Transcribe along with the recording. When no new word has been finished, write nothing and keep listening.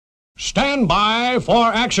Stand by for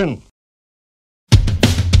action.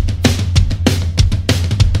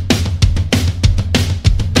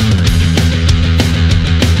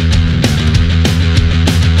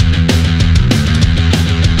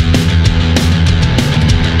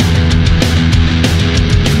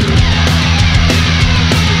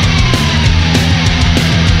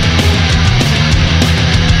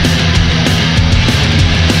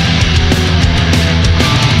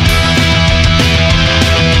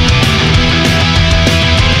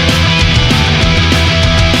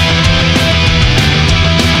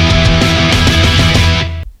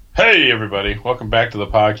 Hey everybody, welcome back to the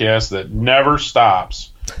podcast that never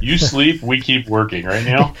stops. You sleep, we keep working, right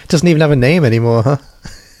now? Doesn't even have a name anymore, huh?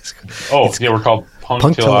 We're called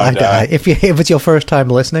Punk Till I Die. If it's your first time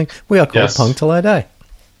listening, we are called Punk Till I Die.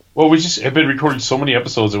 Well, we just have been recording so many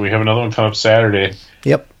episodes and we have another one coming up Saturday.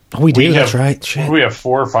 Yep. That's right. Shit. We have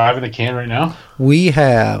 4 or 5 in the can right now. We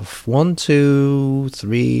have 1, 2,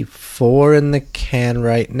 3, 4 in the can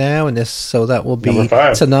right now, and so that will be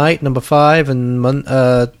tonight, number 5,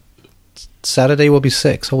 and Saturday will be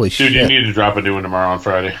 6. Holy shit! Dude, you need to drop a new one tomorrow on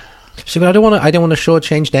Friday. See, but I don't want to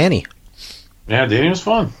shortchange Danny. Yeah, Danny was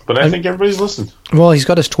fun, but I think everybody's listened. Well, he's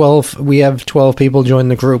got his 12. We have 12 people join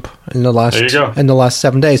the group in the last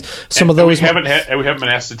 7 days. We haven't been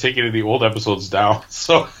asked to take any of the old episodes down.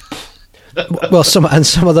 So. Well, some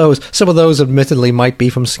of those admittedly might be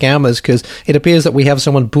from scammers because it appears that we have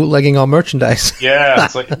someone bootlegging our merchandise. Yeah,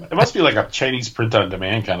 it must be like a Chinese print on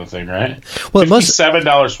demand kind of thing, right? Well, it must $7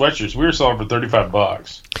 sweatshirts. We were selling for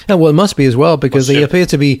 $35. Yeah, well, it must be as well because they appear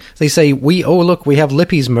to be. They say we have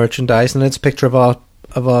Lippy's merchandise and it's a picture of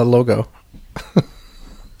our logo.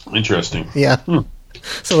 Interesting. Yeah.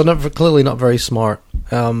 So they're clearly not very smart.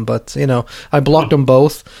 But, I blocked them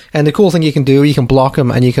both. And the cool thing you can do, you can block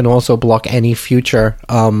them and you can also block any future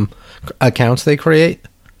accounts they create.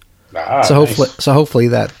 So hopefully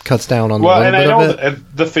that cuts down on and I know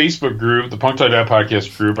the Facebook group, the Punk Till I Die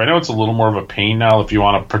podcast group, I know it's a little more of a pain now if you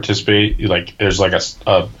want to participate. Like, there's like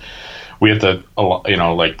we have to,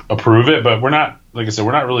 approve it, but we're not, like I said,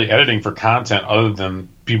 we're not really editing for content other than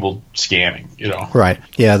people scamming, Right.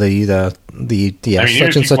 Yeah,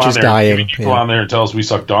 such and such is dying. If you go on there and tell us we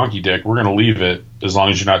suck donkey dick, we're going to leave it as long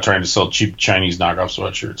as you're not trying to sell cheap Chinese knockoff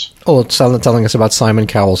sweatshirts. Oh, it's telling us about Simon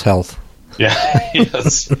Cowell's health. Yeah.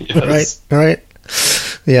 yes. Right.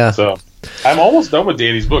 Yeah. So, I'm almost done with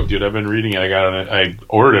Danny's book, dude. I've been reading it. I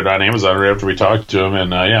ordered it on Amazon right after we talked to him,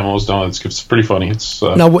 and I'm almost done. It's pretty funny. It's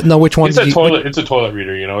no, which one? It's a toilet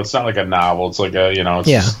reader. It's not like a novel. It's like a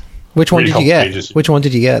It's Which one did you get? Pages. Which one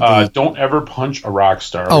did you get? Don't Ever Punch a Rock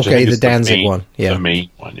Star. Okay, the Danzig one. Yeah, the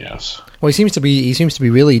main one. Yes. Well, he seems to be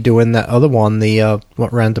really doing that other one, the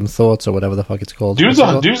what Random Thoughts or whatever the fuck it's called. Dude's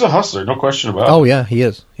a hustler, no question about it. Oh yeah, he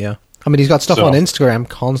is. Yeah. I mean, he's got stuff on Instagram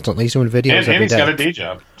constantly. He's doing videos and he's got a day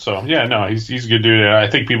job. So, yeah, no, he's a good dude. I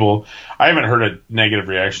think I haven't heard a negative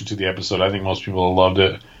reaction to the episode. I think most people loved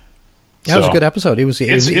it. Yeah, it was a good episode. He was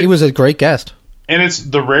a great guest. And it's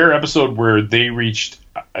the rare episode where they reached,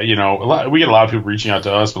 we get a lot of people reaching out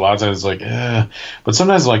to us, but a lot of times it's like, but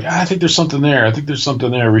sometimes it's like, I think there's something there. I think there's something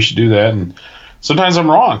there. We should do that. And sometimes I'm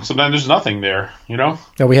wrong. Sometimes there's nothing there, Yeah,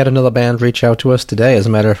 we had another band reach out to us today, as a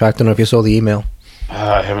matter of fact. I don't know if you saw the email.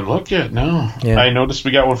 I haven't looked yet, no. Yeah. I noticed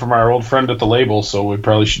we got one from our old friend at the label, so we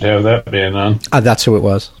probably should have that band on. That's who it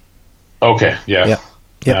was. Okay, yeah. Yep.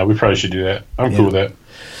 Yeah, we probably should do that. I'm cool with that.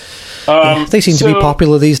 They seem to be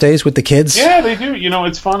popular these days with the kids. Yeah, they do.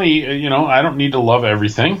 It's funny. I don't need to love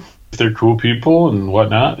everything. If they're cool people and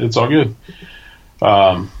whatnot, it's all good.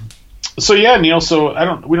 So, yeah, Neil,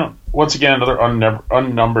 once again, another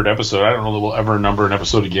unnumbered episode. I don't know that we'll ever number an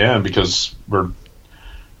episode again because we're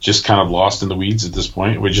just kind of lost in the weeds at this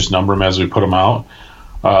point. We just number them as we put them out.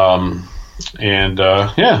 Hope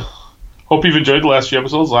you've enjoyed the last few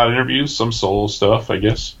episodes. A lot of interviews, some solo stuff, I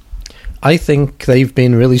guess. I think they've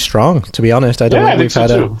been really strong, to be honest. I think we've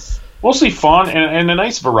had mostly fun and a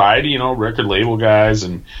nice variety, record label guys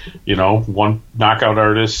and, one knockout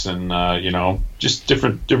artists and, just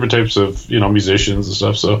different types of, musicians and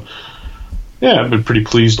stuff. So, yeah, I've been pretty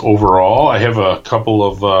pleased overall. I have a couple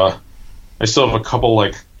of, I still have a couple,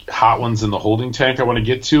 like, hot ones in the holding tank I want to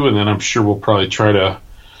get to, and then I'm sure we'll probably try to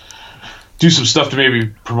do some stuff to maybe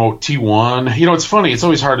promote T1. It's funny. It's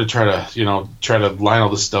always hard to try to line all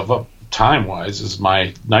this stuff up time-wise is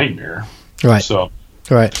my nightmare. Right. So.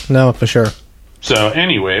 Right. No, for sure. So,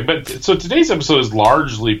 anyway, so today's episode is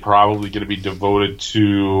largely probably going to be devoted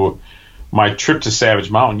to my trip to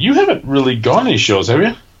Savage Mountain. You haven't really gone to any shows, have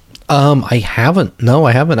you? I haven't. No,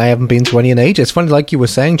 I haven't. I haven't been to any in ages. It's funny, like you were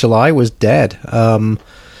saying, July was dead.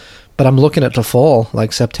 But I'm looking at the fall.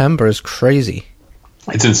 Like, September is crazy.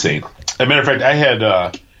 It's insane. As a matter of fact, I had,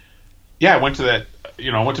 I went to that,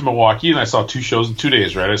 I went to Milwaukee and I saw 2 shows in 2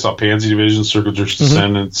 days, right? I saw Pansy Division, Circle Jerks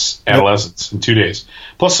Descendants, Adolescents in 2 days,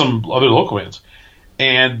 plus some other local bands.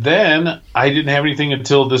 And then I didn't have anything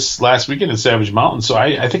until this last weekend in Savage Mountain, so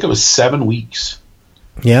I think it was 7 weeks.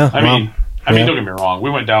 Yeah. I mean, don't get me wrong. We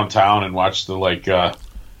went downtown and watched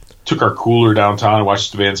took our cooler downtown and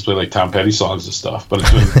watched the bands play like Tom Petty songs and stuff. But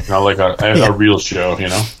it's been like a real show,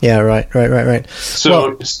 Yeah, right.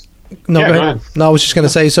 So, go ahead. No, I was just going to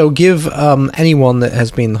say, so give anyone that has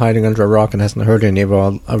been hiding under a rock and hasn't heard any of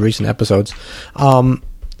our recent episodes,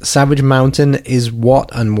 Savage Mountain is what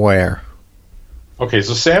and where? Okay,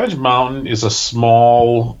 so Savage Mountain is a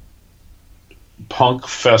small punk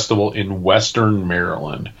festival in western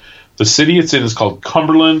Maryland. The city it's in is called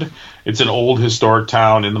Cumberland. It's an old historic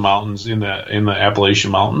town in the mountains, in the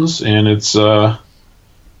Appalachian Mountains, and it's in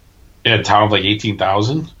a town of like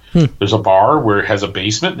 18,000. There's a bar where it has a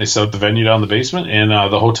basement. They set up the venue down in the basement, and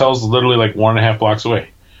the hotel's literally like 1.5 blocks away.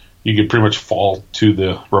 You could pretty much fall to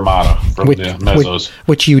the Ramada from the mezzos.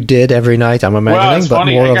 Which you did every night, I'm imagining, but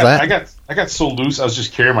funny. More of that. I got so loose, I was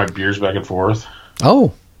just carrying my beers back and forth.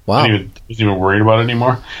 Oh, wow. I wasn't even worried about it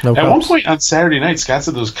anymore. No At one point on Saturday night, Scott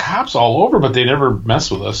said there was cops all over, but they never mess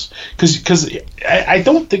with us. Because I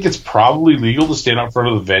don't think it's probably legal to stand out front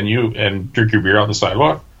of the venue and drink your beer on the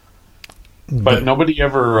sidewalk. But nobody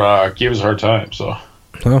ever gave us a hard time. So.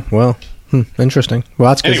 Oh, well, interesting.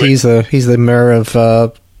 Well, that's because he's the mayor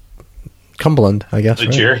of Cumberland, I guess. Right?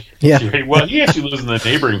 Jerry. Yeah. Jerry. Well, he actually lives in the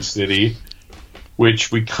neighboring city,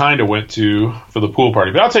 which we kind of went to for the pool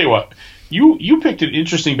party. But I'll tell you what, you picked an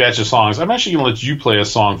interesting batch of songs. I'm actually going to let you play a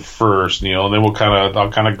song first, Neil, and then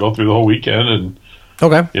I'll kind of go through the whole weekend and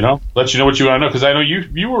let you know what you want to know, because I know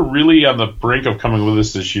you were really on the brink of coming with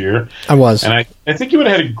us this year. I was, and I think you would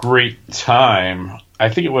have had a great time. I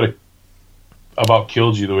think it would have about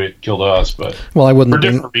killed you the way it killed us, but I wouldn't for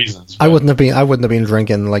different reasons. But. I wouldn't have been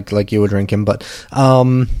drinking like you were drinking, but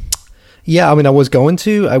yeah, I mean, I was going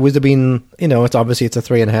to. I would have been, it's obviously it's a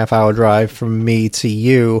 3.5 hour drive from me to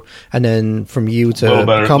you, and then from you to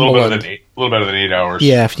Cumberland. A little better than 8 hours.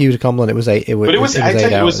 Yeah, from you to Cumberland, it was 8. It was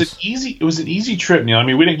 8 hours. It was an easy trip, Neil. I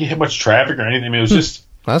mean, we didn't get much traffic or anything. I mean, it was just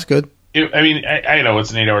that's good. I know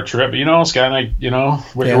it's an 8 hour trip, but Scott and I,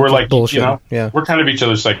 we're like bullshit. We're kind of each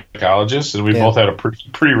other's psychologists, and we both had a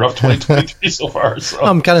pretty rough 2023 so far. So.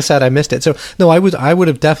 I'm kind of sad I missed it. So no, I would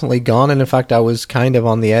have definitely gone, and in fact, I was kind of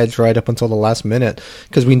on the edge right up until the last minute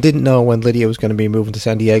because we didn't know when Lydia was going to be moving to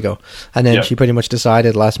San Diego, and then she pretty much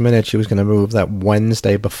decided last minute she was going to move that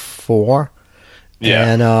Wednesday before.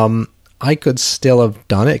 Yeah, and I could still have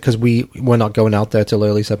done it because we're not going out there till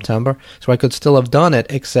early September. So I could still have done it,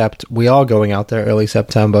 except we are going out there early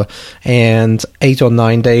September, and 8 or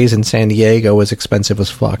 9 days in San Diego is expensive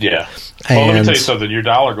as fuck. Yeah. Well, let me tell you something. Your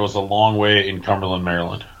dollar goes a long way in Cumberland,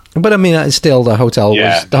 Maryland. But I mean, still, the hotel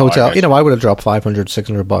was the hotel. I would have dropped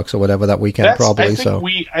 $500-$600 or whatever that weekend, probably.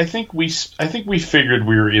 I think we figured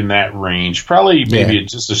we were in that range, probably maybe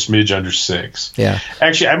just a smidge under 6. Yeah.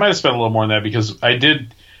 Actually, I might have spent a little more than that because I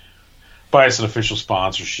did buy us an official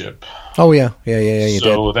sponsorship. Oh yeah. You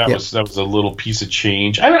so did. That was a little piece of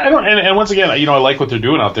change. I don't. And once again, I like what they're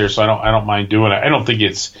doing out there, so I don't mind doing it. I don't think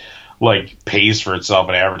it's like pays for itself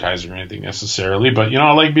in advertising or anything necessarily, but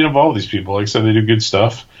I like being involved with these people. Like I said, they do good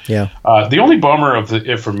stuff. Yeah. The only bummer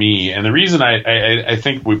for me, and the reason I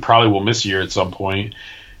think we probably will miss a year at some point,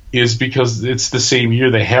 is because it's the same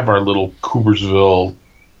year they have our little Coopersville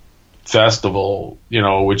festival,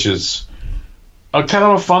 which is a kind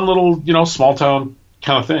of a fun little, small town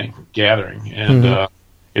kind of thing, gathering. And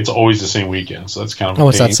it's always the same weekend, so that's kind of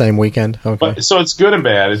it's that same weekend. Okay. But, so it's good and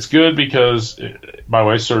bad. It's good because my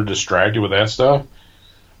wife's sort of distracted with that stuff.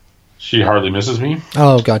 She hardly misses me.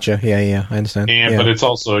 Oh, gotcha. Yeah, I understand. But it's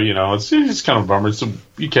also, it's kind of a bummer.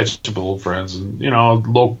 You catch up with old friends and,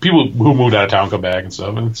 local people who moved out of town come back and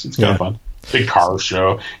stuff, and it's kind of fun. Big car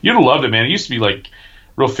show. You'd have loved it, man. It used to be like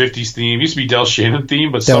real 50s theme. It used to be Del Shannon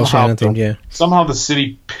theme, but somehow the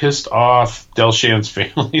city pissed off Del Shannon's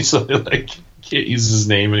family, so they can't use his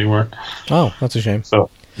name anymore. Oh, that's a shame. So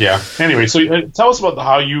yeah. Anyway, so tell us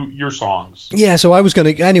about your songs. Yeah, so I was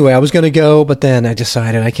gonna go, but then I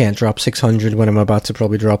decided I can't drop 600 when I'm about to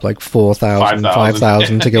probably drop like 4,000,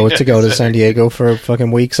 5,000 to go to San Diego for a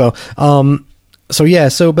fucking week. So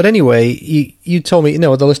but anyway, you told me, the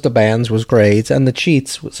list of bands was great, and the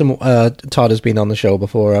Cheats. Todd has been on the show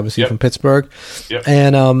before, obviously from Pittsburgh,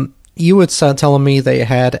 and you were telling me they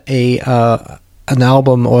had a an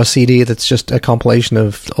album or a CD that's just a compilation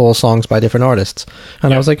of all songs by different artists.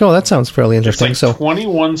 And I was like, oh, that sounds fairly interesting. It's like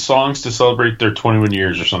 21 songs to celebrate their 21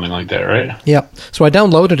 years or something like that, right? Yeah. So I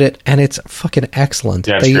downloaded it, and it's fucking excellent.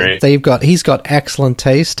 Yeah, it's great. He's got excellent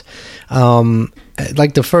taste.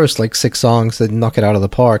 Like the first 6 songs that knock it out of the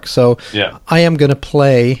park. So yeah. I am going to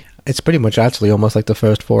play... It's pretty much actually almost like the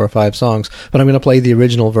first 4 or 5 songs, but I'm going to play the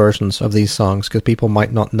original versions of these songs because people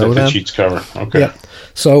might not know them. The cheats cover. Okay. Yeah.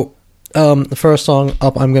 So the first song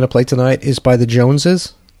up I'm going to play tonight is by the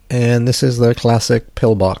Joneses, and this is their classic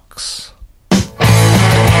Pillbox.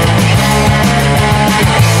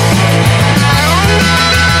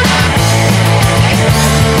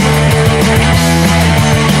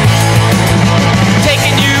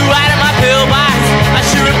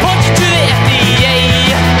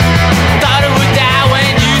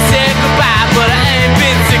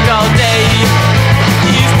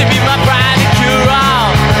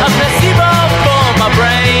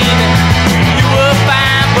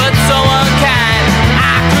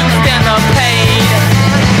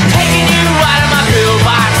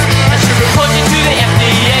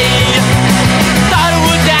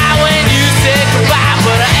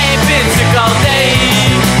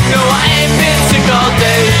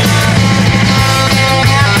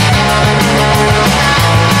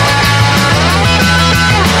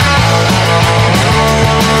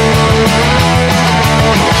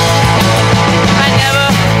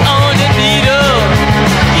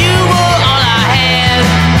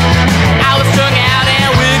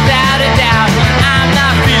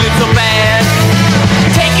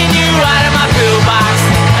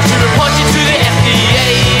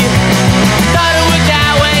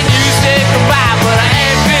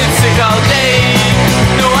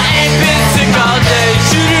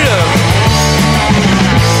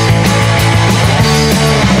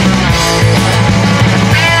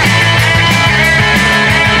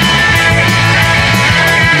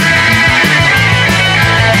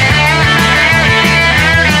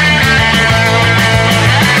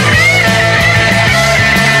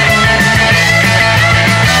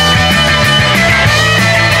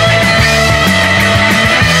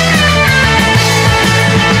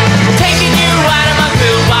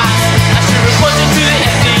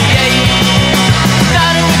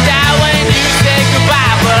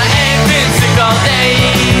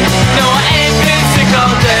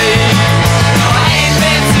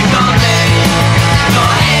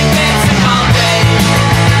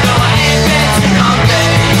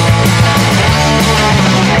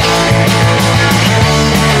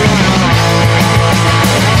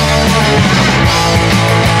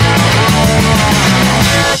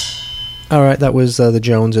 All right, that was the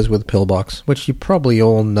Joneses with Pillbox, which you probably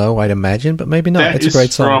all know, I'd imagine, but maybe not. It's a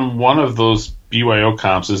great song. From one of those BYO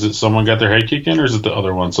comps. Is it Someone Got Their Head Kicked In, or is it the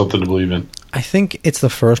other one, Something to Believe In? I think it's the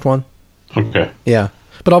first one. Okay. Yeah,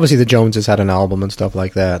 but obviously the Joneses had an album and stuff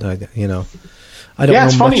like that. I don't know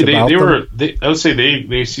it's funny. much about them. I would say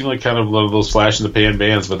they seem like kind of one of those flash in the pan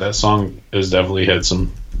bands, but that song has definitely had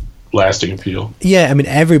some lasting appeal. Yeah, I mean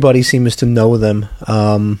everybody seems to know them.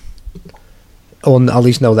 Or at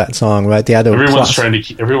least know that song, right? Everyone's trying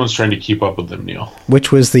to keep up with them, Neil.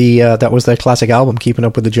 Which was that was their classic album, Keeping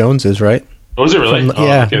Up with the Joneses, right? Oh, was it really?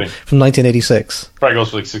 Yeah, from 1986. Probably goes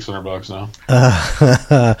for like $600 now.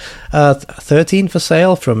 13 for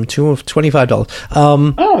sale from $25.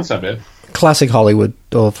 Oh, that's not bad. Classic Hollywood,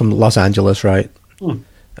 or from Los Angeles, right?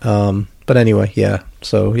 But anyway, yeah.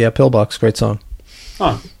 So yeah, Pillbox, great song.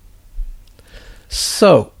 Huh.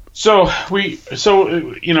 So it's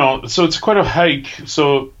quite a hike.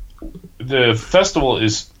 So the festival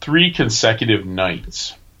is 3 consecutive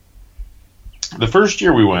nights. The first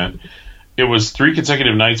year we went, it was 3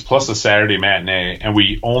 consecutive nights plus a Saturday matinee, and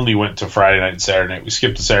we only went to Friday night and Saturday night. We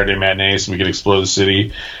skipped the Saturday matinee so we could explore the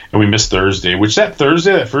city, and we missed Thursday, which that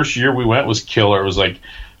first year we went was killer. It was like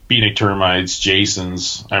Beatnik Termites,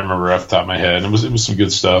 Jason's, I remember off the top of my head. It was some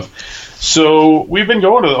good stuff. So we've been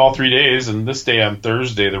going to all 3 days, and this day on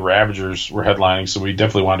Thursday, the Ravagers were headlining, so we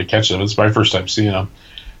definitely wanted to catch them. It's my first time seeing them.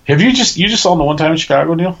 Have you just saw them the one time in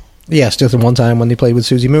Chicago, Neil? Yes, just the one time when they played with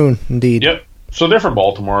Susie Moon, indeed. Yep. So they're from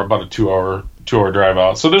Baltimore, about a 2-hour drive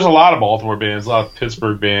out. So there's a lot of Baltimore bands, a lot of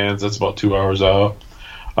Pittsburgh bands. That's about 2 hours out.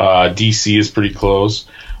 DC is pretty close.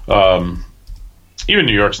 Even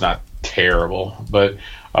New York's not terrible, but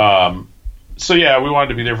so yeah, we wanted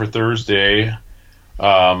to be there for Thursday.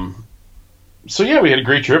 So yeah, we had a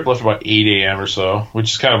great trip. Left about 8 a.m. or so,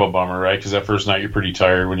 which is kind of a bummer, right? Because that first night you're pretty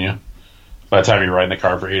tired by the time you ride in the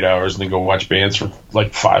car for 8 hours and then go watch bands for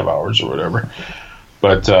like 5 hours or whatever.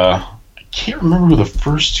 But can't remember who the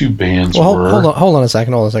first two bands were. Hold on a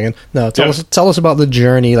second. No, tell us about the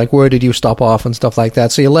journey. Like, where did you stop off and stuff like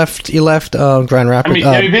that? So you left Grand Rapids.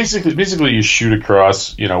 I mean, basically, you shoot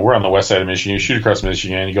across. You know, we're on the west side of Michigan. You shoot across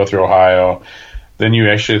Michigan. You go through Ohio. Then you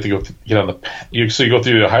actually have to get on you go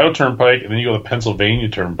through the Ohio Turnpike, and then you go to the Pennsylvania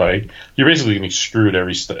Turnpike. You're basically getting screwed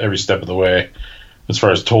every step of the way, as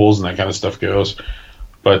far as tolls and that kind of stuff goes.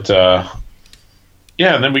 But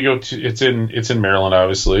yeah, and then we go to it's in Maryland,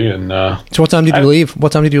 obviously. And so, what time did you leave?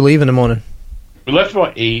 What time did you leave in the morning? We left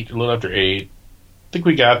about 8, a little after 8. I think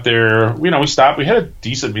we got there. We stopped. We had a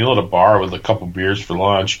decent meal at a bar with a couple beers for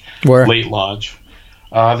lunch. Where? Late lunch.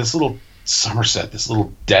 This little Somerset, this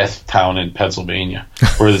little death town in Pennsylvania,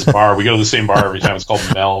 where this bar. We go to the same bar every time. It's called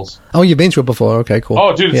Mel's. Oh, you've been to it before? Okay, cool.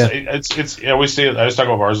 Oh, dude, it's. I always talk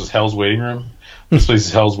about bars as Hell's Waiting Room. This place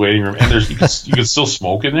is Hell's Waiting Room, and you can still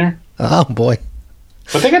smoke in there. Oh boy.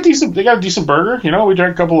 But they got a decent burger. You know, we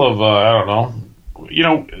drank a couple of I don't know. You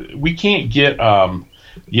know, we can't get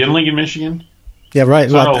Yuengling in Michigan. Yeah, right.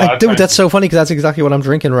 Dude, that's so funny because that's exactly what I'm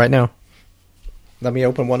drinking right now. Let me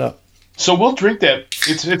open one up. So we'll drink that.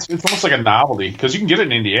 It's almost like a novelty because you can get it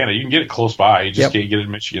in Indiana. You can get it close by. You just can't get it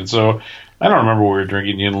in Michigan. So I don't remember where we were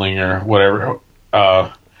drinking Yuengling or whatever.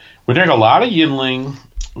 We drank a lot of Yuengling.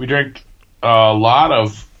 We drank a lot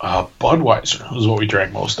of Budweiser is what we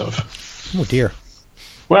drank most of. Oh dear.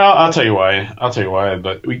 Well, I'll tell you why.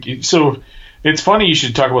 But so it's funny you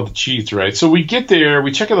should talk about the cheats, right? So we get there,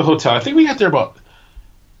 we check out the hotel. I think we got there about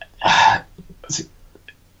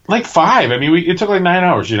like 5. I mean, it took like 9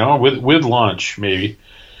 hours, you know, with lunch maybe.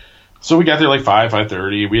 So we got there like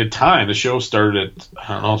 5:30. We had time. The show started at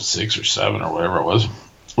I don't know 6 or 7 or whatever it was.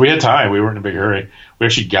 We had time. We weren't in a big hurry. We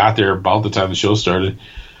actually got there about the time the show started.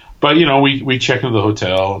 But you know, we checked into the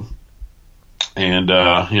hotel. And,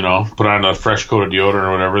 you know, put on a fresh coat of deodorant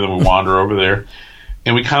or whatever. Then we wander over there.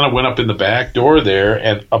 And we kind of went up in the back door there.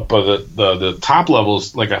 And up the top level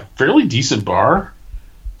is like a fairly decent bar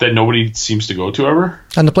that nobody seems to go to ever.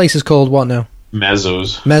 And the place is called what now?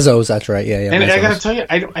 Mezzo's, that's right. Yeah. And Mezzo's. I got to tell you,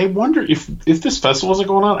 I wonder if this festival wasn't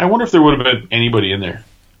going on, I wonder if there would have been anybody in there.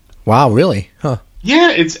 Wow, really? Huh.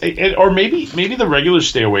 Yeah, or maybe the regulars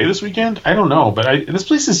stay away this weekend. I don't know. But this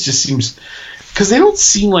place just seems... Because they don't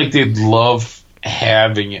seem like they'd love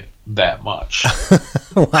having it that much.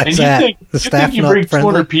 What's that? You think you bring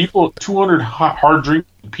 200 people, 200 hard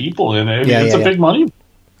drinking people in it. It's a big money.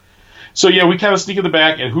 So yeah, we kind of sneak in the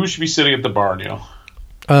back, and who should be sitting at the bar, Neil?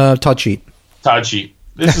 Todd Cheat.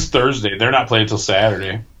 This is Thursday. They're not playing until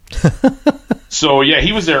Saturday. So yeah,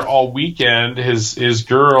 he was there all weekend. His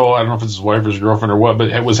girl, I don't know if it's his wife or his girlfriend or what,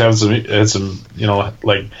 but was having some you know,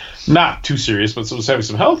 like not too serious, but was having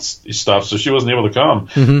some health stuff, so she wasn't able to come.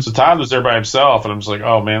 Mm-hmm. So Todd was there by himself, and I'm just like,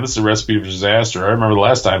 oh man, this is a recipe for disaster. I remember the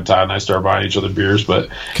last time Todd and I started buying each other beers, but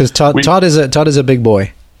because Todd is a big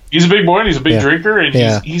boy. He's a big boy, and he's a big drinker,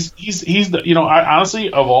 and he's the, you know, I honestly,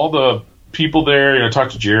 of all the people there, you know, I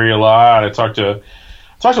talked to Jerry a lot. I talked to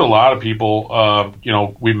a lot of people. You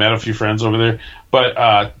know, we met a few friends over there.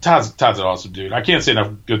 But Todd's an awesome dude. I can't say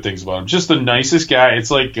enough good things about him. Just the nicest guy.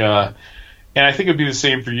 It's like, and I think it'd be the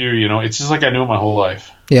same for you. You know, it's just like I knew him my whole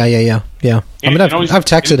life. Yeah. I mean, I've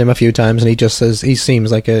texted him a few times, and he just says he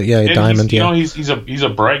seems like a diamond. You know, he's a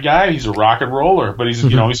bright guy. He's a rock and roller, but he's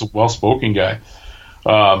you know, he's a well spoken guy.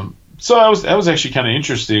 So that was actually kind of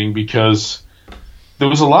interesting because there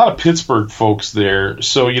was a lot of Pittsburgh folks there.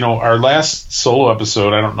 So, you know, our last solo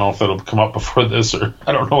episode, I don't know if that'll come up before this, or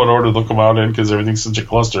I don't know what order they'll come out in because everything's such a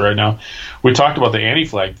cluster right now. We talked about the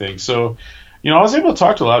anti-flag thing. So, you know, I was able to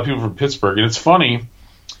talk to a lot of people from Pittsburgh, and it's funny.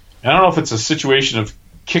 I don't know if it's a situation of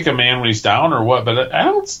kick a man when he's down or what, but I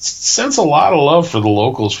don't sense a lot of love for the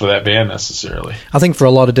locals for that band necessarily. I think for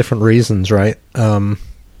a lot of different reasons, right?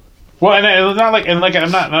 Well, and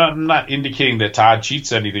I'm not indicating that Todd Cheat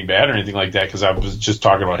said anything bad or anything like that, because I was just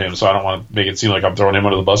talking about him, so I don't want to make it seem like I'm throwing him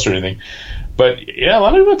under the bus or anything. But yeah, a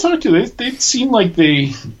lot of people I talked to, they seem like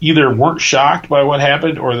they either weren't shocked by what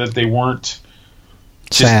happened or that they weren't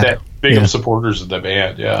just sad. That big of supporters of the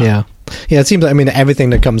band. Yeah. It seems. I mean, everything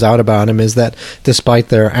that comes out about him is that despite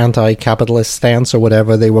their anti-capitalist stance or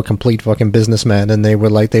whatever, they were complete fucking businessmen, and they were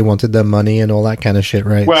like they wanted their money and all that kind of shit,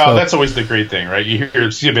 right? Well, that's always the great thing, right? You hear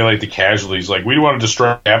it's gonna be like the casualties, like we want to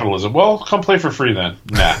destroy capitalism. Well, come play for free then.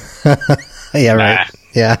 Nah. Yeah. Nah. Right.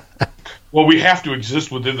 Yeah. Well, we have to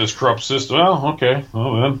exist within this corrupt system. Well, okay.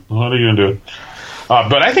 Well, then what are you gonna do?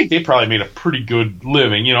 But I think they probably made a pretty good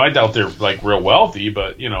living. You know, I doubt they're like real wealthy,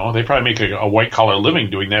 but you know, they probably make a white collar living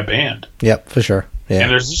doing that band. Yep, for sure. Yeah. And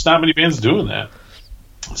there's just not many bands doing that.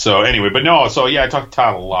 So anyway, but no, so yeah, I talked to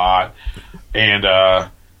Todd a lot, and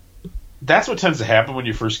that's what tends to happen when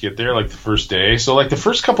you first get there, like the first day. So like the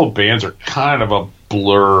first couple of bands are kind of a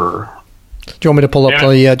blur. Do you want me to pull up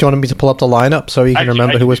the lineup so you can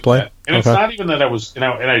remember who was playing? And it's not even that I was, and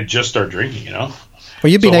I just started drinking, you know.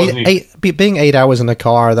 Well, you've been being 8 hours in the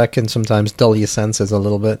car. That can sometimes dull your senses a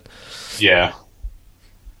little bit. Yeah.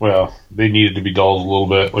 Well, they needed to be dulled a little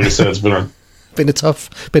bit. Like I said, it's been a tough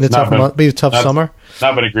summer.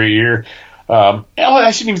 Not been a great year.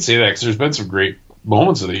 I shouldn't even say that because there's been some great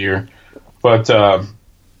moments of the year, but I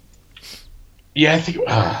think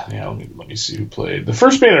let me see who played. The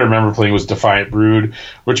first band I remember playing was Defiant Brood,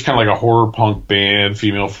 which kind of like a horror punk band,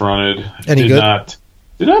 female fronted. Any good?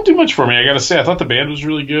 Did not do much for me. I gotta say, I thought the band was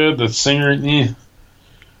really good. The singer,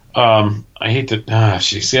 I hate to.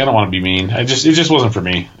 See, I don't want to be mean. It just wasn't for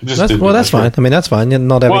me. That's fine. I mean, that's fine.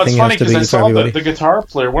 Not everything has to be for everybody. The guitar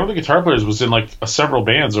player, one of the guitar players, was in like several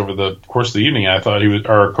bands over the course of the evening. I thought he was,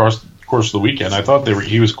 or course of the weekend. I thought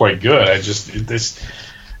he was quite good. It just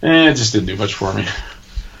didn't do much for me.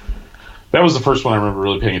 That was the first one I remember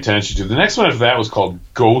really paying attention to. The next one after that was called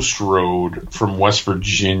Ghost Road from West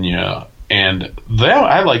Virginia, and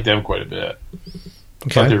I liked them quite a bit. I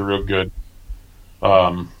thought they were real good.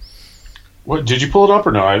 What did you pull it up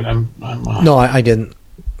or no? No, I didn't.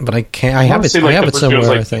 But I can't. I have it. I have it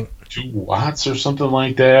somewhere. I think 2 Watts or something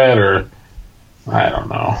like that, or I don't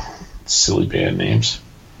know. Silly band names.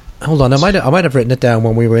 Hold on, I might have written it down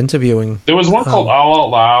when we were interviewing. There was one called All Out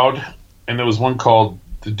Loud, and there was one called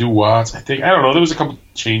the Do Watts. I think, I don't know. There was a couple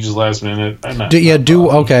changes last minute.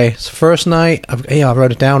 Okay. So first night, I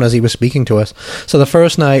wrote it down as he was speaking to us. So the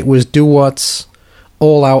first night was Do Watts,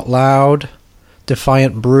 All Out Loud,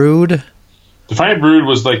 Defiant Brood. Defiant Brood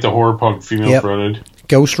was like the horror punk female fronted.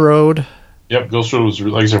 Ghost Road. Yep, Ghost Road was,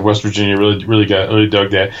 like I said, West Virginia. Really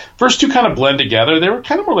dug that. First two kind of blend together. They were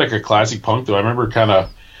kind of more like a classic punk, though. I remember kind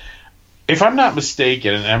of. If I'm not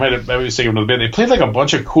mistaken, and I might be mistaken another band, they played like a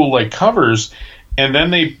bunch of cool like covers, and then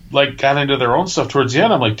they like got into their own stuff towards the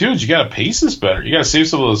end. I'm like, dude, you got to pace this better. You got to save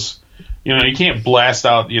some of those. You can't blast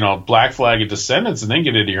out, Black Flag and Descendants and then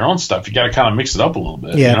get into your own stuff. You got to kind of mix it up a little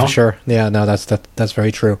bit. Yeah, for sure. Yeah, no, that's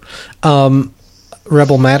very true.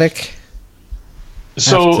 Rebelmatic.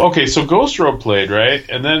 So Ghost Road played, right?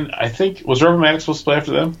 And then I think was Rebelmatic supposed to play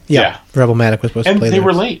after them? Yeah. Rebelmatic was supposed to play. And they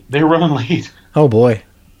were late. They were running late. Oh boy.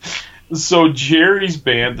 So Jerry's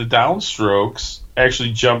band, the Downstrokes,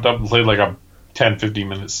 actually jumped up and played like a 10-15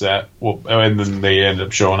 minute set. Well, and then they ended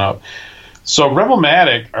up showing up. So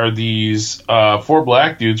Rebelmatic are these 4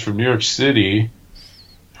 black dudes from New York City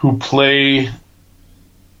who play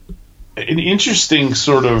an interesting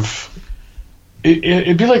sort of.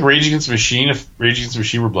 It'd be like Rage Against the Machine if Rage Against the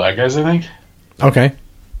Machine were black guys, I think. Okay.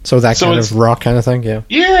 So kind of rock kind of thing, yeah.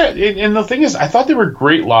 Yeah, and the thing is, I thought they were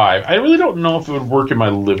great live. I really don't know if it would work in my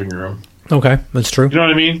living room. Okay, that's true. You know what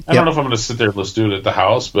I mean? I don't know if I'm going to sit there and let's do it at the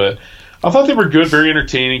house, but I thought they were good, very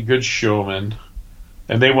entertaining, good showmen.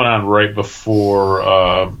 And they went on right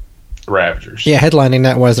before Ravagers. Yeah, headlining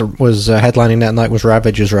that night was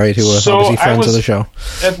Ravagers, right? Who were obviously friends of the show.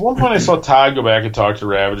 At one point, I saw Todd go back and talk to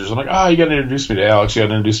Ravagers. I'm like, you got to introduce me to Alex.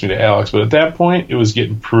 But at that point, it was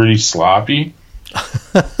getting pretty sloppy.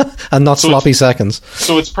 And not sloppy seconds.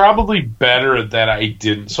 So it's probably better that I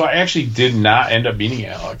didn't. So I actually did not end up meeting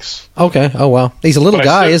Alex. Okay. Oh well, he's a little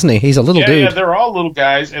guy, isn't he? He's a little dude. Yeah, they're all little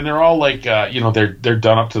guys, and they're all like, they're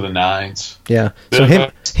done up to the nines. Yeah. So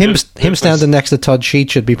him standing next to Todd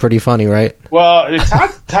Sheet should be pretty funny, right? Well,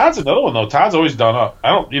 Todd's another one though. Todd's always done up. I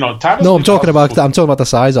don't. Todd. No, I'm talking about the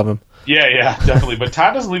size of him. Yeah, definitely. But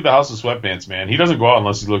Todd doesn't leave the house in sweatpants, man. He doesn't go out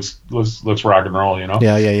unless he looks rock and roll.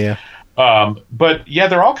 Yeah. But yeah,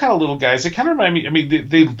 they're all kind of little guys. They kind of remind me. I mean,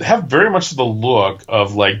 they have very much the look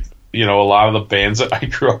of like a lot of the bands that I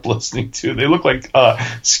grew up listening to. They look like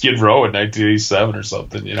Skid Row in 1987 or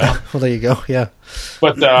something. Well, there you go. Yeah.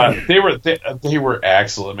 But they were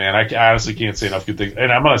excellent, man. I honestly can't say enough good things.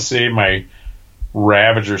 And I'm gonna save my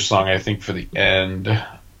Ravager song, I think, for the end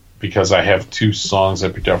because I have 2 songs I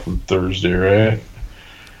picked out from Thursday, right?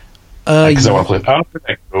 Because I want to play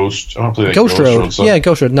that Ghost. I want to play that Ghost Road. So. Yeah,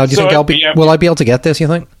 Ghost Road. Now, do you think will I be able to get this? You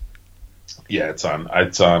think? Yeah, it's on.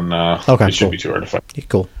 Okay, it should be too hard to find. Yeah,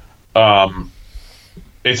 cool.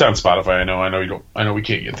 It's on Spotify. I know you don't. I know we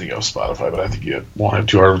can't get the Spotify, but I think you won't have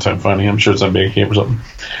too hard of a time finding it. I'm sure it's on Bandcamp or something.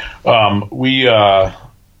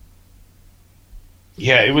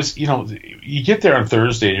 Yeah, it was. You get there on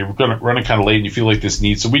Thursday, and you're running kind of late, and you feel like this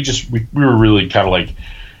needs. So we were really kind of like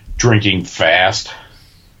drinking fast.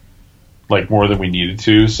 Like more than we needed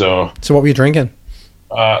to. So what were you drinking?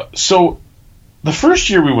 So the first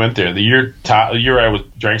year we went there, the year I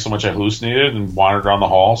drank so much I hallucinated and wandered around the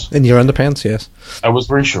halls. In your underpants, yes. I was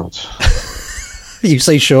wearing shorts. You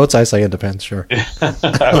say shorts, I say it depends. Sure. they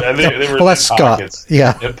were well, that's Scott. Pockets.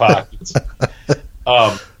 Yeah, in pockets.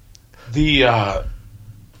 The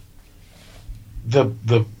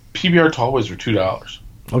PBR tall boys were $2.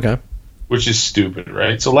 Okay. Which is stupid,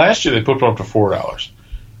 right? So last year they put them up to $4.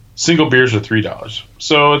 Single beers are $3.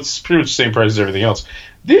 So it's pretty much the same price as everything else.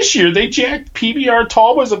 This year they jacked PBR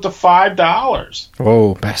tall boys up to $5.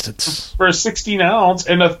 Oh, bastards! For a 16 ounce,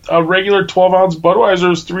 and a regular 12 ounce Budweiser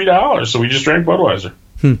was $3. So we just drank Budweiser.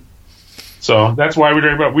 So that's why we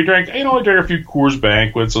drank. We drank a few Coors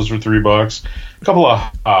Banquets. Those were $3. A couple of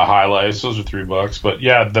High Lifes. Those were $3. But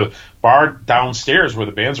yeah, the bar downstairs where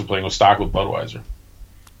the bands were playing was stocked with Budweiser.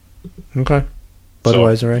 Okay.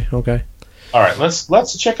 Budweiser, right? Okay. All right,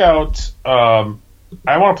 let's check out.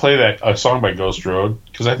 I want to play a song by Ghost Road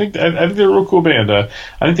because I think they're a real cool band. I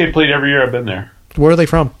think they played every year I've been there. Where are they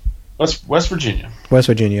from? West Virginia. West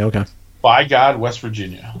Virginia. Okay. By God, West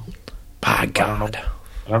Virginia. By God.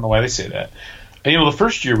 I don't know why they say that. And the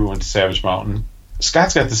first year we went to Savage Mountain,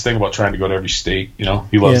 Scott's got this thing about trying to go to every state.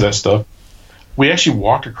 He loves that stuff. We actually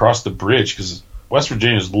walked across the bridge because West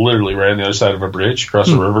Virginia is literally right on the other side of a bridge across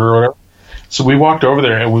the river or whatever. So we walked over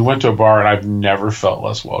there and we went to a bar, and I've never felt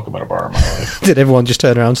less welcome at a bar in my life. Did everyone just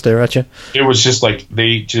turn around and stare at you? It was just like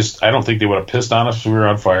I don't think they would have pissed on us if we were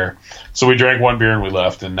on fire. So we drank one beer and we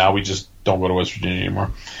left, and now we just don't go to West Virginia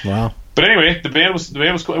anymore. Wow. But anyway, the band was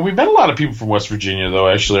cool. And we met a lot of people from West Virginia, though,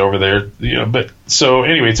 actually, over there. But so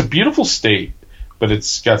anyway, it's a beautiful state, but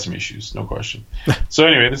it's got some issues, no question. So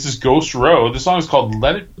anyway, this is Ghost Road. The song is called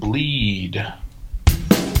Let It Bleed.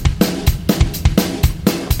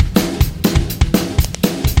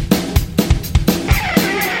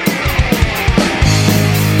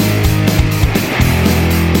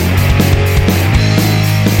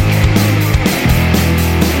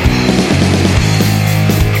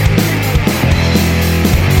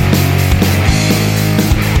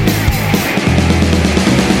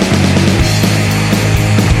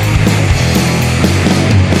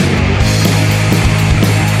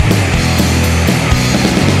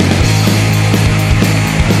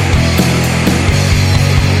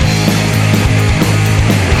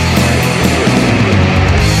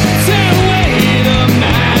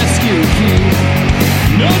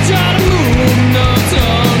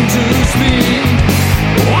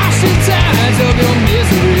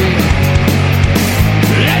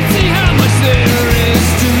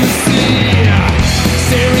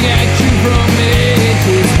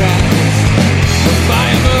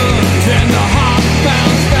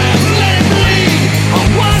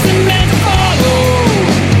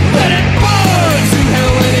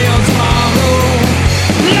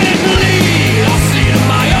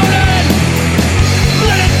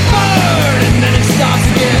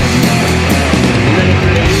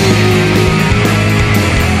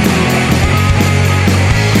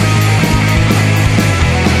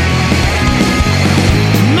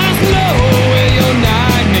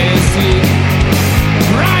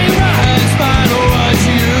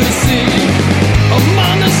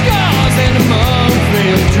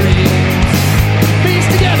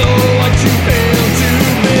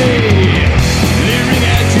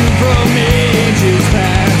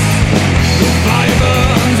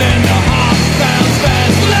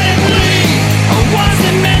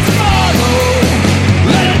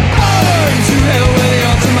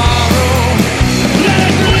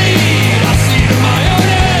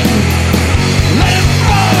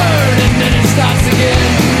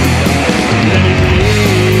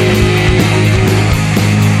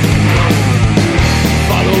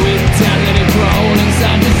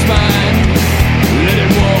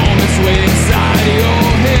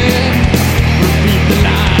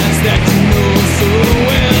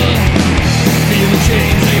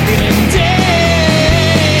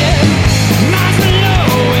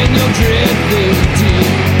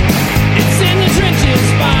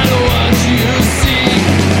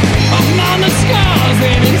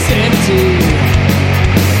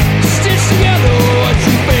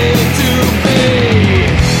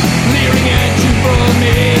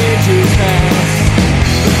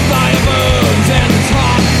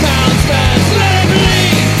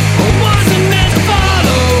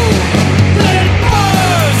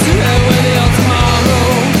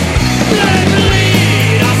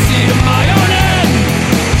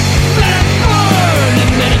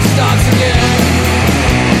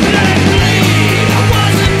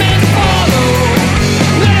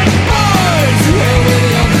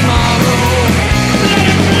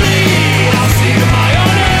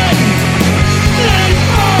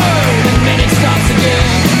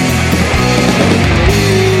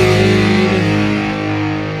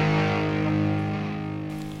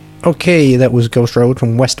 Okay, that was Ghost Road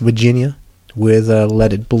from West Virginia with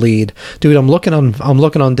Let It Bleed. Dude, I'm looking on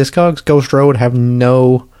Discogs. Ghost Road have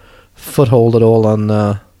no foothold at all on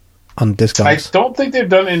Discogs. I don't think they've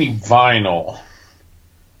done any vinyl.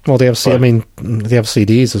 Well, they have they have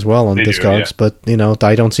CDs as well on Discogs, but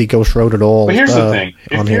I don't see Ghost Road at all. But here's the thing: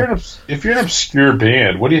 if you're an obscure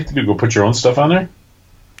band, what do you have to do? Go put your own stuff on there?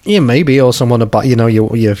 Yeah, maybe, or someone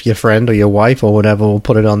your friend or your wife or whatever will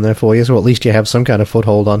put it on there for you. So at least you have some kind of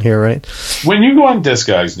foothold on here, right? When you go on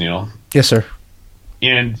Discogs, Neil. Yes, sir.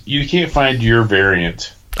 And you can't find your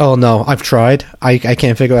variant. Oh no, I've tried. I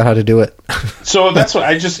can't figure out how to do it. So that's what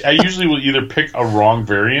I usually will either pick a wrong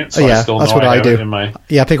variant. So I still know that's what I do.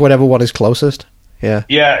 I pick whatever one is closest. Yeah.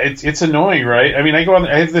 Yeah, it's annoying, right? I mean, I go on.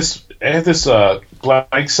 I have this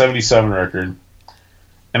Black 77 record,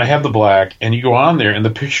 and I have the black, and you go on there, and the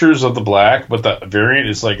pictures of the black, but the variant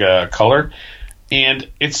is like a color, and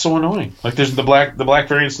it's so annoying. Like there's the black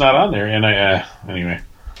variant's not on there, and anyway,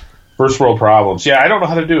 first world problems. Yeah, I don't know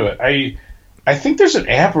how to do it. I think there's an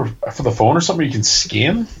app for the phone or something you can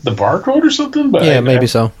scan the barcode or something. But yeah, maybe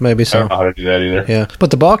so. I don't know how to do that either. Yeah,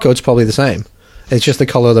 but the barcode's probably the same. It's just the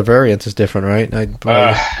color of the variant is different, right?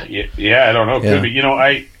 Yeah, I don't know. Could be.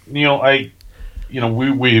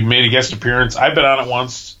 We made a guest appearance. I've been on it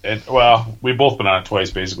once, and we've both been on it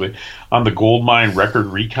twice, basically, on the Goldmine Record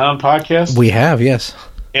Recon podcast. We have, yes.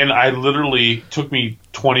 And I literally took me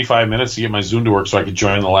 25 minutes to get my Zoom to work so I could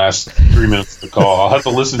join the last 3 minutes of the call. I'll have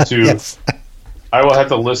to listen to. Yes. I will have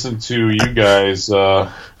to listen to you guys.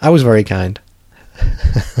 I was very kind.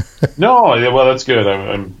 No, well, that's good.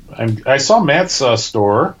 I saw Matt's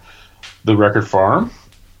store, the Record Farm,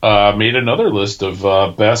 made another list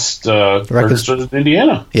of best record stores in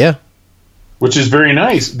Indiana. Yeah, which is very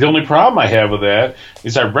nice. The only problem I have with that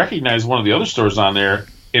is I recognize one of the other stores on there,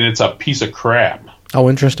 and it's a piece of crap. Oh,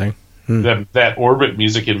 interesting. That Orbit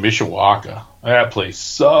Music in Mishawaka. That place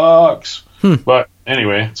sucks. But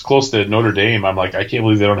anyway, it's close to Notre Dame. I'm like, I can't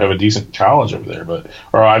believe they don't have a decent college over there.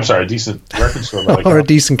 A decent record store. Or a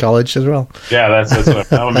decent college as well. Yeah, that's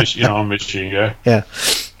what I'm a Michigan guy. Yeah.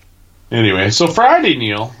 Anyway, so Friday,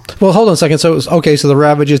 Neil. Well, hold on a second. So the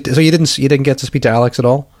Ravagers. So you didn't get to speak to Alex at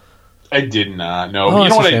all? I did not. No. You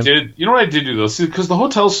know what I did? You know what I did do though? See, because the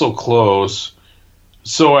hotel's so close.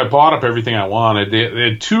 So I bought up everything I wanted. They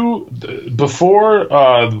had two before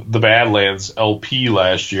the Badlands LP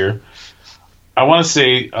last year. I want to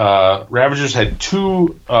say Ravagers had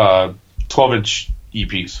two 12-inch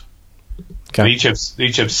EPs. Okay. They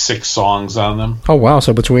each have 6 songs on them. Oh wow!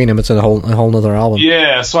 So between them, it's a whole nother album.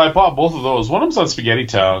 Yeah, so I bought both of those. One of them's on Spaghetti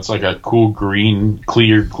Town. It's like a cool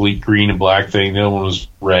clear green and black thing. The other one was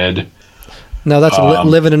red. Now that's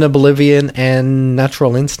Living in Oblivion and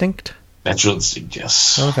Natural Instinct. Natural Instinct,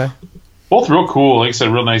 yes. Okay. Both real cool. Like I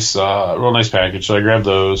said, real nice package. So I grabbed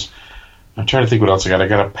those. I'm trying to think what else I got. I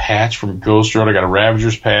got a patch from Ghost Road. I got a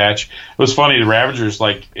Ravagers patch. It was funny. The Ravagers,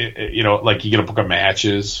 like you get a book of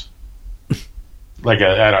matches. I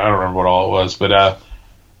don't remember what all it was, but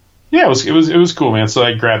yeah, it was cool, man. So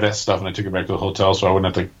I grabbed that stuff and I took it back to the hotel, so I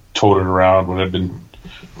wouldn't have to tote it around when I'd been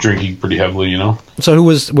drinking pretty heavily, So who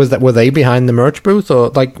was that? Were they behind the merch booth, or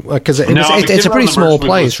because it's a pretty small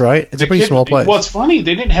place, right? It's a pretty small place. Well, it's funny,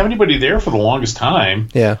 they didn't have anybody there for the longest time.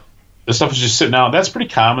 Yeah. The stuff was just sitting out. That's pretty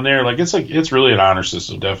common there. It's really an honor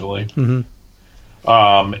system, definitely. Mm-hmm.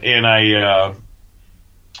 And I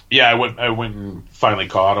went and finally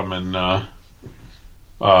caught him, and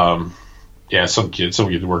some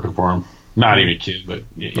kid working for him. Not even a kid, but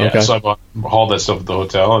yeah. Okay. So I hauled that stuff at the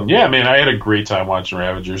hotel, and yeah, man, I had a great time watching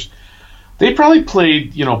Ravagers. They probably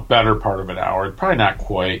played, better part of an hour. Probably not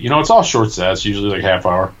quite. It's all short sets, usually like half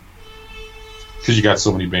hour, because you got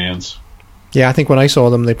so many bands. Yeah, I think when I saw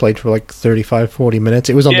them, they played for like 35, 40 minutes.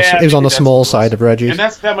 It was on the small side of Reggie's. And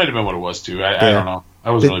that might have been what it was, too. I don't know.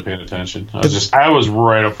 I wasn't really paying attention. I was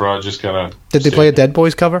right up front, just kind of... Did they play a Dead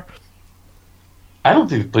Boys cover? I don't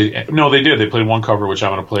think they played... No, they did. They played one cover, which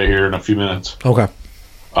I'm going to play here in a few minutes. Okay.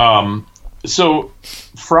 So,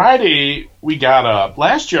 Friday, we got up...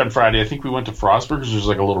 Last year on Friday, I think we went to Frostburgers. There's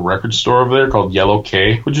like a little record store over there called Yellow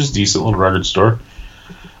K, which is a decent little record store.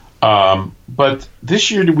 But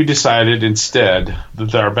this year we decided instead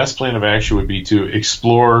that our best plan of action would be to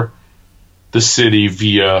explore the city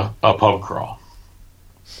via a pub crawl.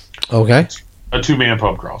 Okay. A 2-man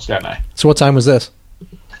pub crawl, Scott and I. So what time was this?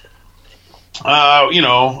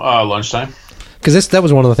 Lunchtime. Because that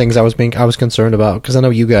was one of the things I was concerned about, because I know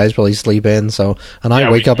you guys probably sleep in,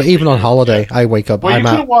 I wake up, even on holiday, I wake up. Well, you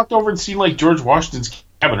could have walked over and seen like George Washington's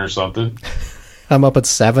cabin or something. I'm up at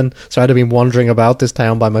 7, so I'd have been wandering about this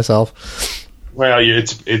town by myself. Well,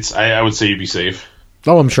 it's. I would say you'd be safe.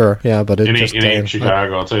 Oh, I'm sure. Yeah, but it ain't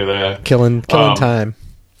Chicago. I'll tell you that. Killing time.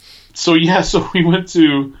 So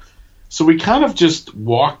we kind of just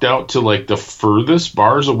walked out to like the furthest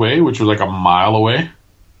bars away, which was like a mile away,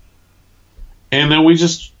 and then we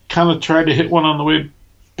just kind of tried to hit one on the way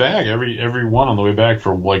back. Every one on the way back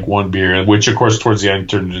for like one beer, which of course towards the end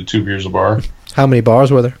turned into 2 beers a bar. How many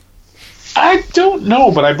bars were there? I don't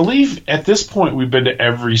know, but I believe at this point we've been to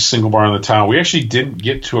every single bar in the town. We actually didn't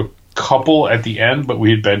get to a couple at the end, but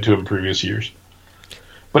we had been to them previous years.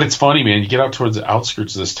 But it's funny, man. You get out towards the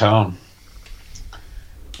outskirts of this town.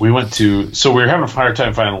 We were having a hard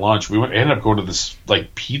time finding lunch. Ended up going to this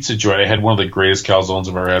like pizza joint. I had one of the greatest calzones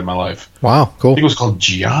I've ever had in my life. Wow, cool. I think it was called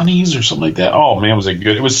Gianni's or something like that. Oh man, was it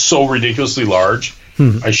good? It was so ridiculously large.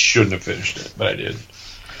 I shouldn't have finished it, but I did.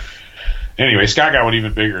 Anyway, Scott got one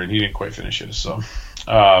even bigger, and he didn't quite finish it. So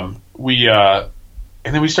and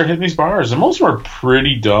then we started hitting these bars, and most of them were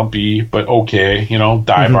pretty dumpy, but okay,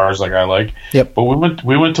 dive bars like I like. Yep. But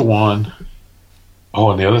we went to one. Oh,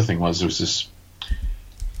 and the other thing was there was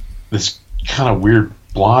this kind of weird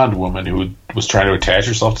blonde woman who was trying to attach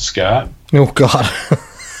herself to Scott. Oh God!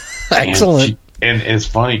 Excellent. And it's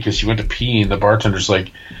funny because she went to pee, and the bartender's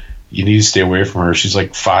like, "You need to stay away from her. She's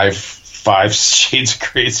like five shades of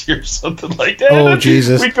crazy or something like that." Oh,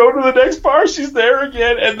 Jesus. We go to the next bar, she's there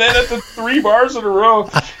again, and then at the 3 bars in a row.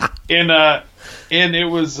 And it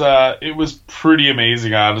was pretty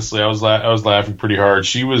amazing, honestly. I was laughing pretty hard.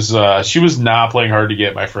 She was not playing hard to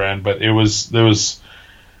get, my friend, but there was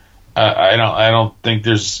I don't think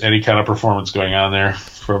there's any kind of performance going on there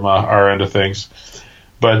from our end of things.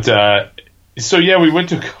 But so yeah, we went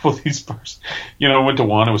to a couple of these bars. Went to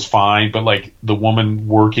one, it was fine, but like the woman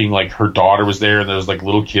working, like her daughter was there, and there was like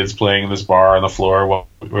little kids playing in this bar on the floor while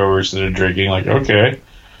we were sitting drinking. Like, okay,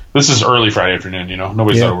 this is early Friday afternoon.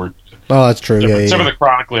 Nobody's out of work. Oh, that's true. Except for the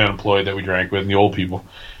chronically unemployed that we drank with and the old people.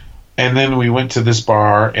 And then we went to this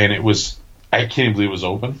bar, and it was, I can't even believe it was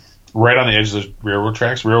open, right on the edge of the railroad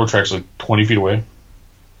tracks. Railroad tracks like 20 feet away.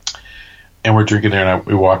 And we're drinking there, and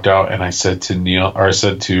we walked out, and I said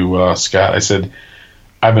to Scott, I said,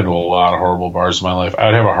 I've been to a lot of horrible bars in my life. I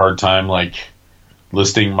would have a hard time like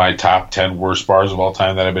listing my top 10 worst bars of all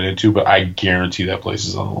time that I've been into, but I guarantee that place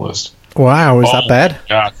is on the list. Wow, is that bad?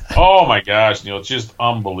 Oh my gosh, Neil, it's just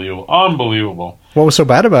unbelievable. What was so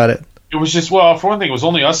bad about it? It was just, well, for one thing, it was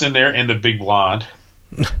only us in there and the big blonde.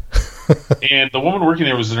 And the woman working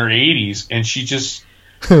there was in her 80s, and she just...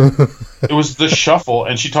 it was the shuffle,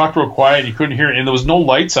 and she talked real quiet. You couldn't hear it, and there was no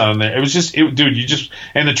lights on there. It was just, and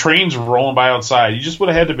the trains were rolling by outside. You just would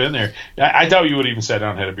have had to have been there. I doubt you would have even sat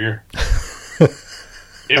down and had a beer.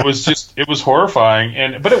 It was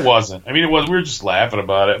horrifying, but it wasn't. I mean, it was. We were just laughing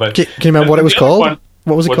about it. But can you remember what it was called?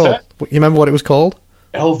 What was it called? That? You remember what it was called?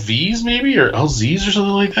 LVs maybe, or LZs or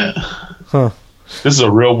something like that. Huh. This is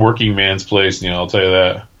a real working man's place, I'll tell you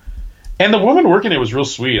that. And the woman working there was real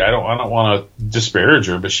sweet. I don't want to disparage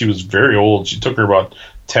her, but she was very old. She took her about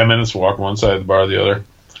 10 minutes to walk from one side of the bar to the other.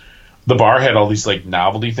 The bar had all these like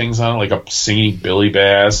novelty things on it, like a singing Billy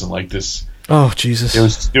Bass and like this. Oh Jesus! It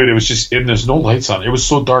was just, and there's no lights on. It was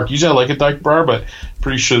so dark. Usually I like a dark bar, but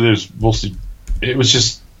pretty sure there's mostly. It was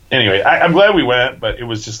just anyway. I'm glad we went, but it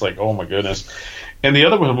was just like, oh my goodness. And the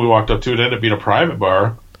other one we walked up to, it ended up being a private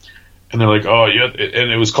bar, and they're like, oh yeah,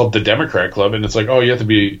 and it was called the Democrat Club, and it's like, oh, you have to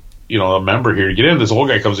be a member here to get in. This old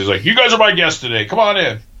guy comes, he's like, you guys are my guests today. Come on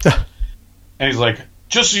in. And he's like,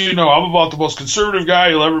 just so you know, I'm about the most conservative guy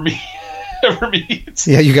you'll ever meet.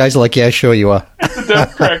 Yeah, you guys are like, yeah, sure you are. The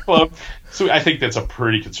Democrat Club. So I think that's a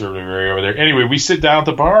pretty conservative area over there. Anyway, we sit down at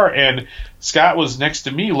the bar, and Scott was next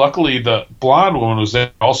to me. Luckily, the blonde woman was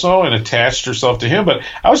there also and attached herself to him. But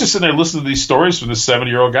I was just sitting there listening to these stories from this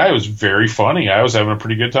 70-year-old guy. It was very funny. I was having a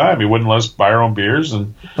pretty good time. He wouldn't let us buy our own beers.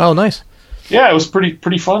 Oh, nice. Yeah, it was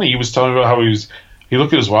pretty funny. He was telling me about how he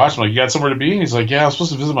looked at his watch. I'm like, you got somewhere to be? And he's like, yeah, I'm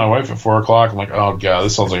supposed to visit my wife at 4 o'clock. I'm like, oh, God,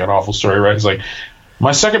 this sounds like an awful story, right? He's like,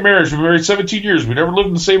 my second marriage, we've been married 17 years. We never lived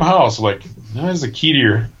in the same house. I'm like, that's the key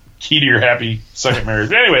to your happy second marriage.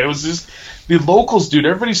 But anyway, it was just the locals, dude.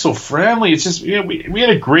 Everybody's so friendly. It's just, we had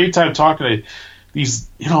a great time talking to these,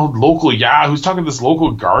 local yahoos, talking to this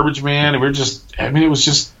local garbage man. And it was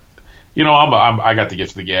just, I got the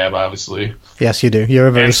gift of the gab, obviously. Yes, you do. You're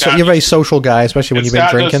a very social guy, especially when you've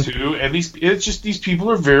been drinking. Does too. And these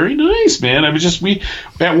people are very nice, man.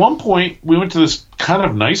 At one point we went to this kind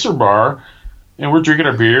of nicer bar, and we're drinking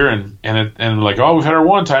our beer, and like, oh, we've had our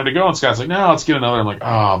one, time to go. And Scott's like, no, let's get another. I'm like,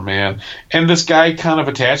 oh man. And this guy kind of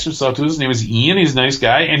attached himself to us. His name is Ian. He's a nice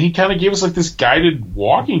guy, and he kind of gave us like this guided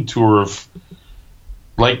walking tour of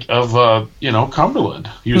Cumberland.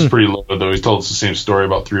 He was pretty loaded, though. He's told us the same story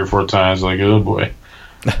about 3 or 4 times. Like, oh boy.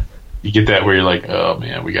 you get that where you're like, oh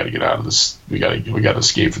man, we got to get out of this. We got to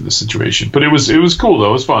escape from this situation. But it was cool though.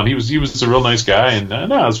 It was fun. He was a real nice guy, and no, it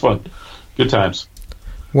was fun. Good times.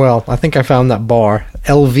 Well, I think I found that bar,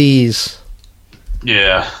 LV's.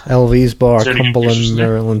 Yeah, LV's bar, Cumberland,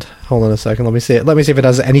 Maryland. Hold on a second. Let me see it. Let me see if it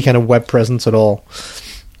has any kind of web presence at all.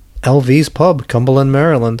 LV's pub, Cumberland,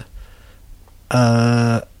 Maryland.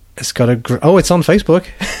 It's got it's on Facebook.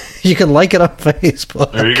 You can like it on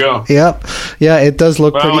Facebook. There you go. Yep. Yeah, it does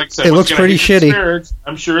look pretty. Like said, it looks pretty shitty.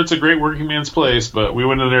 I'm sure it's a great working man's place, but we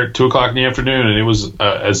went in there at 2:00 in the afternoon, and it was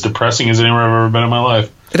as depressing as anywhere I've ever been in my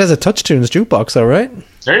life. It has a Touch Tunes jukebox, though, right?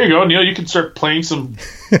 There you go, Neil. You can start playing some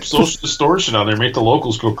social distortion on there, make the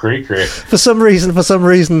locals go cray-cray. For some reason,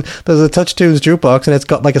 there's a Touch Tunes jukebox, and it's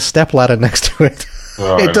got like a stepladder next to it.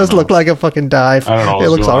 It does look like a fucking dive. I don't know. It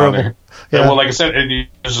looks horrible. Yeah. Well, like I said,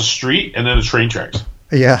 there's a street and then the train tracks.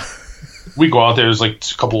 Yeah. We go out there. There's like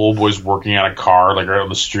a couple old boys working on a car, like right on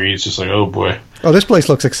the street. It's just like, oh boy. Oh, this place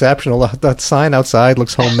looks exceptional. That sign outside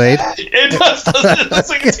looks homemade. It does. It looks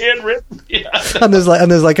like it's handwritten. Yeah. And there's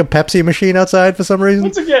like a Pepsi machine outside for some reason.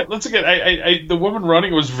 Once again, the woman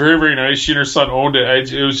running was very, very nice. She and her son owned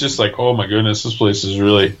it. It was just like, oh my goodness, this place is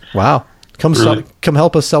really wow. Come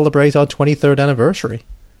help us celebrate our 23rd anniversary.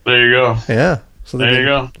 There you go. Yeah. So there you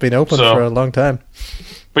go. Been open for a long time.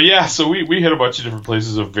 But yeah, so we hit a bunch of different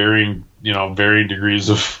places of varying degrees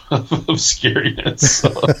of scariness. So.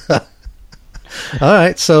 All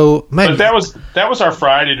right, so but that was our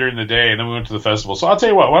Friday during the day, and then we went to the festival. So I'll tell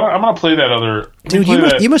you what, I'm going to play that other. Dude,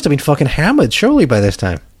 you must have been fucking hammered, surely, by this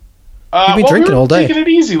time. You've been drinking all day. Taking it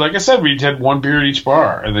easy, like I said, we had one beer at each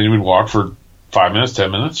bar, and then you would walk for 5 minutes, 10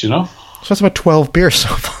 minutes, So that's about 12 beers so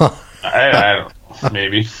far. I don't know,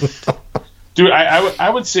 maybe. Dude, I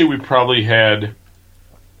would say we probably had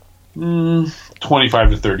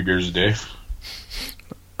 25 to 30 beers a day.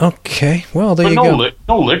 Okay, well there you go.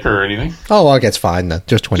 No liquor or anything. Oh, well, it's fine then.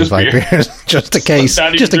 Just 25 beers, just a case,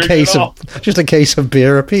 just a case of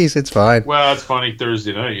beer apiece. It's fine. Well, it's funny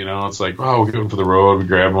Thursday night. It's like, oh, we're going for the road. We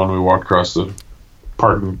grabbed one. We walked across the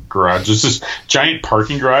parking garage. There's this giant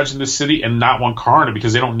parking garage in this city, and not one car in it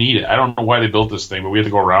because they don't need it. I don't know why they built this thing, but we had to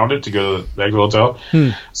go around it to go to back to the hotel.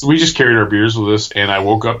 So we just carried our beers with us, and I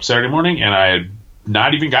woke up Saturday morning, and I had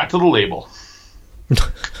not even got to the label.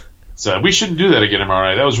 So we shouldn't do that again tomorrow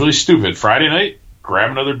night. That was really stupid. Friday night, grab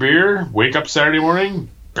another beer, wake up Saturday morning,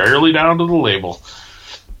 barely down to the label.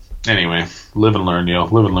 Anyway, live and learn, Neil.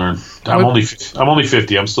 Live and learn. I'm only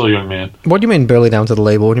 50. I'm still a young man. What do you mean barely down to the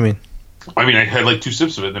label? What do you mean? I mean, I had like 2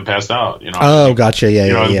 sips of it and then passed out. Oh, gotcha.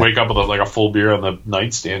 Yeah, wake up with like a full beer on the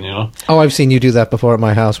nightstand. Oh, I've seen you do that before at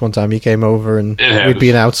my house. One time you came over and we'd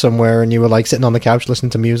been out somewhere and you were like sitting on the couch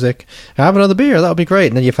listening to music. Have another beer. That would be great.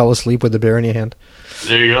 And then you fell asleep with the beer in your hand.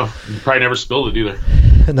 There you go. You probably never spilled it either.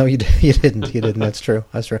 No, you didn't. You didn't. That's true.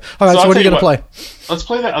 All right. So what are you going to play? Let's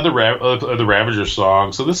play that other Ravagers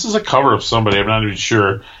song. So this is a cover of somebody. I'm not even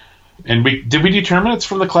sure. And did we determine it's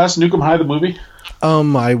from the class Nukem High, the movie?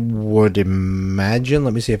 I would imagine.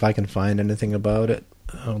 Let me see if I can find anything about it.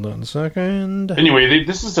 Hold on a second. Anyway,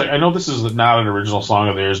 I know this is not an original song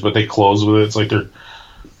of theirs, but they close with it. It's like their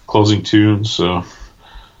closing tune. So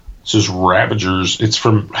it's just Ravagers. It's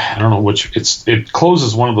from I don't know which. It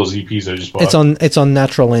closes one of those EPs I just bought. It's on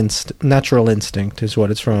Natural Instinct is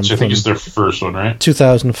what it's from. Which I think it's their first one, right?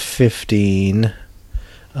 2015.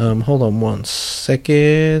 Hold on one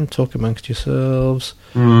second. Talk amongst yourselves.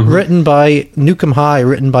 Mm-hmm. Written by Nukem High.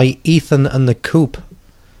 Written by Ethan and the Coop.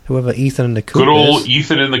 Whoever Ethan and the Coop. Good old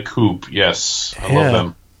Ethan and the Coop. Yes, I love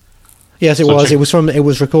them. Yes, it was. It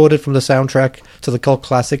was recorded from the soundtrack to the cult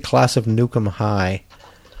classic Class of Nukem High.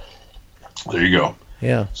 There you go.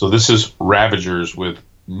 Yeah. So this is Ravagers with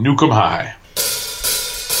Nukem High.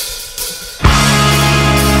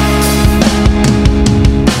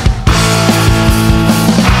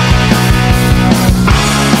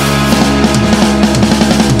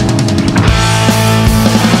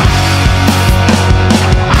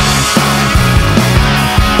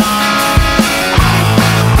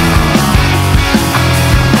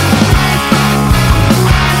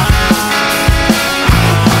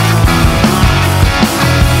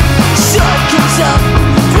 Sun comes up,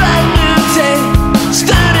 brand new day.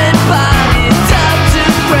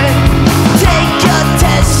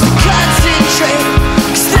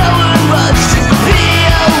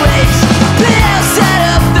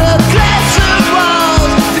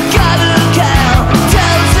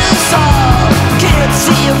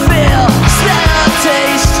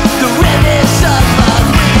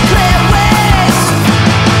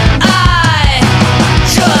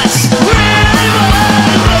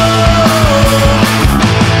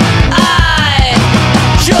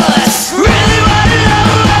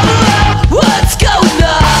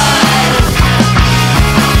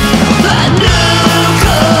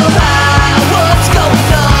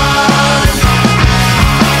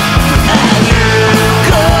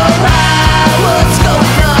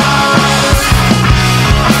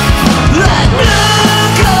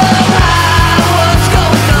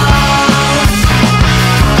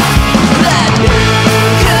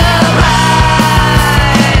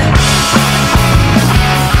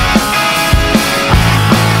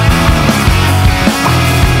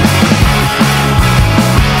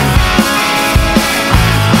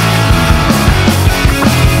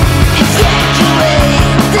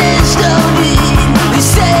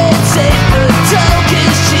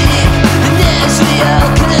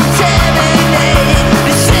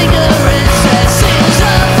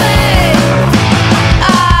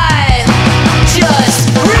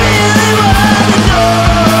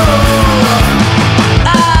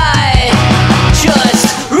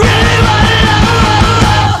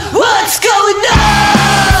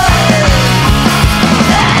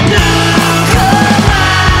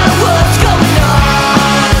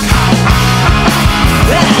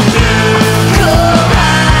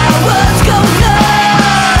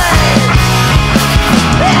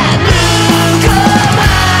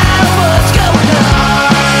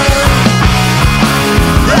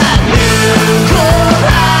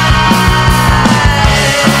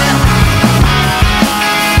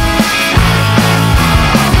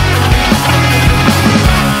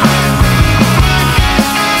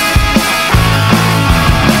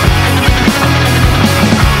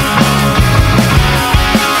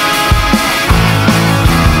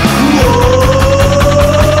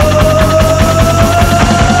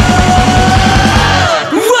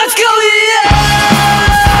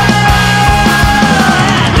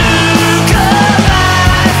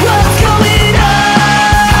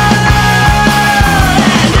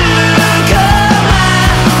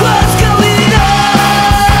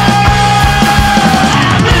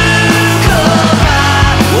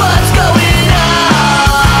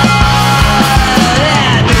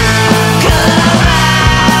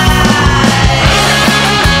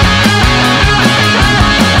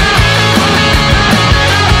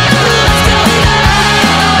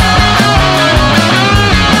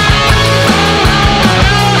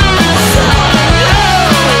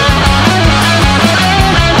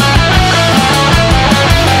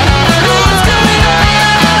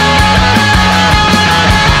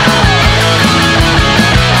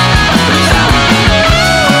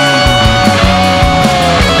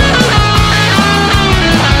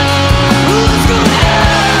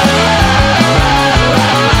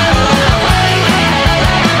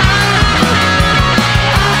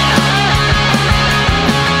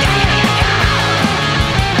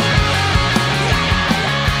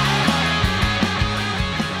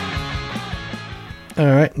 All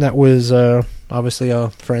right, that was obviously our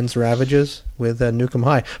friends Ravagers with Nukem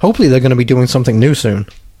High. Hopefully they're going to be doing something new soon.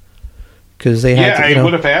 Because they had I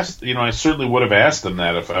would have asked, I certainly would have asked them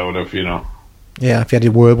that if I would have, Yeah, if you had a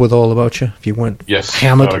word with all about you, if you weren't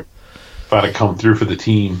hammered. If I'd have come through for the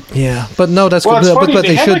team. Yeah, but no, that's good. But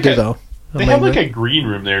they should do, though. They have a green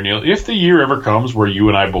room there, Neil. If the year ever comes where you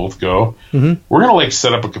and I both go, we're going to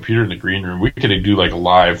set up a computer in the green room. We could do a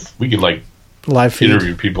live, live feed.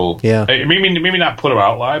 Interview people. Yeah. Maybe not put them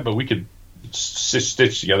out live, but we could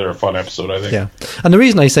stitch together a fun episode, I think. Yeah. And the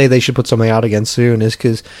reason I say they should put something out again soon is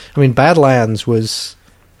because, Badlands was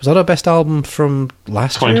that our best album from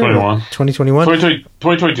last 2021? year? 2021?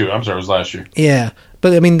 2022. I'm sorry, it was last year. Yeah.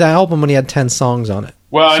 But, the album only had 10 songs on it.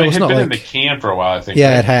 Well, so it had been in the can for a while, I think.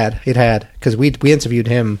 Yeah, right? It had. Because we interviewed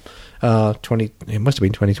him, it must have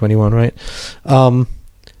been 2021, right?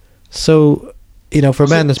 So, for a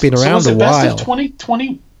band that's been around a while. Best of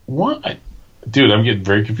 2021? Dude, I'm getting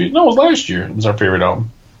very confused. No, it was last year. It was our favorite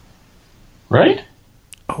album. Right?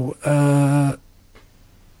 Oh,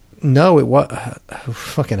 no, it was.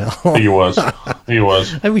 Fucking hell. I think it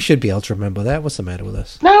was. We should be able to remember that. What's the matter with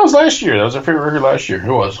us? No, it was last year. That was our favorite record last year.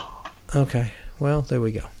 It was. Okay. Well, there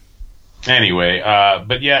we go. Anyway,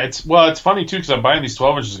 but yeah, it's funny too because I'm buying these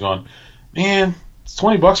 12 inches going, man, it's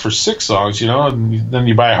 $20 for 6 songs, and then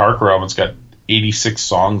you buy a hardcore album, it's got 86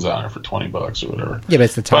 songs on it for $20 or whatever. Yeah, but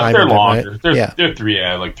it's the time. But they're longer. Right? They're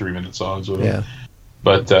 3-minute songs or whatever. Yeah.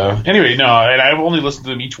 But anyway, no, and I've only listened to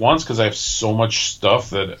them each once because I have so much stuff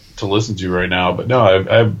to listen to right now. But no,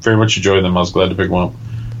 I very much enjoyed them. I was glad to pick one up.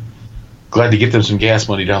 Glad to get them some gas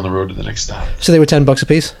money down the road to the next stop. So they were $10 a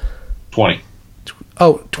piece? 20.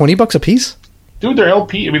 Oh, $20 a piece? Dude, they're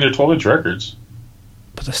LP. They're 12-inch records.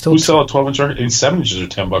 But they're still... Who sell a 12-inch record? 7 inches are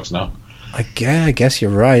 $10 now. I guess you're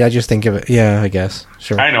right. I just think of it... Yeah, I guess.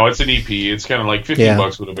 Sure. I know, it's an EP. It's kind of like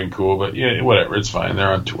 $15 would have been cool, but yeah, whatever. It's fine.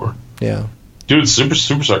 They're on tour. Yeah. Dude, Super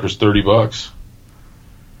Sucker's $30.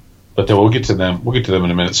 But then we'll get to them. We'll get to them in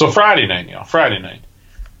a minute. So Friday night, Neil. Friday night.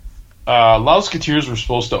 Loudsketeers were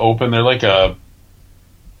supposed to open. They're like a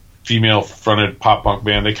female-fronted pop-punk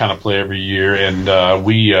band. They kind of play every year. And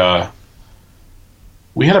we had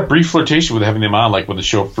a brief flirtation with having them on, like when the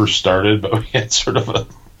show first started. But we had sort of a...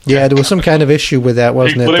 Yeah, there was some kind of issue with that,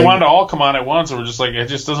 wasn't it? But they wanted to all come on at once, and we're just like, it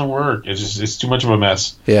just doesn't work. It's too much of a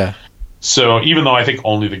mess. Yeah. So even though I think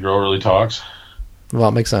only the girl really talks. Well,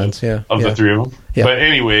 it makes sense, yeah. Of the three of them. Yeah. But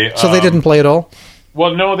anyway. So they didn't play at all?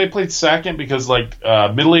 Well, no, they played second because,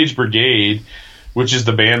 Middle Age Brigade, which is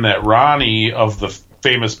the band that Ronnie of the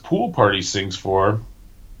famous Pool Party sings for,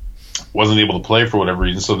 wasn't able to play for whatever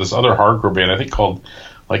reason. So this other hardcore band, I think called,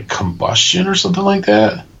 Combustion or something like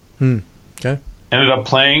that. Okay. Ended up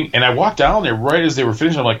playing, and I walked down there right as they were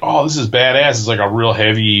finishing. I'm like, oh, this is badass. It's like a real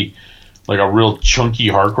heavy, a real chunky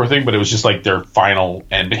hardcore thing, but it was just like their final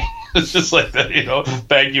ending. It's just like that,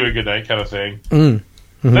 thank you and good night kind of thing. Mm-hmm.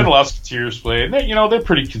 Then the Loudsketeers play, and they're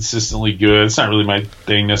pretty consistently good. It's not really my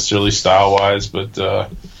thing necessarily style wise, but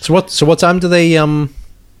So what time do they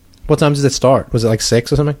what time did it start? Was it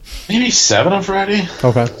 6 or something? Maybe 7 on Friday.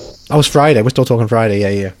 Okay. Oh, it was Friday. We're still talking Friday.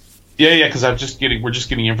 Yeah. Yeah, because we're just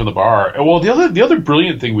getting in from the bar. Well, the other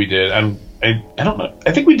brilliant thing we did, and I don't know,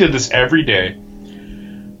 I think we did this every day.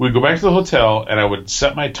 We'd go back to the hotel, and I would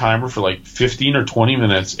set my timer for 15 or 20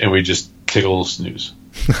 minutes, and we'd just take a little snooze.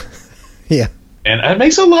 Yeah. And it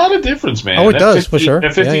makes a lot of difference, man. Oh, it does, for sure.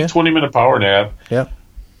 A 15, 20-minute power nap. Yeah.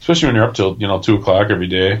 Especially when you're up till, 2 o'clock every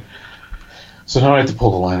day. So now I have to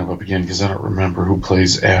pull the lineup up again, because I don't remember who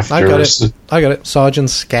plays after. I got it. Sergeant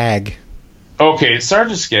Skag. Okay,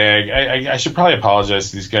 Sergeant Skag. I should probably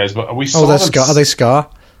apologize to these guys, but we saw them. Are they ska?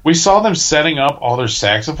 We saw them setting up all their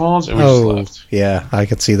saxophones, and we just left. Yeah, I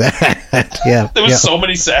could see that. Yeah, there was so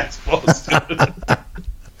many saxophones. I'm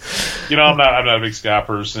not a big ska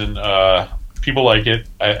person. People like it.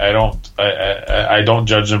 I don't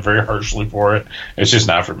judge them very harshly for it. It's just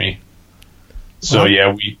not for me. So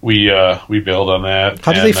we bailed on that.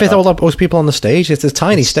 How do they fit all those people on the stage? It's a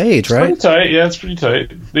tiny stage, right? It's pretty tight. Yeah, it's pretty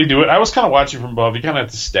tight. They do it. I was kind of watching from above. You kind of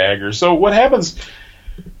have to stagger. So what happens?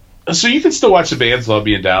 So you can still watch the bands love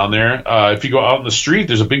being down there. If you go out in the street,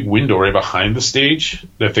 there's a big window right behind the stage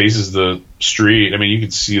that faces the street. I mean, you can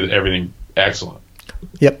see everything excellent.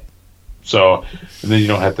 Yep. So, and then you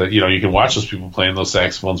don't have to, you can watch those people playing those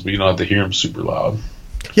saxophones, but you don't have to hear them super loud.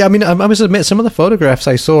 Yeah, I mean, I must admit, some of the photographs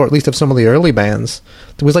I saw, at least of some of the early bands,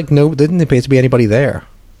 there was didn't appear to be anybody there.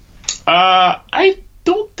 I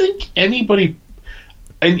don't think anybody.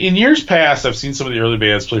 In years past, I've seen some of the early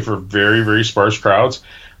bands play for very, very sparse crowds.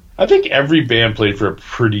 I think every band played for a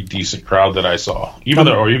pretty decent crowd that I saw, even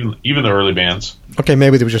the early bands. Okay,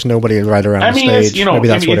 maybe there was just nobody right around the stage. Maybe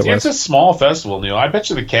that's what it was. It's a small festival, Neil. I bet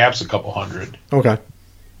you the cap's a couple hundred. Okay.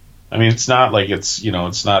 I mean, it's not like it's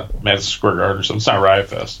not Madison Square Garden or something. It's not Riot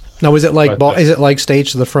Fest. Now, is it like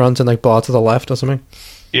stage to the front and like bar to the left or something?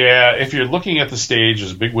 Yeah, if you're looking at the stage,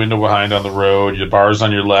 there's a big window behind on the road. Your bar's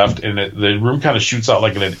on your left, and the room kind of shoots out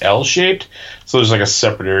like in an L shaped. So there's like a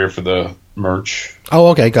separate area for the merch.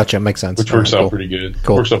 Oh, okay, gotcha. Makes sense. Which works out pretty good.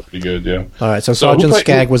 Cool. Works out pretty good, yeah. All right, so Sergeant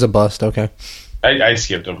Skag was a bust. Okay. I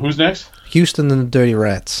skipped him. Who's next? Houston and the Dirty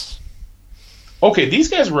Rats. Okay, these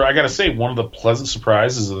guys were, I got to say, one of the pleasant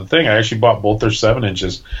surprises of the thing. I actually bought both their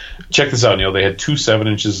 7-inches. Check this out, Neil. They had 2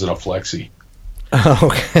 7-inches and a flexi.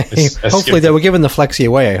 Okay. Hopefully they were giving the flexi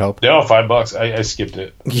away, I hope. No, $5. I skipped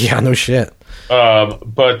it. Yeah, no shit.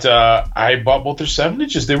 But I bought both their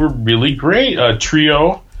 7-inches. They were really great.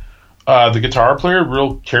 Trio, the guitar player,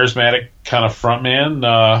 real charismatic kind of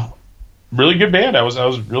frontman. Really good band. I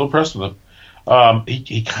was real impressed with him.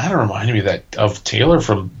 He kind of reminded me of Taylor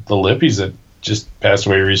from the Lippies that just passed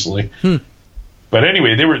away recently. But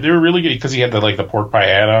anyway, they were really good because he had the pork pie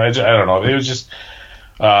hat on. I don't know. It was just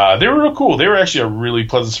they were real cool. They were actually a really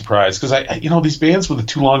pleasant surprise because I these bands with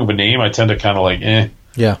too long of a name I tend to kind of like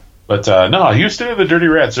Yeah. But no, Houston and the Dirty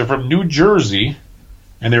Rats. They're from New Jersey,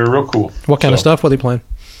 and they were real cool. What kind of stuff were they playing?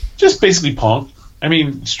 Just basically punk. I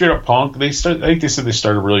mean, straight up punk. I think they said they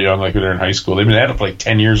started really young, like when they were in high school. They've been at it for like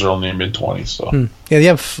 10 years or only in their mid-20s. So.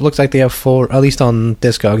 Yeah, looks like they have 4, at least on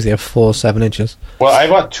Discogs, they have 4 7-inches. Well, I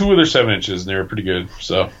bought 2 of their 7-inches, and they were pretty good.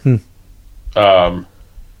 So,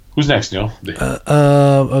 who's next, Neil?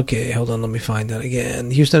 Okay, hold on, let me find that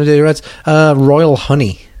again. Houston and Dirty Rats. Royal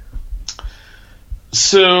Honey.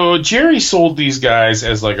 So Jerry sold these guys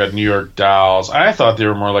as like a New York Dolls. I thought they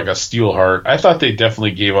were more like a Steelheart. I thought they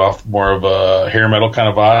definitely gave off more of a hair metal kind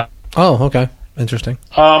of vibe. Oh, okay, interesting.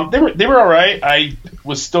 They were all right. I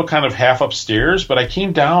was still kind of half upstairs, but I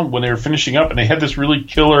came down when they were finishing up, and they had this really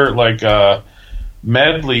killer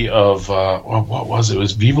medley of what was it? It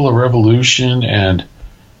was Viva la Revolution and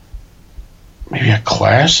maybe a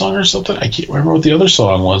Clash song or something. I can't remember what the other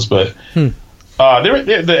song was, but. They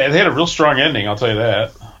had a real strong ending, I'll tell you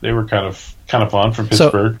that. They were kind of fun from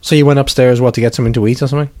Pittsburgh. So you went upstairs, to get something to eat or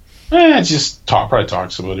something? Just probably talk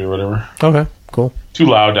to somebody or whatever. Okay, cool. Too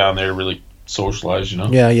loud down there to really socialize,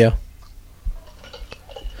 Yeah.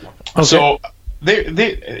 Okay. So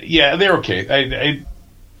they're okay.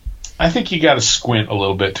 I think you got to squint a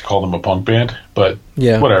little bit to call them a punk band, but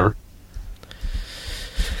whatever.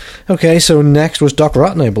 Okay, so next was Doc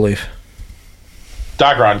Rotten, I believe.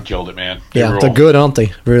 Doc Rotten killed it, man. They're good, aren't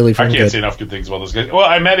they? Really fun. I can't say enough good things about those guys. Well,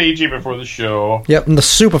 I met AJ before the show. Yep, and they're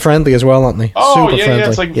super friendly as well, aren't they? Oh, super friendly.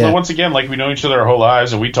 It's like, once again, like we know each other our whole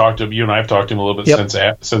lives, and we talked to him, you and I have talked to him a little bit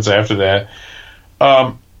since after that.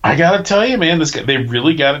 I got to tell you, man, they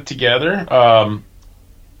really got it together. I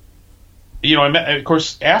met, of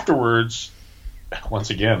course, afterwards, once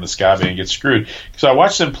again, the ska band gets screwed. So I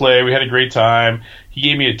watched them play. We had a great time. He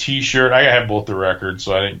gave me a T-shirt. I have both the records,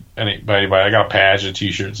 so I didn't buy anybody. I got a patch, a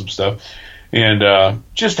T-shirt, and some stuff. And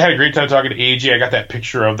just had a great time talking to AJ. I got that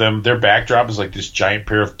picture of them. Their backdrop is like this giant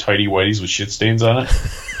pair of tighty whities with shit stains on it.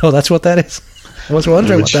 Oh, that's what that is? I was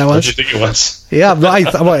wondering what that was. What did you think it was? Yeah,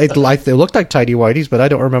 it looked like tidy whities, but I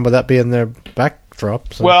don't remember that being their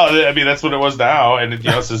backdrop. So. Well, I mean, that's what it was now, and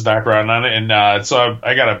it says Doc Rotten on it. And so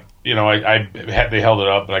I got a... they held it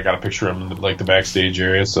up, and I got a picture of them in like the backstage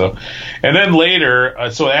area. So, and then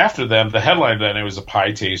later, so after them, the headline then it was the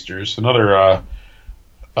Pie Tasters, another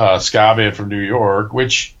ska band from New York.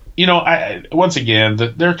 Which once again,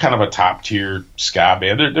 they're kind of a top tier ska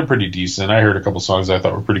band. They're pretty decent. I heard a couple songs I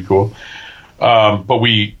thought were pretty cool. But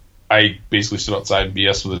I basically stood outside and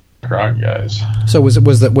BS with the crowd guys. So was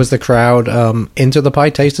the crowd into the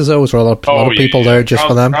Pie Tasters though? Was there a lot of people there just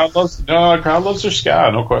for them? Crowd loves their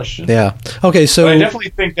ska, no question. Yeah. Okay, so but I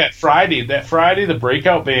definitely think that Friday, the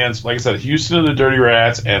breakout bands, like I said, Houston and the Dirty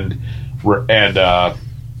Rats and Doc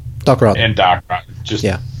Rotten. And Doc Rotten just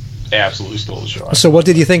absolutely stole the show. So what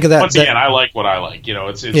did you think of that? Once again, I like what I like.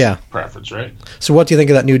 It's preference, right? So what do you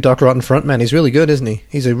think of that new Doc Rotten frontman? He's really good, isn't he?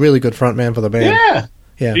 He's a really good frontman for the band.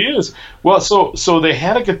 Yeah, he is. Well, so they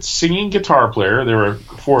had a good singing guitar player. They were a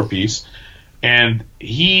 4-piece, and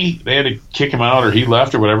they had to kick him out or he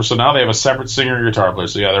left or whatever. So now they have a separate singer and guitar player.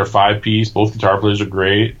 So they're 5-piece. Both guitar players are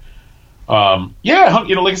great. Like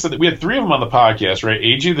I said, we had 3 of them on the podcast, right?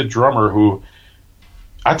 AJ, the drummer, who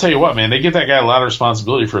I tell you what, man, they give that guy a lot of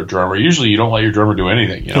responsibility for a drummer. Usually, you don't let your drummer do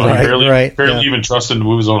anything. You barely even trust him to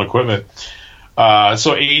move his own equipment.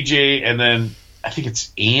 So AJ, and then I think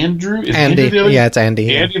it's Andrew. Is Andy. Andrew the other? Yeah, it's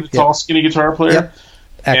Andy. Andy, the tall, skinny guitar player.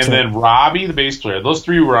 Excellent. And then Robbie, the bass player. Those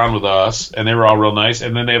three were on with us, and they were all real nice.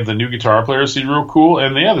 And then they have the new guitar player, so he's real cool.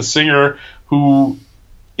 And they have the singer who,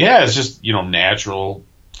 is just, natural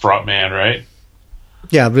frontman, right?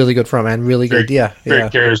 Yeah, really good frontman, really good. Very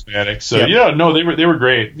charismatic. So they were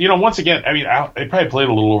great. Once again, I mean, they probably played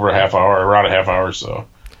a little over a half hour, around a half hour or so.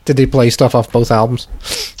 Did they play stuff off both albums?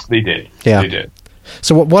 They did. Yeah, they did.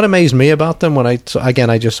 So what amazed me about them I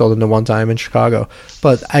just saw them the one time in Chicago,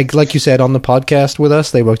 but like you said on the podcast with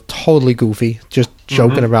us, they were totally goofy, just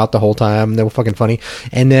joking about the whole time. They were fucking funny.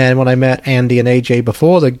 And then when I met Andy and AJ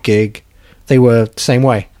before the gig, they were the same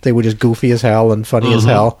way. They were just goofy as hell and funny as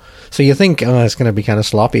hell. So you think, it's going to be kind of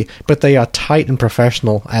sloppy, but they are tight and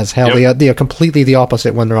professional as hell. Yep. They are completely the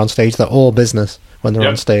opposite when they're on stage. They're all business when they're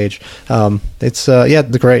on stage. It's they're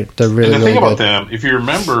great. They're really. And the thing about them, if you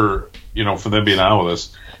remember, for them being on with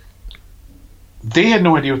us, they had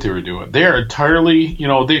no idea what they were doing. They are entirely,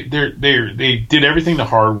 they did everything the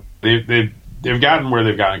hard. They've gotten where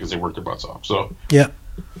they've gotten because they worked their butts off. So yeah.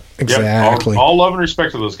 Exactly. All love and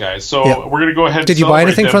respect to those guys. So we're going to go ahead and Did you buy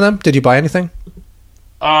anything from them? Did you buy anything?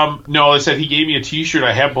 No, they said he gave me a T-shirt.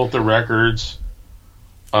 I have both the records.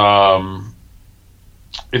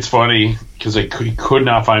 It's funny because he could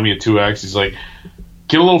not find me a 2X. He's like,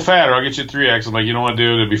 get a little fatter. I'll get you a 3X. I'm like, you know what,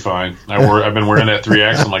 dude? It'll be fine. I've been wearing that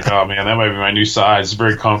 3X. I'm like, oh, man, that might be my new size. It's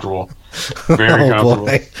very comfortable. Very comfortable.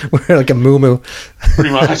 Boy. We're like a moo-moo.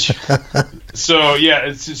 Pretty much. So,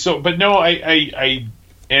 yeah. But no,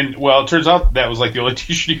 and, well, it turns out that was like the only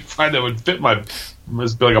T-shirt you could find that would fit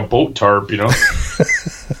must be like a boat tarp,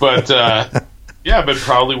 But, I've been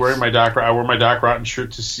proudly wearing my Doc. I wore my Doc Rotten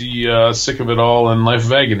shirt to see Sick of It All and Life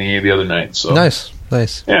of Agony the other night. So nice.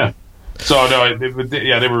 Yeah. So, no,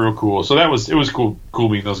 they were real cool. So it was cool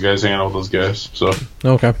meeting those guys, hanging out with those guys. So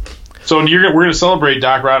okay. So we're going to celebrate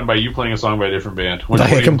Doc Rotten by you playing a song by a different band.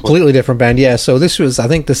 A completely different band, yeah. So this is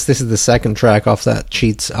the second track off that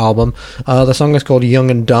Cheats album. The song is called Young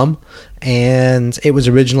and Dumb, and it was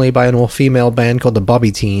originally by an all-female band called the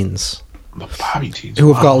Bobbyteens. The Bobbyteens,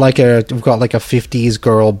 who have got like a 50s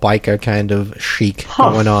girl biker kind of chic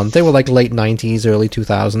going on. They were like late 90s, early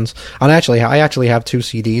 2000s. And I actually have 2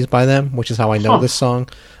 CDs by them, which is how I know this song,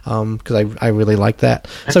 because I really like that.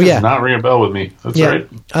 So does not ring a bell with me. That's right.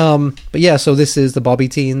 But yeah, so this is the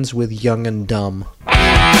Bobbyteens with Young and Dumb.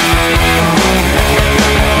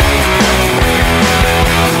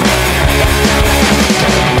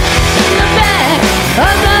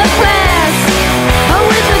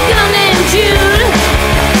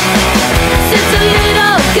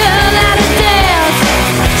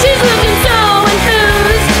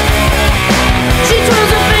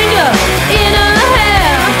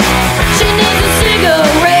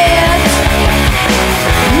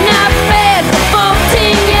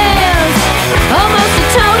 Almost a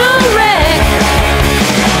total wreck.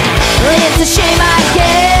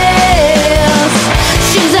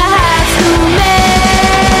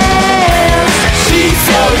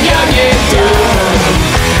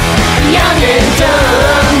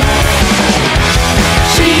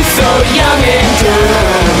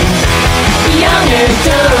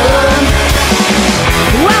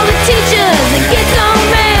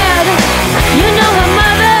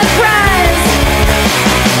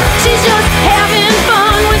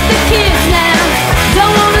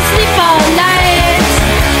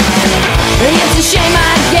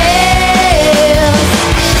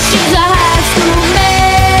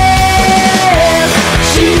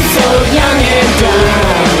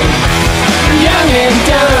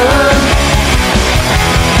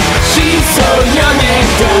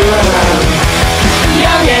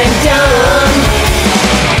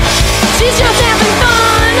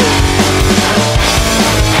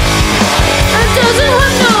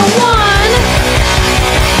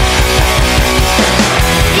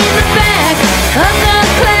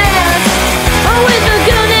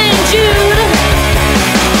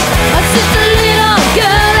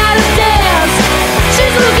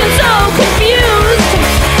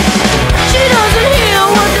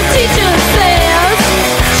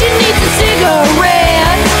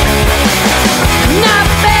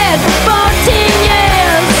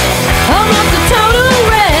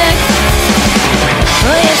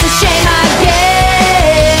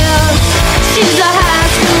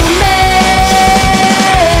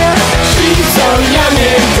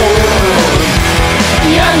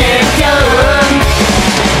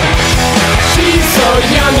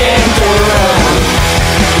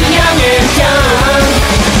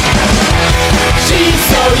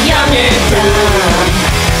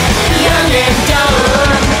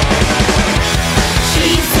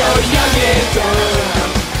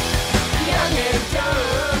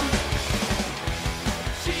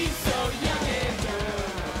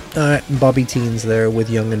 Bobbyteens there with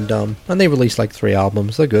Young and Dumb, and they released like 3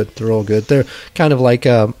 albums. They're good. They're all good. They're kind of like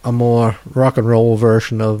a more rock and roll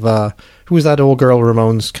version of who was that old girl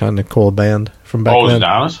Ramones kind of cool band from back then? The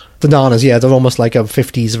Donnas. The Donnas, yeah. They're almost like a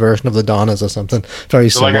 50s version of the Donnas or something. Very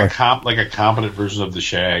similar. Like a competent version of the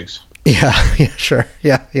Shags. Yeah, sure.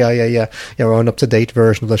 Yeah. We're an up-to-date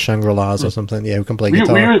version of the Shangri-Las or something. Yeah, who can play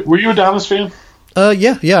guitar. Were you a Donnas fan?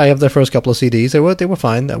 Yeah. I have their first couple of CDs. They were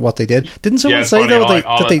fine at what they did. Didn't someone say though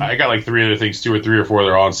I got like 3 other things, 2 or 3 or 4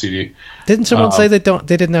 they're on CD. Didn't someone say they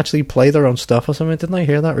didn't actually play their own stuff or something? Didn't I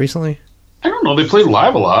hear that recently? I don't know. They played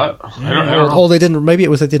live a lot. I don't know. Oh, they didn't. Maybe it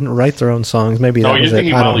was they didn't write their own songs. Maybe that was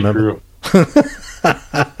it. I don't remember.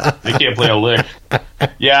 They can't play a lick.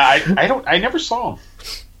 Yeah, I never saw them.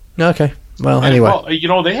 Okay. Well, anyway.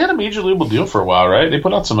 Well, they had a major label deal for a while, right? They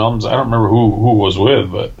put out some albums. I don't remember who was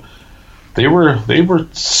with, but they were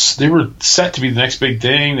set to be the next big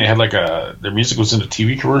thing. They had their music was in a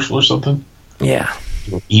TV commercial or something. Yeah.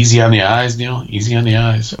 Easy on the eyes, Neil. Easy on the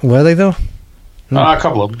eyes. Were they though? A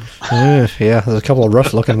couple of them. Yeah, there's a couple of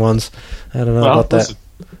rough looking ones. I don't know about that.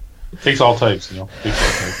 Takes all types, Neil. Takes all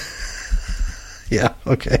types. Yeah.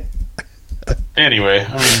 Okay. Anyway,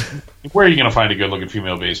 I mean, where are you going to find a good-looking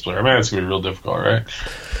female bass player? I mean, it's going to be real difficult, right?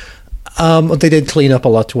 They did clean up a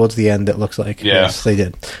lot towards the end, it looks like. Yeah. Yes, they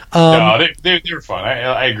did. No, they were fun.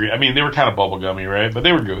 I agree. I mean, they were kind of bubblegummy, right? But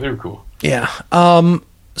they were good. They were cool. Yeah.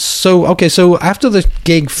 So after the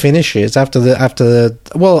gig finishes,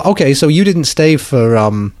 so you didn't stay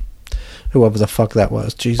for whoever the fuck that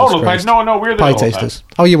was. Jesus Christ. No, we were there Pie Tasters.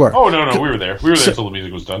 Oh, you were? Oh, no, we were there. We were there until the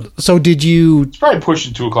music was done. So did you... It's probably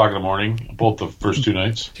pushing 2 o'clock in the morning, both the first 2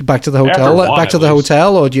 nights. Back to the hotel?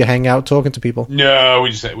 Hotel, or do you hang out talking to people? No,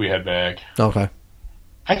 we head back. Okay.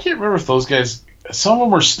 I can't remember if those guys... Some of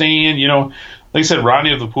them were staying, like I said,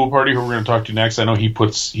 Ronnie of the Pool Party, who we're going to talk to next, I know he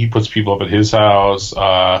puts people up at his house.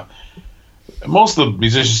 Most of the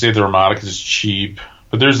musicians stay at the Ramada because it's cheap.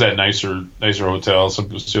 But there's that nicer hotel. Some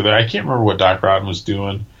there. I can't remember what Doc Rodden was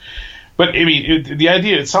doing. But, I mean, the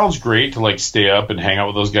idea, it sounds great to, stay up and hang out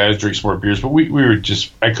with those guys, drink some more beers. But we were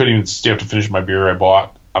just, I couldn't even stay up to finish my beer I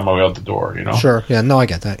bought on my way out the door, Sure. Yeah, no, I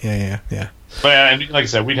get that. Yeah. But, and like I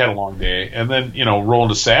said, we'd had a long day. And then, roll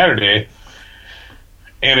into Saturday,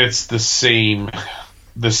 and it's the same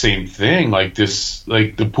thing.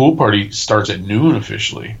 The pool party starts at noon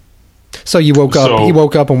officially. So you woke up. He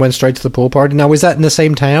woke up and went straight to the pool party. Now, is that in the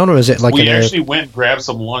same town, or is it like? We actually went and grabbed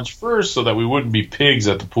some lunch first, so that we wouldn't be pigs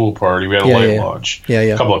at the pool party. We had a light lunch. Yeah.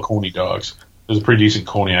 A couple of Coney dogs. There's a pretty decent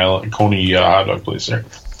Coney hot dog place there.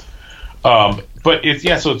 But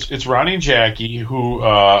it's Ronnie and Jackie who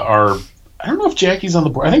are. I don't know if Jackie's on the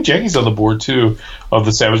board. I think Jackie's on the board too of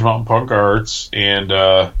the Savage Mountain Punk Arts, and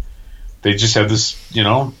they just have this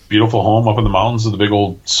beautiful home up in the mountains with a big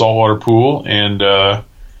old saltwater pool, and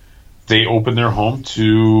they open their home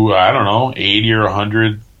to, 80 or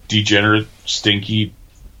 100 degenerate, stinky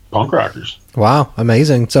punk rockers. Wow,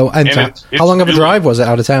 amazing. So, how long of a drive was it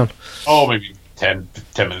out of town? Oh, maybe 10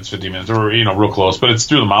 minutes, 15 minutes, or, real close. But it's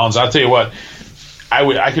through the mountains. I'll tell you what,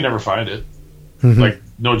 I could never find it. Mm-hmm.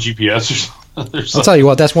 No GPS or something. I'll tell you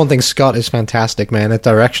what, that's one thing Scott is fantastic, man. At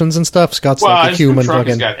directions and stuff, Scott's like a human. Well,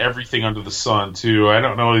 he's got everything under the sun, too. I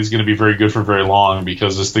don't know if he's going to be very good for very long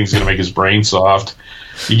because this thing's going to make his brain soft.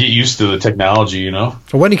 You get used to the technology,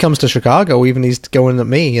 When he comes to Chicago, even he's going at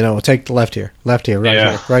me, take the left here,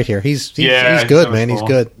 right here. He's good, man. He's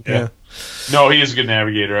good. Yeah. No, he is a good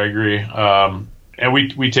navigator. I agree. And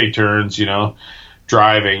we take turns,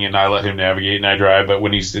 driving, and I let him navigate and I drive. But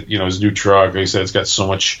when he's, his new truck, like I said, it's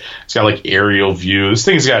got aerial view. This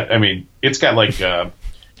thing's got, it's got if the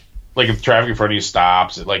traffic in front of you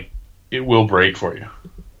stops, it will brake for you.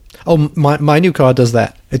 Oh, my new car does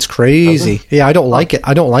that. It's crazy. Yeah, I don't like it.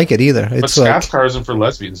 I don't like it either. But Scott's car isn't for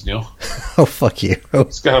lesbians, Neil. Oh, fuck you.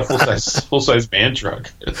 It's got a full size van truck.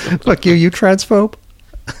 Fuck you, transphobe.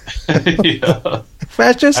 Yeah.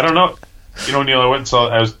 Fascist. I don't know. Neil, I went and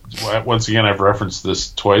saw. Once again, I've referenced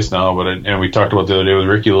this twice now, and we talked about it the other day with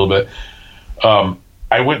Ricky a little bit.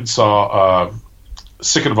 I went and saw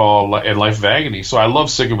Sick of It All and Life of Agony. So I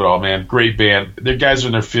love Sick of It All, man. Great band. Their guys are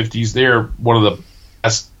in their 50s. They're one of the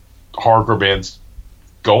best hardcore bands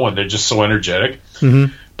going. They're just so energetic.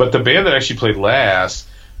 Mm-hmm. But the band that actually played last,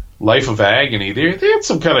 Life of Agony, they had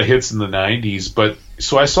some kind of hits in the 90s. But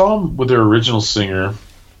so I saw them with their original singer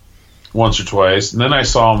once or twice, and then I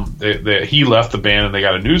saw him. He left the band, and they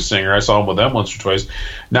got a new singer. I saw him with them once or twice.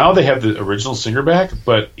 Now they have the original singer back,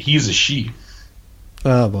 but he's a she.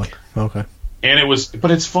 Oh boy. Okay. And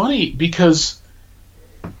but it's funny because,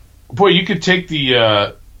 boy, you could take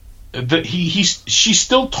she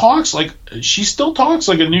still talks like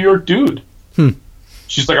a New York dude.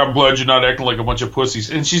 she's like, I'm glad you're not acting like a bunch of pussies.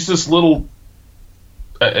 And she's this little.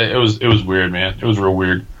 It was weird, man. It was real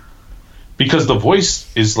weird because the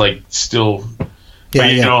voice is like still. Yeah,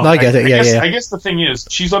 but, yeah. No, I get it. I guess the thing is,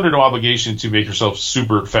 she's under no obligation to make herself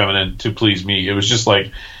super feminine to please me. It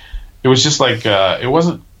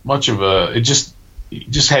wasn't much of a. It just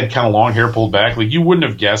had kind of long hair pulled back. Like you wouldn't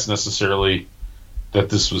have guessed necessarily that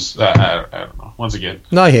this was. I don't know. Once again,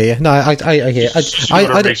 no, I hear you. No, I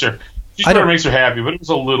hear. She makes her happy, but it was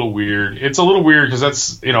a little weird. It's a little weird because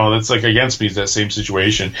that's like against me is that same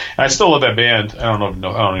situation. And I still love that band. I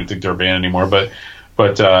don't even think they're a band anymore, but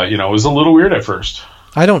it was a little weird at first.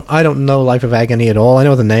 I don't know Life of Agony at all. I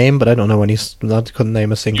know the name, but I don't know any. I couldn't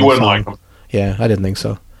name a single. You wouldn't song. like them. Yeah, I didn't think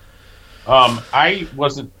so. I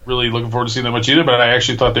wasn't really looking forward to seeing them much either, but I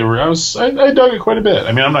actually thought they were. I dug it quite a bit.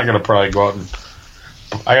 I mean, I'm not going to probably go out and.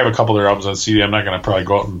 I have a couple of their albums on CD. I'm not going to probably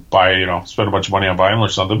go out and buy, spend a bunch of money on vinyl or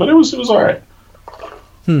something, but it was all right.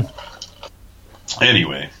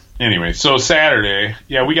 Anyway, so Saturday,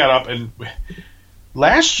 yeah, we got up and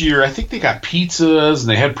last year I think they got pizzas and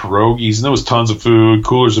they had pierogies and there was tons of food,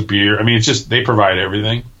 coolers of beer. I mean, it's just they provide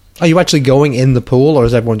everything. Are you actually going in the pool or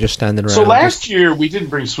is everyone just standing around? So last year we didn't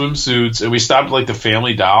bring swimsuits and we stopped at like the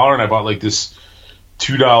Family Dollar and I bought like this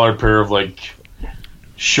 $2 pair of like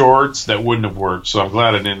shorts that wouldn't have worked, so I'm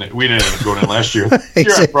glad we didn't end up going in last year.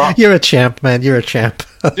 You're a champ, man. You're a champ.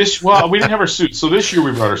 We didn't have our suits, so this year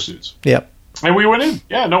we brought our suits. Yep. And we went in.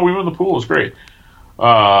 Yeah, no, we went in the pool. It was great.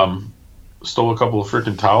 Stole a couple of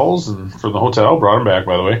freaking towels and from the hotel, brought them back,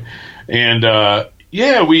 by the way. And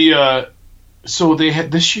so they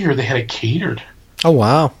had this year they had it catered. Oh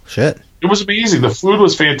wow, shit! It was amazing. The food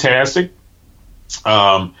was fantastic.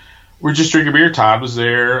 We're just drinking beer. Todd was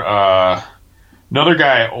there. Another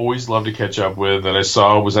guy I always love to catch up with that I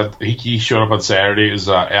saw was he showed up on Saturday. Is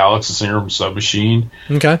Alex, the singer from Submachine.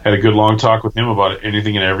 Okay, had a good long talk with him about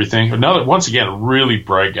anything and everything. Another, once again, a really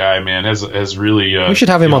bright guy, man. Has really. We should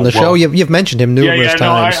have him on the show. You've mentioned him numerous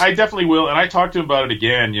times. No, I definitely will, and I talked to him about it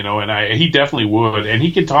again. And he definitely would, and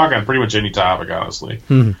he can talk on pretty much any topic, honestly.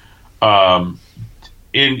 Mm-hmm.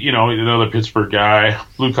 And another Pittsburgh guy,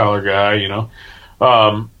 blue collar guy.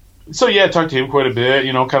 So yeah, I talked to him quite a bit.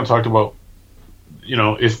 Kind of talked about.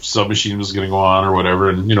 If Submachine was going to go on or whatever,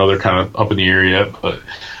 and they're kind of up in the air yet, but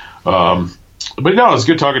no, it was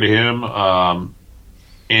good talking to him.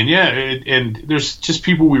 And yeah, and there's just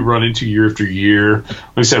people we run into year after year.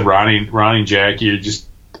 Like I said, Ronnie and Jackie are just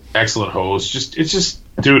excellent hosts. It's just,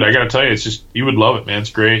 dude, I got to tell you, it's just you would love it, man.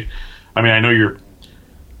 It's great. I mean, I know your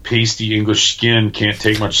pasty English skin can't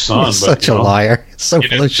take much sun, but such a liar. So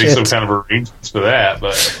full of shit. Some kind of arrangements for that,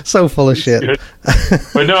 but so full of shit.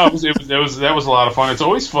 But no, that was a lot of fun. It's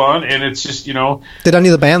always fun, and it's just Did any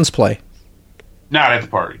of the bands play? Not at the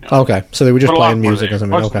party. No. Okay, so they were just playing music or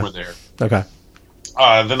something. Okay. Were there. Okay.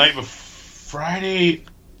 The night before Friday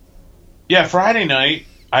night,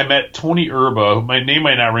 I met Tony Erba. My name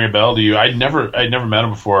might not ring a bell to you. I'd never met him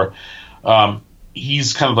before.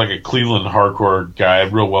 He's kind of like a Cleveland hardcore guy,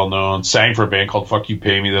 real well known. Sang for a band called Fuck You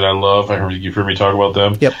Pay Me that I love. You've heard me talk about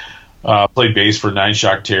them. Yep. Played bass for Nine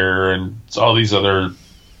Shock Terror and all these other,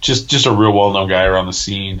 just a real well known guy around the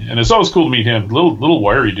scene. And it's always cool to meet him. Little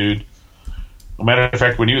wiry dude. As a matter of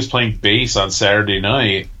fact, when he was playing bass on Saturday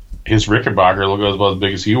night, his Rickenbacker looked about as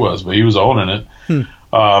big as he was, but he was owning it.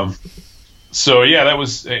 So yeah, that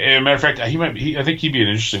was. As a matter of fact, I think he'd be an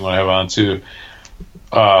interesting one to have on too.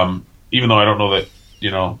 Even though I don't know that,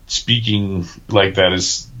 speaking like that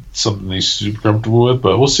is something he's super comfortable with,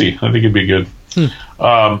 but we'll see. I think it'd be good.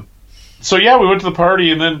 So yeah, we went to the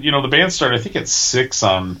party, and then, the band started, I think at 6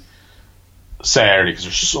 on Saturday, because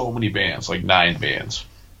there's so many bands, like 9 bands.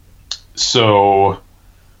 So,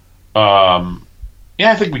 yeah,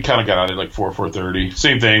 I think we kind of got out at like 4:30.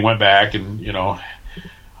 Same thing, went back, and,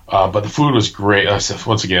 but the food was great.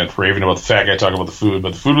 Once again, raving about the fat guy talking about the food,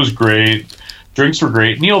 but the food was great. Drinks were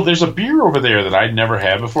great. Neil, there's a beer over there that I'd never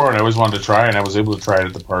had before, and I always wanted to try, and I was able to try it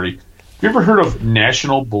at the party. Have you ever heard of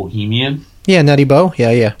National Bohemian? Yeah, Natty Bo.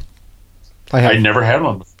 Yeah. I'd never had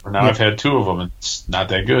one before. Now I've had 2 of them, and it's not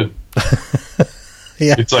that good.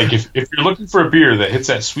 Yeah. It's like if you're looking for a beer that hits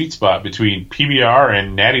that sweet spot between PBR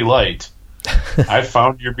and Natty Light, I've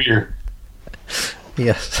found your beer.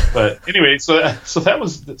 Yes. But anyway, so that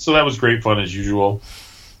was great fun as usual.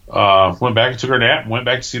 Went back and took our nap and went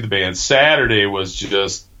back to see the band. Saturday was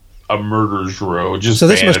just a murderer's row. So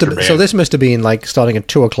this must have been like starting at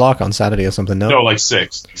 2:00 on Saturday or something. No, like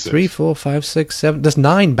 6. 3, 4, 5, 6, 7. There's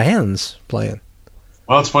 9 bands playing.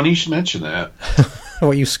 Well, it's funny you should mention that.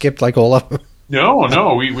 Well, you skipped like all of them.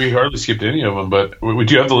 No, we hardly skipped any of them. But do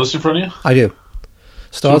you have the list in front of you? I do.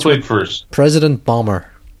 Who played first? President Bomber.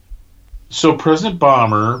 So President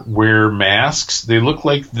Bomber wear masks. They look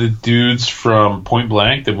like the dudes from Point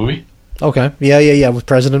Blank, the movie. Okay. Yeah. With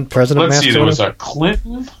President Let's masks. see. There was a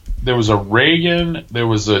Clinton. There was a Reagan. There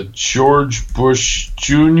was a George Bush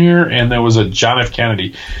Jr. And there was a John F.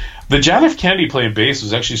 Kennedy. The John F. Kennedy playing bass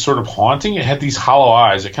was actually sort of haunting. It had these hollow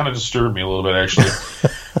eyes. It kind of disturbed me a little bit, actually.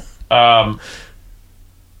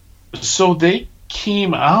 So they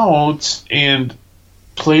came out and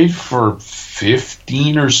played for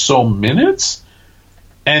 15 or so minutes,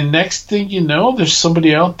 and next thing you know, there's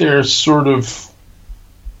somebody out there sort of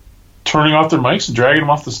turning off their mics and dragging them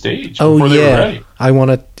off the stage before they were ready. I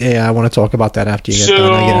want to talk about that after you get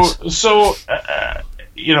done, I guess. So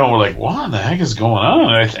we're like, what the heck is going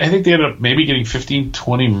on? I think they ended up maybe getting 15,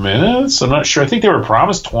 20 minutes. I'm not sure. I think they were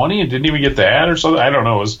promised 20 and didn't even get that or something. I don't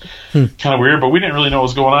know. It was kind of weird, but we didn't really know what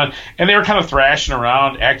was going on. And they were kind of thrashing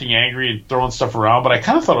around, acting angry and throwing stuff around, but I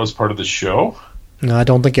kind of thought it was part of the show. No, I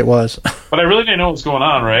don't think it was. But I really didn't know what was going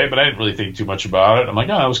on, right? But I didn't really think too much about it. I'm like,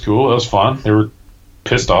 oh, that was cool. That was fun. They were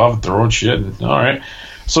pissed off and throwing shit. And, all right.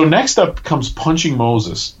 So next up comes Punching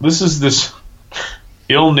Moses. This is this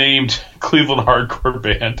ill-named Cleveland hardcore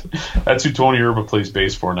band. That's who Tony Erba plays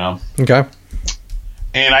bass for now. Okay.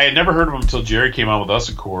 And I had never heard of him until Jerry came on with us,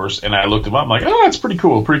 of course, and I looked him up. I'm like, oh, that's pretty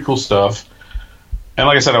cool stuff. And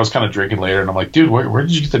like I said, I was kind of drinking later, and I'm like, dude, where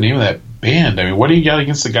did you get the name of that band? I mean, what do you got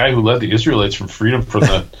against the guy who led the Israelites from freedom from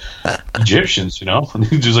the Egyptians, And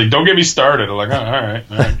he's just like, don't get me started. I'm like, oh,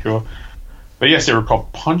 all right, cool. But yes, they were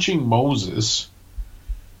called Punching Moses.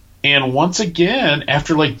 And once again,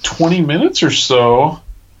 after like 20 minutes or so,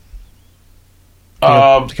 they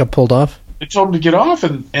got pulled off. They told them to get off,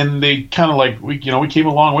 and they kind of like, we came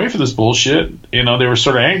a long way for this bullshit. They were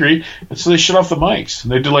sort of angry, and so they shut off the mics.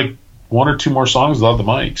 And they did like one or two more songs without the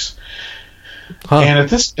mics. Huh. And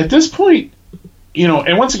at this point,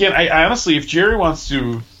 and once again, I honestly, if Jerry wants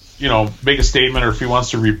to, make a statement, or if he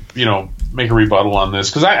wants to, make a rebuttal on this,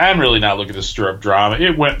 because I'm really not looking to stir up drama.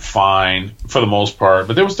 It went fine for the most part,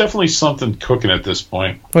 but there was definitely something cooking at this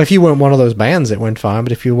point. Well, if you weren't one of those bands, it went fine,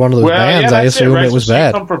 but if you're one of those bands, I assume it was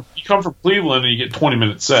bad. You come from Cleveland and you get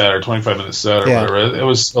 20-minute set or 25-minute set or whatever. It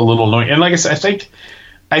was a little annoying. And like I said,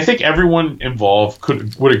 I think everyone involved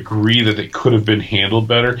would agree that it could have been handled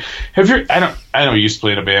better. I know you used to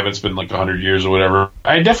play in a band, but it's been like 100 years or whatever.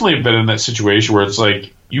 I definitely have been in that situation where it's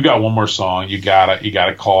like, you got one more song, you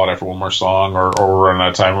gotta call it after one more song, or we're running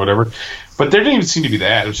out of time or whatever. But there didn't even seem to be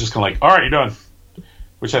that. It was just kind of like, all right, you're done,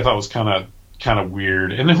 which I thought was kind of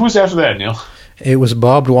weird. And then who's after that, Neil? It was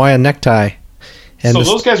barbed wire necktie. And so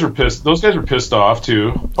those guys were pissed. Those guys were pissed off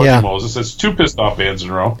too. Punching Moses. That's two pissed off bands in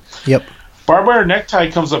a row. Yep. Barbed wire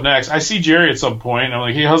necktie comes up next. I see Jerry at some point. I'm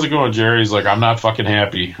like, hey, how's it going, Jerry? He's like, I'm not fucking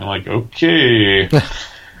happy. I'm like, okay.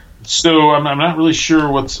 So I'm not really sure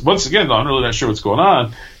I'm really not sure what's going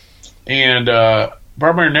on. And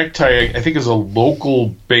Barbed Wire Necktie, I think, is a local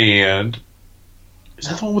band. Is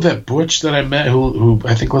that the one with that Butch that I met who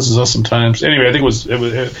I think listens to us sometimes? Anyway, I think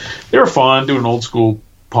they were fun, doing an old school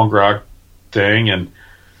punk rock thing, and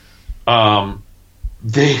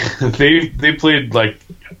they played like,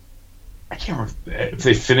 I can't remember if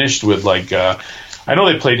they finished with like, I know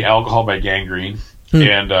they played Alcohol by Gangrene.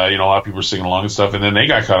 And, a lot of people were singing along and stuff, and then they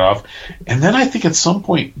got cut off. And then I think at some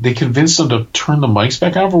point they convinced them to turn the mics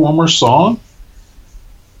back on for one more song.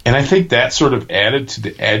 And I think that sort of added to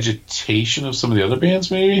the agitation of some of the other bands,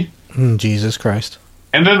 maybe. Jesus Christ.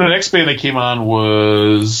 And then the next band that came on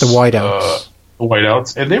was the Whiteouts. The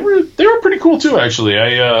Whiteouts. And they were pretty cool, too, actually.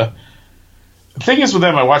 The thing is with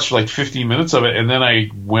them, I watched like 15 minutes of it, and then I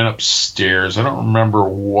went upstairs. I don't remember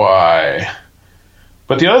why.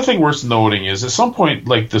 But the other thing worth noting is at some point,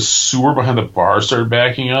 like, the sewer behind the bar started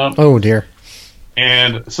backing up. Oh, dear.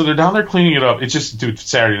 And so they're down there cleaning it up. It's just, dude,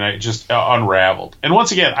 Saturday night, just unraveled. And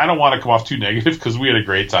once again, I don't want to come off too negative because we had a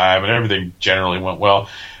great time and everything generally went well.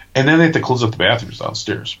 And then they had to close up the bathrooms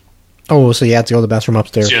downstairs. Oh, so you had to go to the bathroom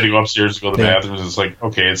upstairs. So you had to go upstairs to go to the bathrooms. It's like,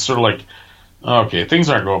 okay, it's sort of like, okay, things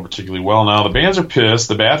aren't going particularly well now. The bands are pissed.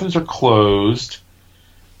 The bathrooms are closed.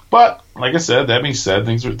 But, like I said, that being said,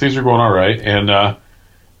 things are going all right. And,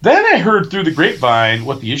 then I heard through the grapevine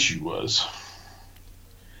what the issue was.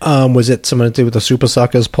 Was it something to do with the Super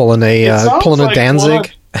Suckers pulling a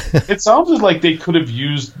Danzig? It sounded like they could have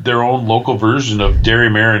used their own local version of Derry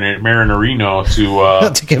Marinarino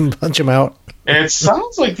to punch him out. It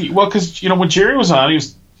sounds like because when Jerry was on,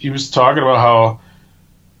 he was talking about how,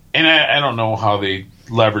 and I don't know how they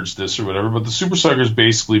leveraged this or whatever, but the Super Suckers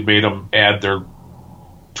basically made them add their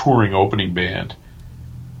touring opening band.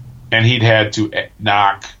 And he'd had to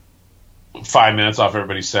knock 5 minutes off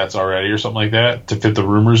everybody's sets already or something like that to fit the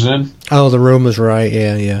rumors in. Oh, the rumors, right?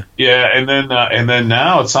 Yeah. Yeah, and then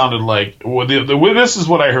now it sounded like this is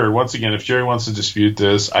what I heard. Once again, if Jerry wants to dispute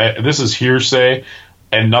this, this is hearsay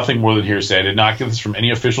and nothing more than hearsay. I did not get this from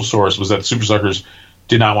any official source. Was that Super Suckers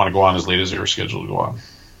did not want to go on as late as they were scheduled to go on,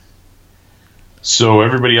 so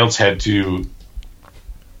everybody else had to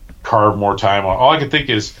carve more time on. All I could think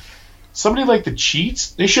is, somebody like the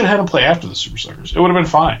Cheats, they should have had them play after the Super Suckers. It would have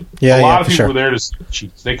been fine. Yeah, a lot of people were there to see the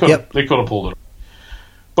Cheats. They could have pulled it off.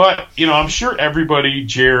 But, I'm sure everybody,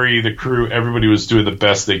 Jerry, the crew, everybody was doing the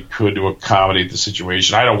best they could to accommodate the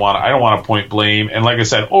situation. I don't want to point blame. And like I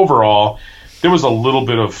said, overall, there was a little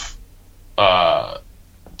bit of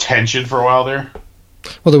tension for a while there.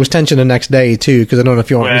 Well, there was tension the next day too, because I don't know if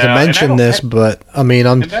you want me to mention this, but I mean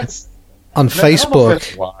on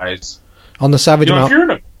Facebook, on the Savage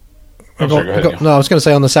Mountain. I was going to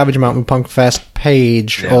say on the Savage Mountain Punk Fest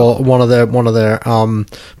page, or one of their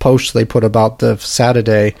posts they put about the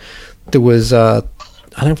Saturday, there was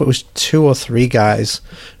I don't know if it was 2 or 3 guys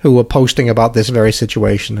who were posting about this very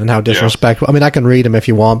situation and how disrespectful. I mean, I can read them if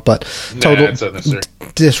you want, but total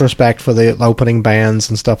disrespect for the opening bands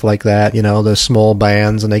and stuff like that. The small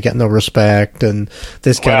bands and they get no respect and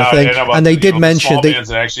this kind of thing. And they did mention small bands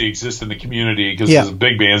that actually exist in the community because the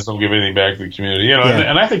big bands don't give anything back to the community.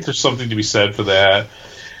 And I think there's something to be said for that.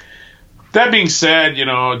 That being said,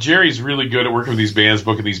 Jerry's really good at working with these bands,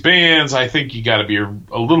 booking these bands. I think you got to be a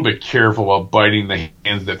little bit careful while biting the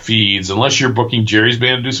hand that feeds, unless you're booking Jerry's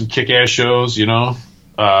band to do some kick-ass shows,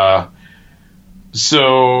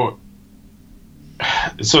 So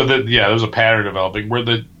there's a pattern developing.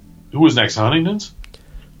 Who was next? Huntingtons?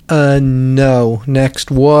 No. Next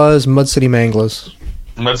was Mud City Manglers.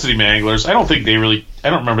 Mud City Manglers. I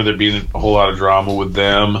don't remember there being a whole lot of drama with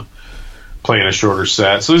them playing a shorter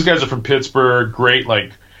set. So these guys are from Pittsburgh. Great,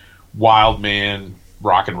 wild man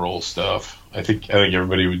rock and roll stuff. I think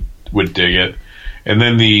everybody would dig it. And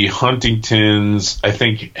then the Huntingtons, I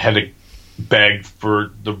think, had to beg for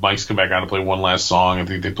the mics to come back on to play one last song. I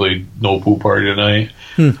think they played No Pool Party tonight.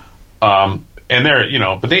 And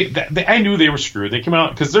they're, but they I knew they were screwed. They came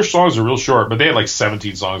out because their songs are real short, but they had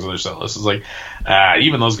 17 songs on their set list. It's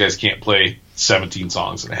even those guys can't play 17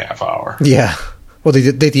 songs in a half hour. Yeah. Well,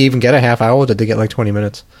 did they even get a half hour, or did they get 20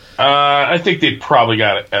 minutes? I think they probably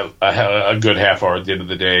got a good half hour at the end of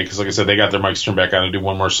the day, because like I said, they got their mics turned back on to do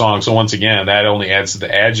one more song. So once again, that only adds to the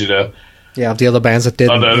agita. Yeah, the other bands that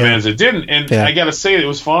didn't. Of the other bands that didn't. And I got to say, it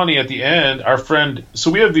was funny at the end. Our friend,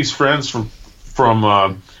 so we have these friends from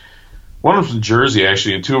one of them from Jersey,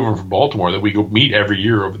 actually, and 2 of them from Baltimore that we go meet every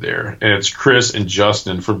year over there. And it's Chris and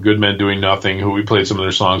Justin from Good Men Doing Nothing, who we played some of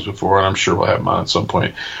their songs before, and I'm sure we'll have them on at some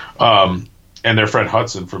point. And their friend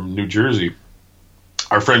Hudson from New Jersey.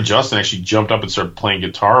 Our friend Justin actually jumped up and started playing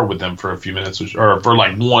guitar with them for a few minutes, or for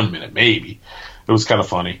 1 minute maybe. It was kind of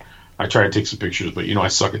funny. I tried to take some pictures, but I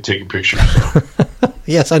suck at taking pictures. So.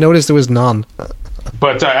 Yes, I noticed there was none.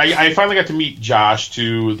 But I finally got to meet Josh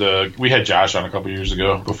too. We had Josh on a couple years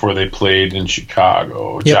ago before they played in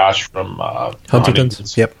Chicago. Yep. Josh from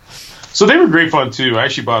Huntingtons. Yep. So they were great fun too. I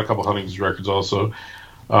actually bought a couple Huntingtons records also.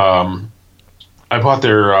 I bought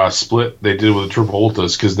their split they did with the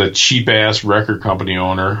Travoltas because the cheap-ass record company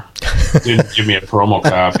owner didn't give me a promo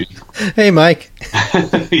copy. Hey, Mike.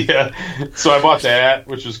 Yeah. So I bought that,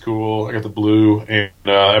 which was cool. I got the blue. And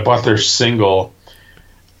I bought their single.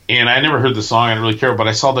 And I never heard the song. I didn't really care. But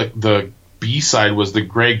I saw the B-side was the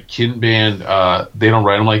Greg Kinn Band, They Don't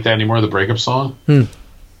Write Them Like That Anymore, the breakup song.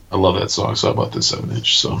 I love that song, so I bought the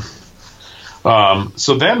 7-inch.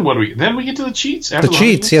 So then what do we... Then we get to the Cheats. After the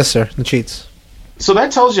Cheats, yes, sir. The Cheats. So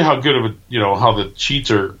that tells you how good of how the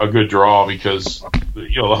Cheats are a good draw, because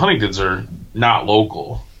the Huntingtons are not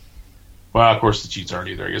local. Well, of course the Cheats aren't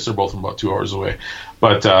either. I guess they're both from about 2 hours away.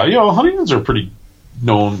 But Huntingtons are a pretty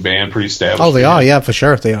known band, pretty established. Oh, they are, yeah, for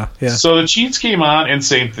sure they are. Yeah. So the Cheats came on, and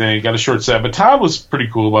same thing, got a short set. But Todd was pretty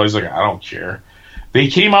cool about it. He's like, I don't care. They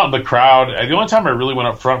came out in the crowd. The only time I really went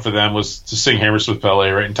up front for them was to sing Hammersmith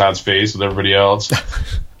Ballet right in Todd's face with everybody else.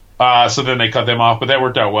 So then they cut them off, but that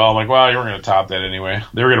worked out well. I'm like, well, you weren't going to top that anyway.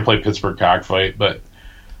 They were going to play Pittsburgh Cockfight, but...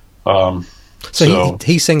 So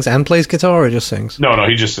he sings and plays guitar, or just sings? No,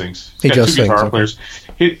 he just sings. He just sings. Guitar players.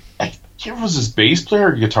 I can't remember if it was his bass player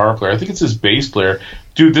or guitar player. I think it's his bass player.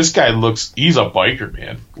 Dude, this guy he's a biker,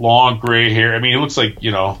 man. Long gray hair. I mean, he looks like,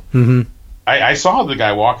 Mm-hmm. I saw the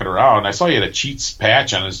guy walking around. I saw he had a Cheats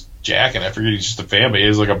patch on his jacket. I figured he's just a fan, but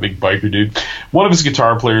he's like a big biker dude. One of his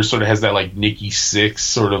guitar players sort of has that Nikki Sixx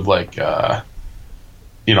sort of LA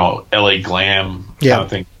glam kind of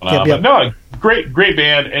thing going on. But no, great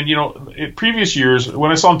band. And previous years,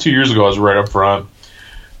 when I saw him 2 years ago, I was right up front.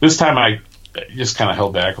 This time I just kind of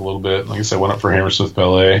held back a little bit. Like I said, went up for Hammersmith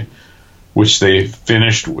Ballet, which they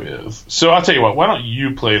finished with. So I'll tell you what, why don't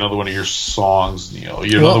you play another one of your songs, Neil?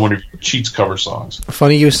 Another one of your Cheats cover songs.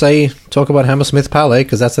 Funny you say, talk about Hammersmith Palais,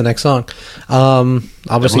 because that's the next song.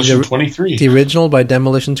 Obviously, Demolition 23. The original by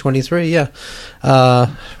Demolition 23, yeah.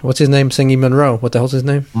 What's his name singing Monroe? What the hell's his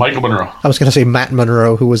name? Michael Monroe. I was going to say Matt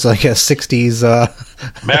Monroe, who was like a 60s...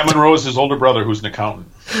 Matt Monroe is his older brother, who's an accountant.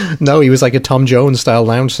 No, he was like a Tom Jones-style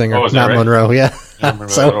lounge singer. Oh, is Matt that right? Monroe, yeah.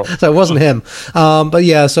 So it wasn't him. But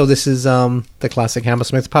yeah, so this is the classic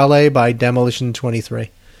Hammersmith Palais by Demolition 23.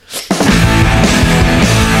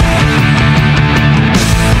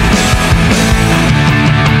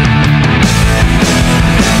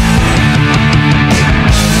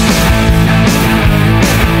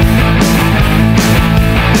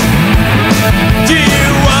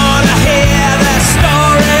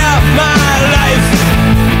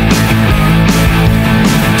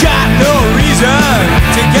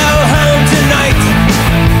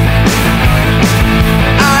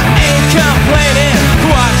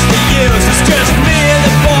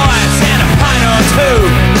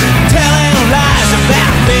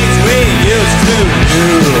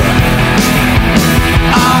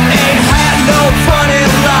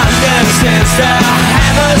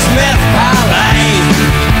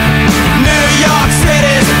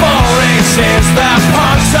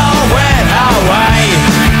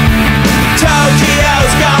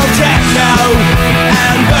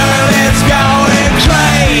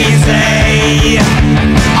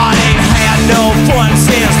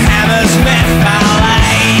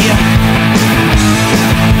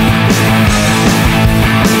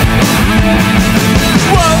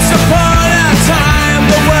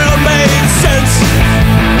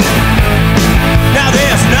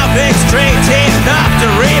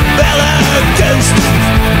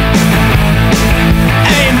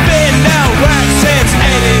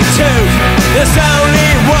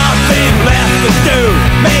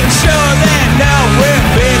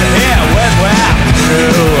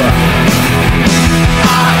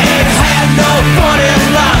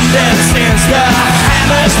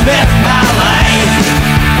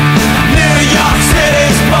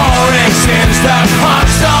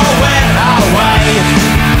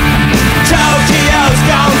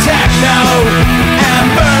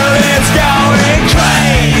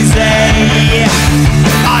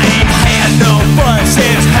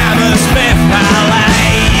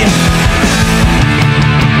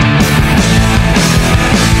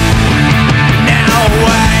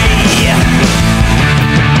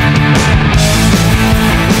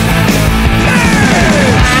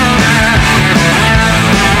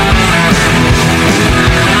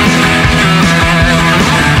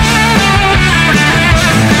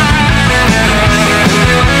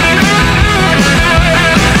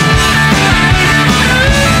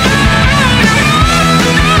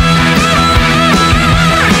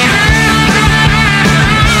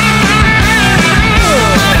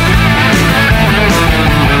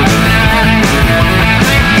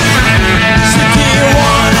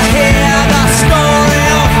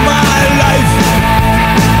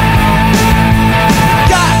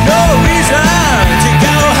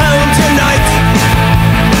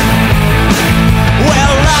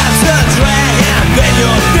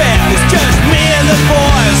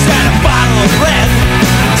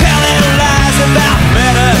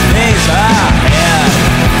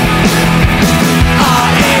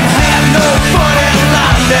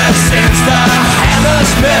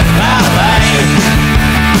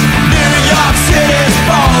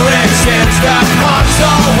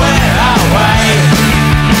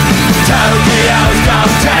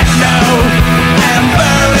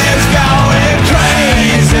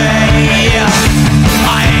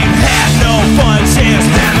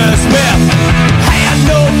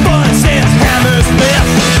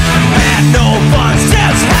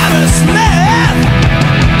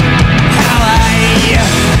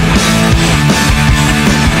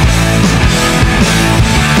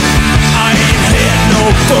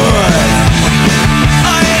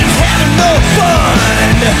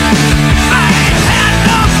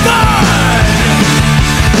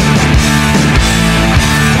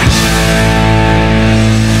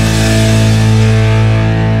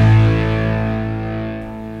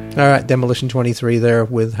 All right, Demolition 23 there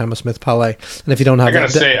with Hammersmith Palais. And if you don't have, I gotta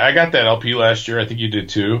say, I got that LP last year. I think you did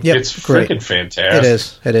too. Yep, it's freaking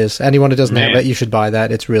fantastic. It is. Anyone who doesn't have it, you should buy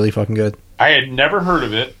that. It's really fucking good. I had never heard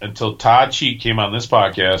of it until Todd Cheek came on this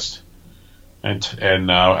podcast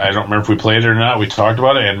And I don't remember if we played it or not. We talked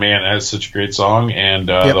about it, and man, that's such a great song, and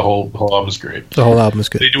the whole album is great. The whole album is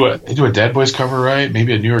good. They do a Dead Boys cover, right?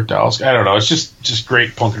 Maybe a New York Dolls. I don't know. It's just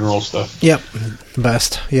great punk and roll stuff. Yep,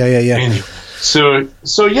 best. Yeah. Anyway, so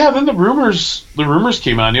yeah. Then the rumors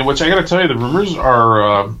came on, which I got to tell you, the rumors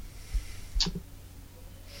are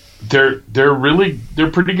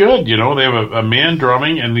they're pretty good. You know, they have a man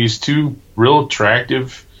drumming and these two real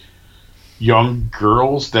attractive young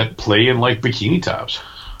girls that play in like bikini tops.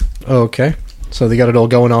 Okay, so they got it all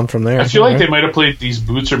going on from there. I feel like they might have played These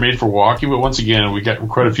Boots Are Made for Walking, but once again, we got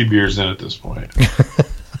quite a few beers in at this point.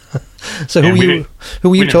 So who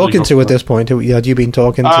are you talking to at this point? Who have you been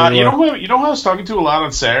talking to? You know who I was talking to a lot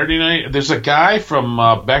on Saturday night? There's a guy from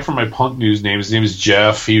back from my punk news name. His name is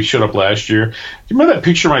Jeff. He showed up last year. Do you remember that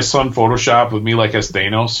picture my son photoshopped with me like as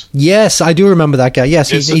Thanos? Yes, I do remember that guy. Yes,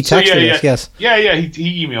 he texted us. Yes. Yeah.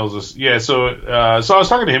 He emails us. Yeah. So I was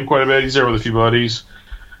talking to him quite a bit. He's there with a few buddies.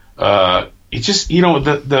 It just,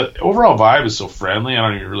 the overall vibe is so friendly. I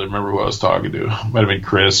don't even really remember who I was talking to. Might have been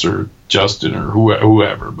Chris or Justin or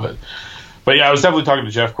whoever, but yeah, I was definitely talking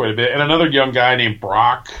to Jeff quite a bit, and another young guy named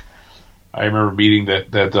Brock. I remember meeting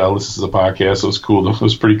that listens to the podcast. It was cool. It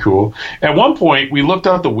was pretty cool. At one point, we looked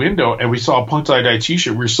out the window and we saw a Punk Tie Dye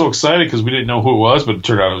T-shirt. We were so excited because we didn't know who it was, but it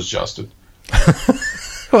turned out it was Justin.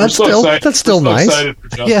 Well, that's still nice. Excited for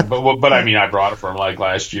Justin, yeah, but I mean, I brought it for him like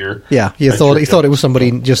last year. Yeah, you thought it was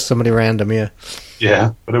somebody random. Yeah.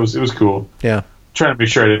 Yeah, but it was cool. Yeah, trying to make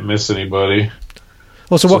sure I didn't miss anybody.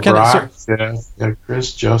 Well, so what kind of... Yeah,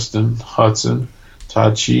 Chris, Justin, Hudson,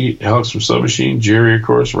 Todd Cheat, Alex from Submachine, Jerry, of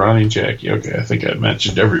course, Ronnie, and Jackie. Okay, I think I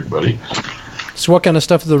mentioned everybody. So what kind of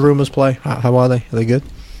stuff do the rumors play? How are they? Are they good?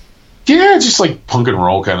 Yeah, just like punk and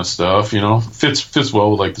roll kind of stuff, Fits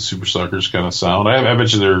well with like the Super Suckers kind of sound. I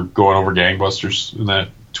bet you they're going over gangbusters in that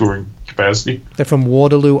touring capacity. They're from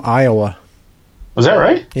Waterloo, Iowa. Is that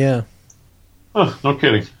right? Yeah. Oh, no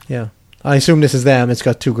kidding. Yeah. I assume this is them. It's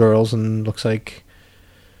got two girls and looks like...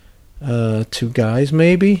 two guys,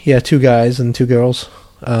 maybe? Yeah, two guys and two girls.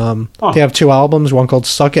 They have two albums, one called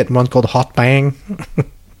Suck It and one called Hot Bang.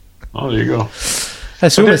 Oh, there you go. I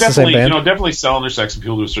assume it's the same band. Definitely selling their sex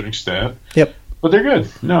appeal to a certain extent. Yep. But they're good.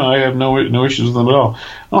 No, I have no issues with them at all.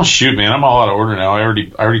 Oh, shoot, man. I'm all out of order now. I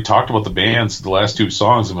already talked about the bands, the last two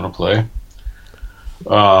songs I'm going to play.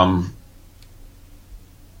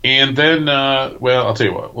 And then, I'll tell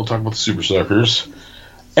you what. We'll talk about the Super Suckers.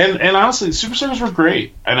 And honestly, the Super Suckers were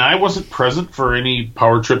great. And I wasn't present for any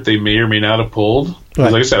power trip they may or may not have pulled.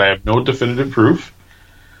 Right. Like I said, I have no definitive proof.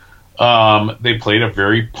 They played a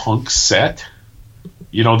very punk set.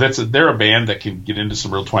 They're a band that can get into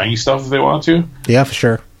some real twangy stuff if they want to. Yeah, for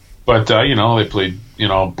sure. But, they played,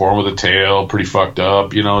 Born with a Tail, Pretty Fucked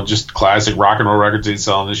Up, just classic rock and roll records they'd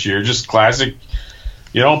selling this year. Just classic,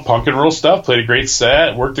 punk and roll stuff. Played a great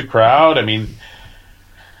set, worked the crowd. I mean,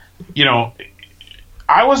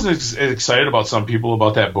 I wasn't as excited about some people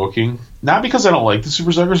about that booking. Not because I don't like the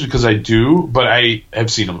Super Suckers, because I do, but I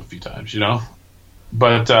have seen them a few times,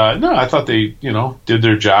 But, no, I thought they, did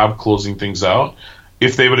their job closing things out.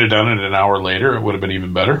 If they would have done it an hour later, it would have been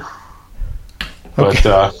even better. Okay.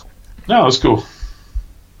 But, no, it was cool.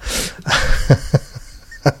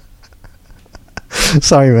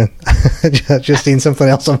 Sorry, man. Just seen something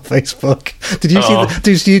else on Facebook. Did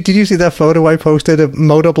you see that photo I posted?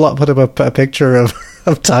 Motoblot put up a picture of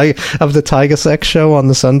the Tiger Sex show on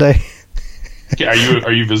the Sunday. Are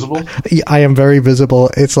you visible? I am very visible.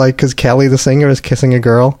 It's like because Kelly, the singer, is kissing a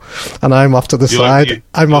girl, and I'm off to the side.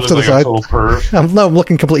 I'm off to the side. I'm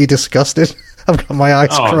looking completely disgusted. I've got my eyes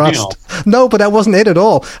crossed. Neil. No, but that wasn't it at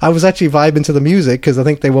all. I was actually vibing to the music because I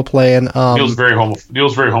think they were playing. Neil's very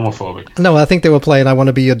homophobic. No, I think they were playing "I Want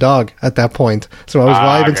to Be Your Dog" at that point. So I was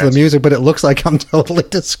vibing to the music, but it looks like I'm totally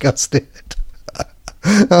disgusted.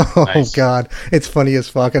 Oh nice. God, it's funny as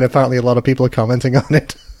fuck, and apparently a lot of people are commenting on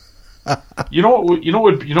it. You know what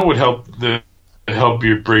would help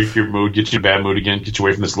you break your mood, get you in a bad mood again, get you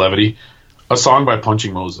away from this levity? A song by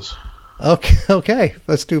Punching Moses. Okay,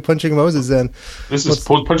 let's do Punching Moses then. This is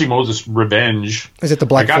Punching Moses Revenge. Is it the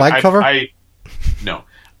Black Flag cover? No.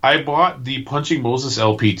 I bought the Punching Moses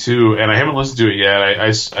LP too, and I haven't listened to it yet. I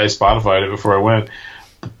Spotified it before I went.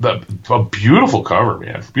 A beautiful cover,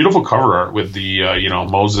 man. Beautiful cover art with the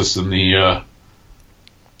Moses and the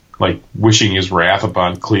wishing his wrath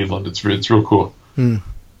upon Cleveland. It's real cool.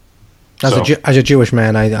 As a Jewish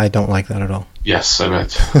man, I don't like that at all. Yes, I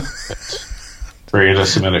bet. Very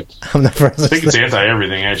anti-Semitic. I'm the furthest. I think it's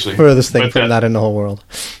anti-everything, actually. Furthest thing from that in the whole world.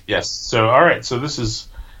 Yes. So, all right. So this is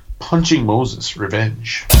Punching Moses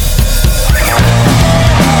Revenge.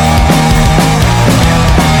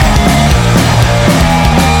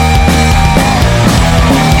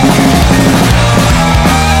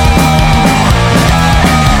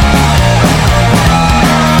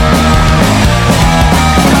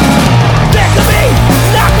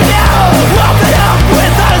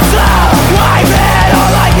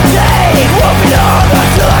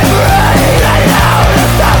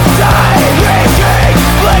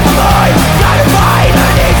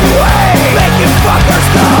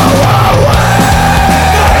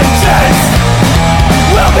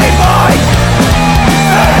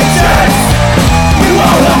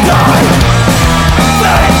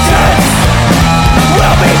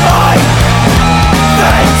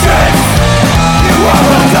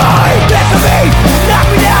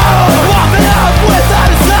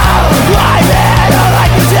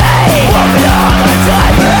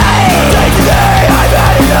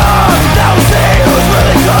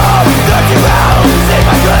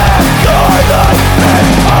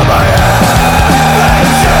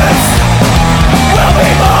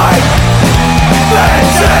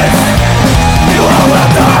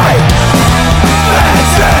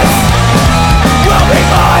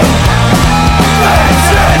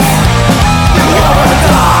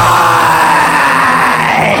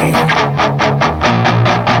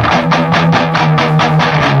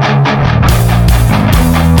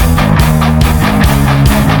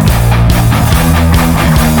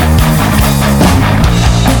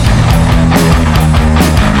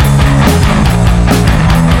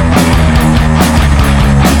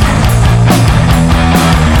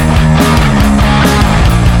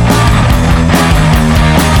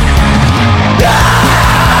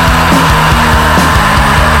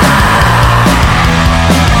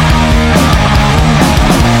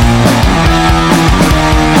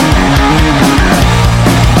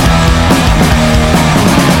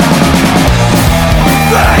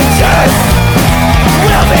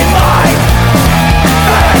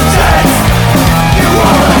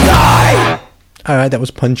 All right, that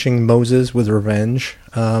was Punching Moses with Revenge.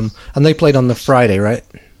 And they played on the Friday, right?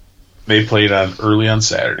 They played early on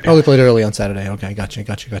Saturday. Oh, they played early on Saturday. Okay,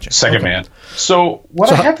 gotcha. Second man. So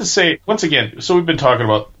I have to say, once again, so we've been talking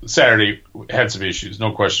about Saturday had some issues,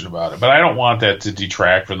 no question about it. But I don't want that to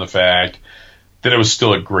detract from the fact that it was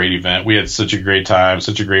still a great event. We had such a great time,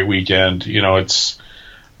 such a great weekend. You know, it's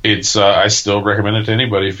I still recommend it to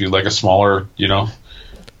anybody if you like a smaller, you know,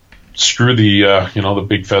 screw the the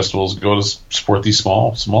big festivals, go to support these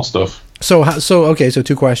small stuff. So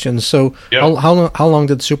two questions. So yep. how long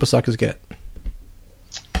did the Super Suckers get?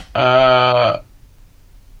 I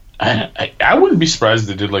wouldn't be surprised if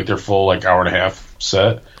they did like their full like hour and a half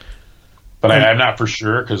set, but I'm not for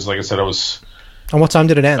sure because like I said, I was. And what time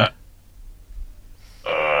did it end?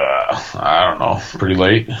 I don't know, pretty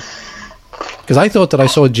late. Because I thought that I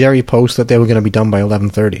saw Jerry post that they were going to be done by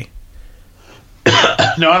 11:30.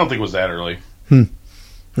 No, I don't think it was that early.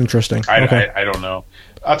 Interesting. I don't know.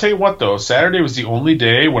 I'll tell you what, though. Saturday was the only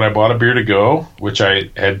day when I bought a beer to go, which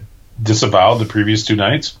I had disavowed the previous 2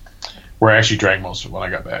 nights, where I actually drank most of it when I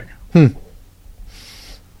got back.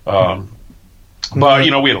 But,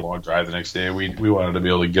 you know, we had a long drive the next day. We wanted to be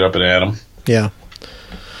able to get up and at them. Yeah.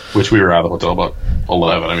 Which we were out of the hotel about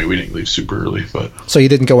 11. I mean, we didn't leave super early. But so you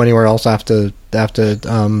didn't go anywhere else after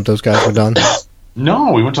those guys were done?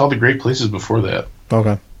 No, we went to all the great places before that.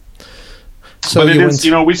 Okay. So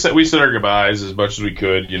but we said our goodbyes as much as we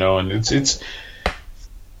could, you know, and it's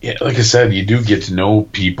yeah, like I said, you do get to know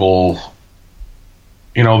people.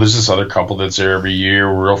 You know, there's this other couple that's there every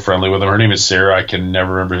year. We're real friendly with them. Her name is Sarah. I can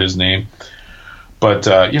never remember his name. But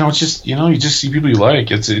you know, it's just you just see people you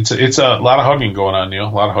like. It's a lot of hugging going on, Neil. A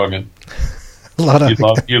lot of hugging.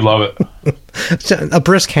 You'd love it. A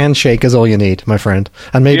brisk handshake is all you need, my friend,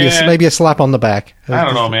 and maybe a slap on the back. I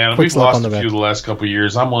don't know, man. We've lost a few the last couple of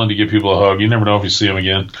years. I'm willing to give people a hug. You never know if you see them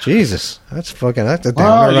again. Jesus, that's a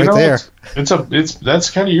downer right there. That's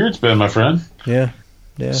kind of year it's been, my friend. Yeah.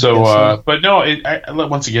 So, but no,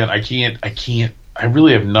 once again, I can't. I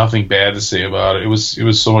really have nothing bad to say about it. It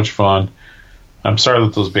was so much fun. I'm sorry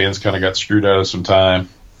that those bands kind of got screwed out of some time.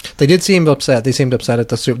 They did seem upset. They seemed upset at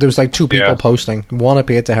the soup. There was like 2 people posting. One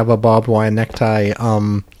appeared to have a barbed wire necktie.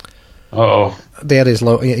 They had his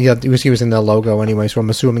logo. Yeah, he was in their logo anyway, so I'm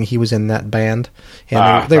assuming he was in that band.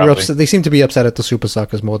 And they were upset. They seemed to be upset at the Super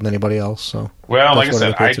Suckers more than anybody else. So well, like I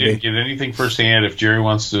said, I didn't get anything firsthand. If Jerry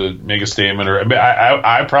wants to make a statement, or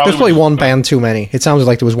I probably there's probably one band too many. It sounds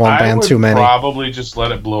like there was one band too many. Probably just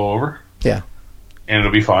let it blow over. Yeah, and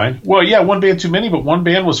it'll be fine. Well, yeah, one band too many, but one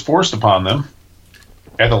band was forced upon them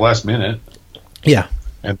at the last minute. Yeah.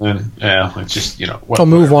 And then, it's just, you know. I'll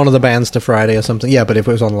move one of the bands to Friday or something. Yeah, but if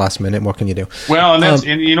it was on the last minute, what can you do? Well, and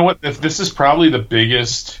you know what? If this is probably the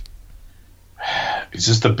biggest, is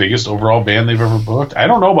this the biggest overall band they've ever booked? I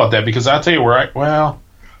don't know about that because I'll tell you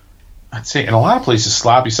I'd say in a lot of places,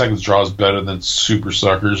 Sloppy Seconds draws better than Super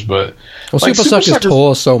Suckers, but. Well, Super Suckers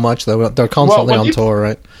tour so much, though. They're constantly on tour,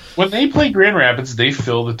 right? When they play Grand Rapids, they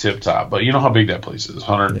fill the Tip Top, but you know how big that place is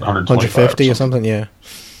 150 or something, yeah.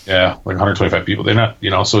 Yeah, like 125 people. They're not,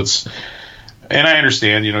 so it's, and I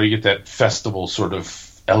understand, you get that festival sort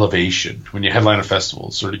of elevation when you headline a festival.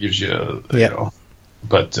 It sort of gives you,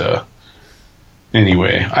 but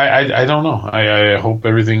anyway, I don't know. I hope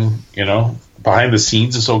everything, behind the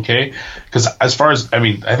scenes is okay. Because as far as,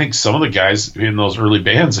 I think some of the guys in those early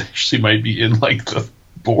bands actually might be in like the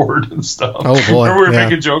board and stuff. Oh boy, we're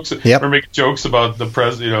making jokes. Yep. We're making jokes about the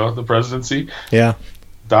presidency. Yeah,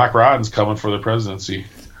 Doc Rotten's coming for the presidency.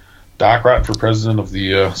 Doc Rotten for president of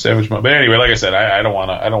the Savage Month. But anyway, like I said, I don't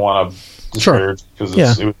want to disparage because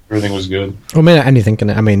everything was good. Well, anything can.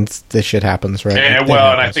 This shit happens, right? And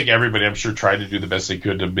I think everybody, I'm sure, tried to do the best they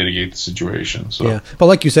could to mitigate the situation. So. Yeah, but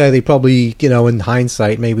like you said, they probably, in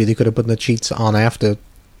hindsight, maybe they could have put the cheats on after,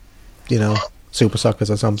 Super Suckers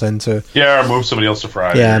or something to. Yeah, or move somebody else to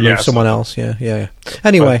Friday. Yeah, move someone else. Yeah.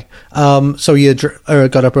 Anyway, so you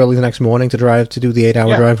got up early the next morning to do the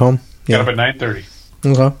 8-hour drive home. Got up at 9:30.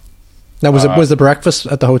 Okay. Now, was the breakfast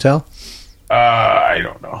at the hotel? I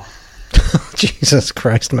don't know. Jesus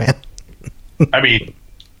Christ, man. We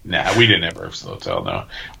didn't have breakfast at the hotel, no.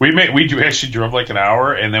 We actually drove like an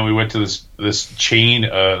hour, and then we went to this chain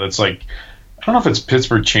that's like, I don't know if it's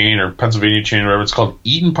Pittsburgh chain or Pennsylvania chain or whatever. It's called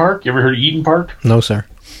Eaton Park. You ever heard of Eaton Park? No, sir.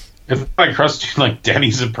 It's like across between like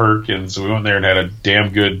Denny's and Perkins. So we went there and had a damn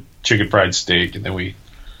good chicken fried steak, and then we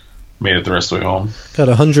made it the rest of the way home. Got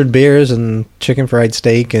 100 beers and chicken fried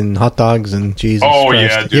steak and hot dogs and Jesus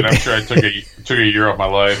Christ. Yeah, dude. I'm sure I took a year off my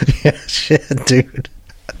life. Yeah, shit, dude.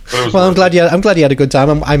 Well, I'm glad you had a good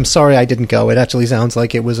time. I'm sorry I didn't go. It actually sounds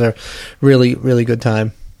like it was a really, really good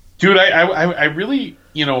time. Dude, I really,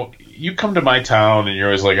 you come to my town and you're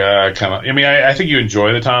always like, kind of. I mean, I think you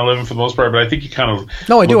enjoy the town I live in for the most part, but I think you kind of.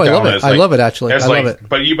 No, I do. I love it. I love it actually. I love it.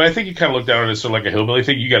 But I think you kind of look down on it as sort of like a hillbilly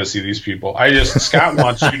thing. You got to see these people. Scott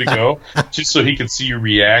wants you to go just so he can see you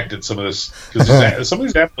react at some of this, because some of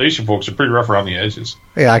these Appalachian folks are pretty rough around the edges.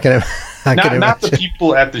 Yeah, I can imagine. Not the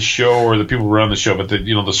people at the show or the people who run the show, but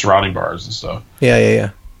the surrounding bars and stuff.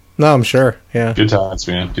 Yeah. No, I'm sure. Yeah. Good times,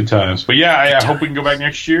 man. Good times. But yeah, I hope we can go back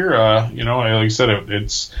next year. Like I said, it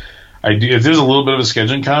is a little bit of a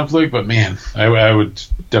scheduling conflict, but man, I would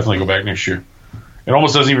definitely go back next year. It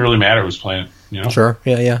almost doesn't even really matter who's playing. Sure.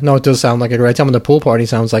 Yeah. No, it does sound like a great time. And the pool party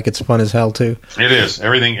sounds like it's fun as hell too. It is.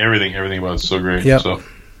 Everything about it's so great. Yeah.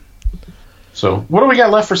 So what do we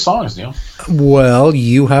got left for songs, Neil? Well,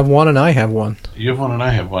 you have one and I have one. You have one and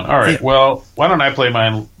I have one. All right. Yeah. Well, why don't I play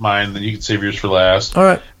mine? Then you can save yours for last. All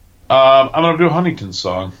right. I'm going to do a Huntingtons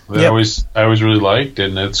song that I always really liked,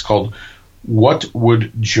 and it's called "What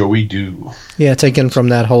Would Joey Do?" Yeah, taken from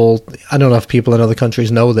that whole. I don't know if people in other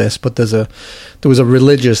countries know this, but there was a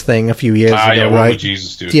religious thing a few years ago, right? What would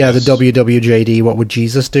Jesus do? Yeah, the WWJD. What would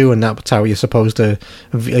Jesus do? And that's how you're supposed to,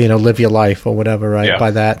 live your life or whatever, right? Yeah.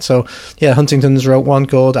 By that. So yeah, Huntingtons wrote one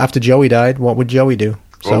called "After Joey Died, What Would Joey Do?"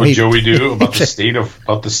 What would Joey do about the state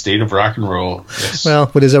of rock and roll? Yes.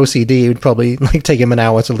 Well, with his OCD, it would probably take him an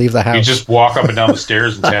hour to leave the house. He'd just walk up and down the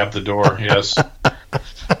stairs and tap the door. Yes.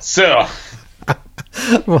 So,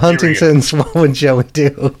 well, Huntingtons, what would Joey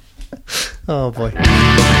do? Oh boy. What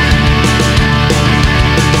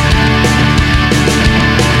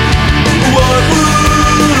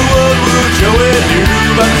would Joey do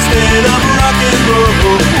about the state of rock and roll?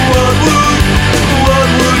 What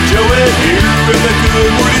would Joey do if they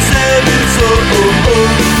could? Would he save his soul?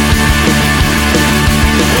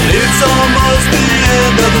 Well, it's almost the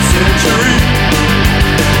end of the century,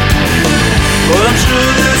 but I'm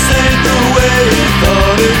sure this ain't the way he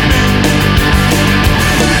thought it'd be.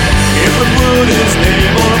 If we put his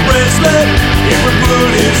name on a bracelet, if we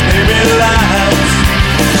put his name in lights,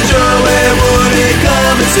 Joey, would he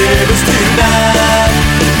come and save us tonight?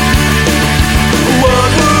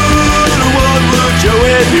 What would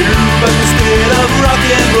Joey do about the state of rock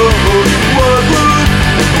and roll? What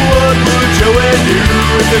would Joey do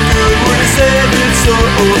if they could? Would he save his soul?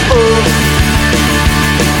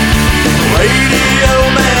 Radio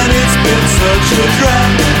man, it's been such a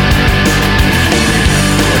drag.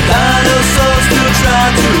 The dinosaurs still try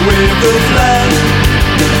to wave the flag.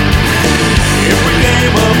 If we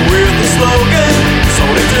came up with a slogan,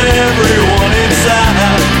 sold it to everyone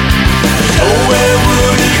inside, nowhere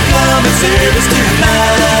would he come and save us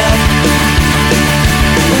tonight.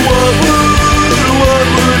 What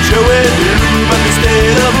would Joey do about the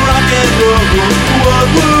state of rock and roll? What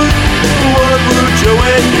would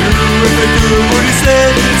Joey do if they could? Would he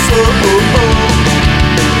save his soul?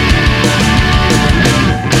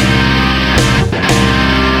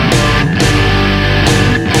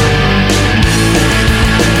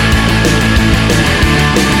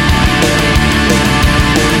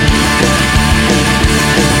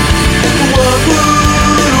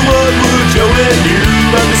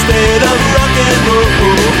 About the state of rock and roll.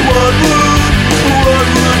 What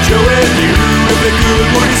would Joey do if they could?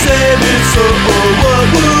 Would he save his soul?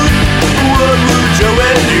 What would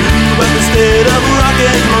Joey do about the state of rock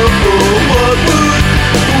and roll? What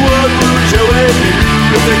would Joey do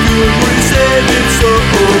if they could? Would he save his soul?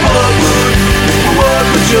 What would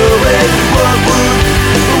Joey do? What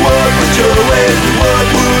would Joey do?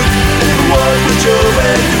 What would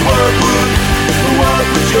Joey do? What would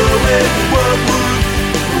Joey do?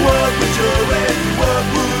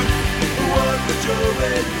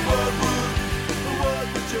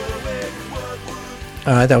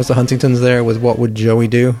 That was the Huntingtons there with What Would Joey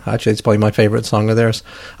Do? Actually, it's probably my favorite song of theirs.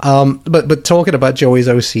 But talking about Joey's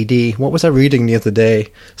OCD, what was I reading the other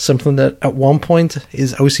day? Something that at one point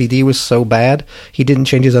his OCD was so bad he didn't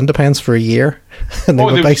change his underpants for a year. And they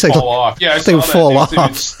would fall off. Yeah, they would fall off. They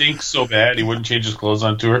would stink so bad he wouldn't change his clothes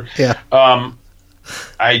on tour. Yeah.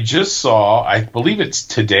 I just saw, I believe it's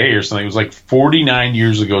today or something, it was like 49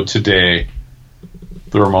 years ago today,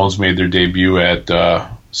 the Ramones made their debut at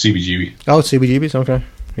CBGB. Oh, CBGB's? Okay.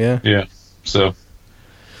 Yeah. Yeah. So,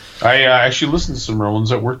 I actually listened to some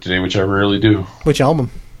Ramones at work today, which I rarely do. Which album?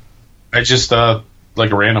 I just, like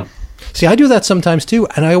a random. See, I do that sometimes too,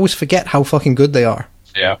 and I always forget how fucking good they are.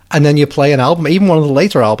 Yeah. And then you play an album, even one of the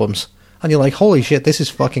later albums, and you're like, holy shit, this is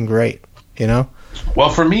fucking great, you know? Well,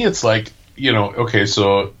 for me, it's like, okay,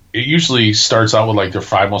 so it usually starts out with like their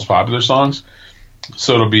 5 most popular songs.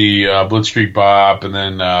 So it'll be Blitzkrieg Bop, and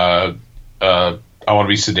then I Want to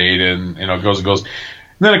Be Sedated, and it goes and goes.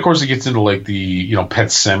 then of course it gets into like the Pet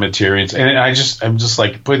Sematary, and I'm just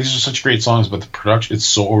like, boy, these are such great songs, but the production, it's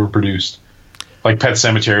so overproduced. Like Pet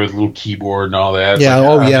Sematary with a little keyboard and all that. It's yeah,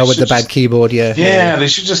 like, with the bad keyboard, yeah. Yeah, they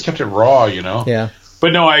should just kept it raw, Yeah.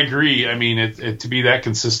 But no, I agree. I mean, it to be that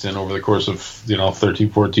consistent over the course of 13,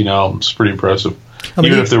 14 albums, pretty impressive.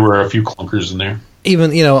 Even if there were a few clunkers in there.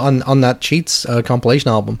 Even on that Cheats compilation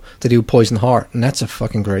album, they do Poison Heart, and that's a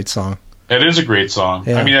fucking great song. It is a great song.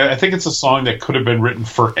 Yeah. I mean, I think it's a song that could have been written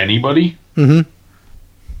for anybody. Mm-hmm.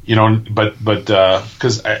 But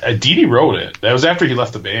because Dee Dee wrote it. That was after he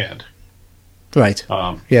left the band. Right.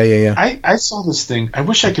 Yeah. I saw this thing. I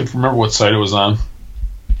wish I could remember what site it was on.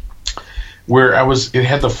 Where it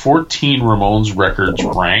had the 14 Ramones records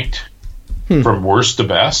ranked from worst to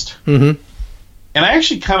best. Mm-hmm. And I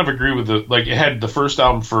actually kind of agree with it had the first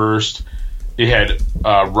album first. It had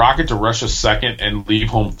Rocket to Russia second and Leave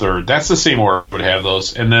Home third. That's the same order it would have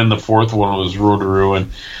those. And then the fourth one was Road to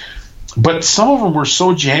Ruin. But some of them were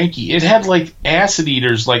so janky. It had like Acid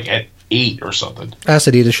Eaters at 8 or something.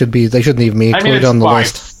 Acid Eaters shouldn't even be included on the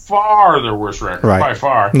list. Far their worst record, right. By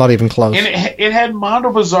far. Not even close. And it had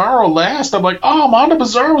Mondo Bizarro last. I'm like, oh, Mondo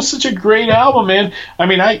Bizarro was such a great album, man. I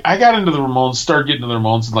mean, I got into the Ramones, started getting into the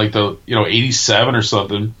Ramones in like the 87 or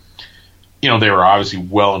something. They were obviously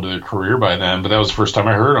well into their career by then, but that was the first time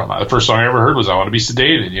I heard them. The first song I ever heard was I Want to Be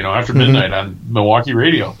Sedated, after midnight on Milwaukee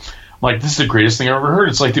radio. I'm like, this is the greatest thing I've ever heard.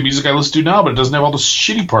 It's like the music I listen to now, but it doesn't have all the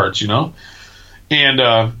shitty parts,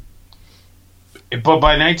 And but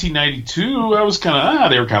by 1992, I was kind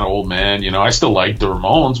of they were kind of old men, I still liked the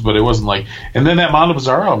Ramones, but it wasn't like. And then that Mondo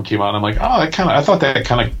Bizarro album came out, and I'm like, I thought that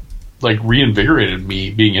kind of like reinvigorated me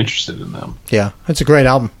being interested in them. Yeah, it's a great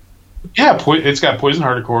album. Yeah, it's got Poison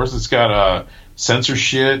Heart, of course. It's got Censor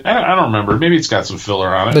Shit. I don't remember. Maybe it's got some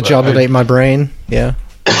filler on it. The Job That Ate My Brain. Yeah,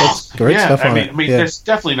 that's great stuff on it. I mean, that's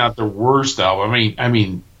definitely not the worst album. I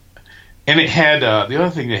mean. And it had the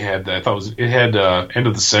other thing they had that I thought was it had End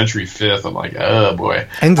of the Century 5th. I'm like, oh boy,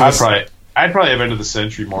 I'd probably have End of the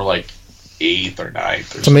Century more like 8th or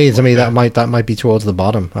 9th. To me, that might be towards the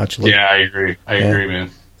bottom actually. Yeah, I agree. I agree,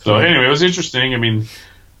 man. So anyway, it was interesting. I mean,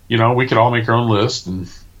 we could all make our own list, and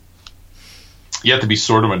you have to be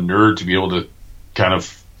sort of a nerd to be able to kind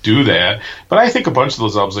of do that. But I think a bunch of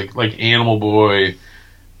those albums, like Animal Boy,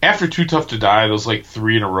 after Too Tough to Die, those like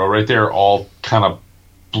 3 in a row right there, all kind of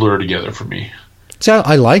blur together for me. See,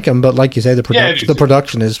 I like them, but like you say, the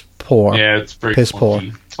production is poor. Yeah, it's very piss poor.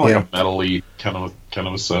 Kind of like a metal-y kind of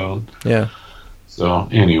a sound. Yeah. So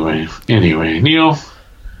anyway, Neil,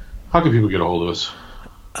 how can people get a hold of us?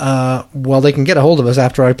 Well, they can get a hold of us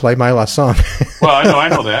after I play my last song. Well, I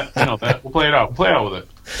know that. We'll play it out. We'll play out with it.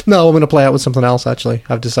 No, I'm going to play out with something else, actually.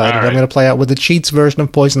 I've decided. Right. I'm going to play out with the Cheats version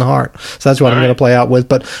of Poison Heart. So that's what I'm going to play out with.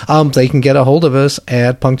 But they can get a hold of us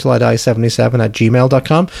at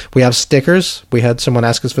punktillidie77@gmail.com. We have stickers. We had someone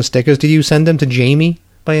ask us for stickers. Did you send them to Jamie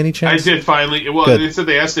by any chance? I did finally. Well, Good. They said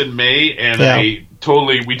they asked in May, and we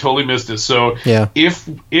totally missed it. So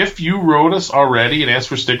if you wrote us already and asked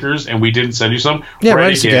for stickers and we didn't send you some,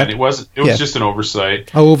 write again. It was just an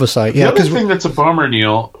oversight. Oversight. Yeah. The other thing that's a bummer,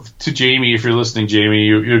 Neil, to Jamie, if you're listening, Jamie,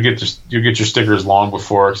 you'll get your stickers long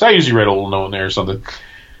before, because I usually write a little note in there or something.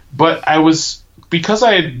 But because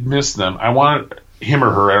I had missed them, I wanted him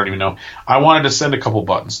or her, I don't even know. I wanted to send a couple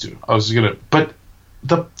buttons to. But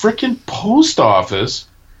the freaking post office,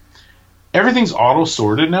 everything's auto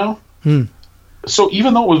sorted now. So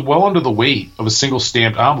even though it was well under the weight of a single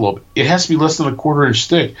stamped envelope, it has to be less than a 1/4 inch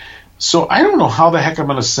thick. So I don't know how the heck I'm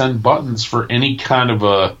going to send buttons for any kind of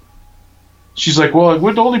a. She's like, well, it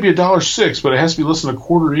would only be $1.06, but it has to be less than a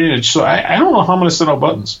 1/4 inch. So I don't know how I'm going to send out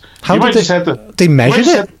buttons. How did they measured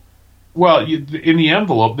it? Well, in the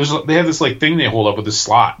envelope, they have this like thing they hold up with this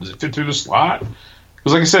slot. Does it fit through the slot?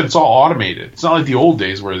 Because like I said, it's all automated. It's not like the old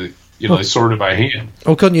days where they sorted by hand.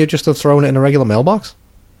 Oh, couldn't you just have thrown it in a regular mailbox?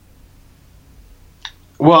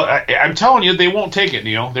 Well, I'm telling you, they won't take it,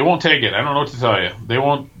 Neil. They won't take it. I don't know what to tell you. They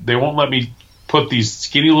won't let me put these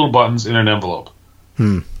skinny little buttons in an envelope.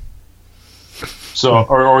 So,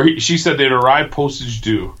 or she said they'd arrive postage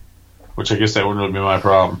due, which I guess that wouldn't really be my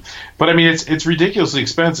problem. But I mean, it's ridiculously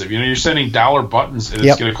expensive. You're sending $1 buttons, and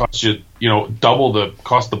it's going to cost you, double the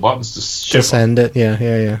cost of the buttons to ship. To send it,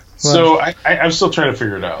 yeah. Well, so I'm still trying to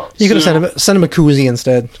figure it out. You could have sent him a koozie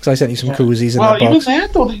instead, because I sent you some koozies in that box. Well, even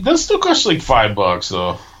that though, that still costs like $5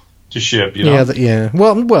 though to ship. Yeah.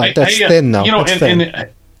 Well, that's thin though.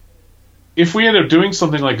 And if we end up doing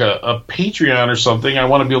something like a Patreon or something, I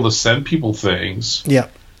want to be able to send people things. Yeah.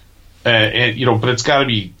 And but it's got to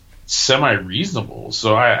be semi-reasonable.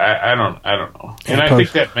 So I don't know. And I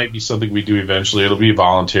think that might be something we do eventually. It'll be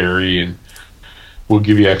voluntary, and we'll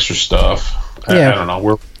give you extra stuff. I don't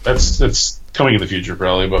know. That's coming in the future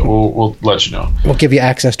probably, but we'll let you know. We'll give you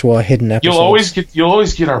access to our hidden episodes. You'll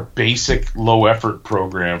always get our basic low effort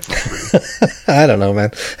program for free. I don't know,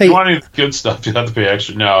 man. Hey, you want any good stuff? You have to pay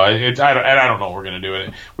extra. No, I don't know what we're gonna do with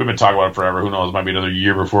it. We've been talking about it forever. Who knows? It might be another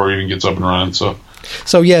year before it even gets up and running. So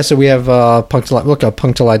we have look up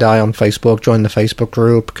Punk Till I Die on Facebook. Join the Facebook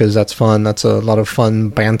group because that's fun. That's a lot of fun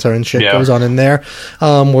banter and shit goes on in there.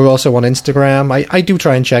 We're also on Instagram. I do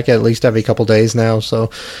try and check it at least every couple days now.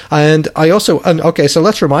 So, and I also so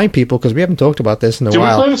let's remind people because we haven't talked about this in a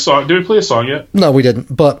while. Did we play a song yet? No, we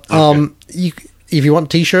didn't. But if you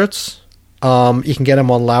want T-shirts, you can get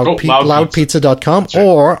them on loudpizza.com,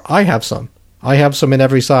 or I have some. I have some in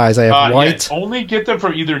every size. I have white. Yeah, only get them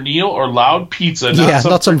from either Neil or Loud Pizza.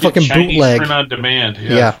 Not some fucking Chinese bootleg. Print on demand.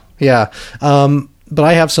 Yeah. But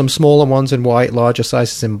I have some smaller ones in white, larger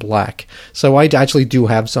sizes in black. So I actually do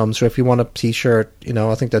have some. So if you want a T-shirt,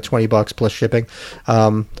 I think they're $20 plus shipping.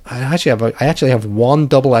 I actually have one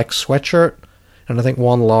XXX sweatshirt. And I think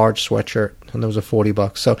one large sweatshirt, and those are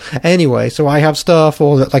 $40. So anyway, I have stuff.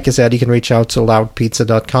 Or like I said, you can reach out to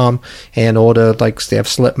loudpizza.com and order. Like they have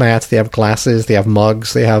slip mats, they have glasses, they have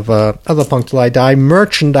mugs, they have other Punk Till I Die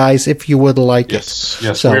merchandise if you would like it.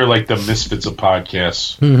 Yes, so, we're like the misfits of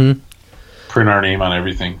podcasts. Mm-hmm. Print our name on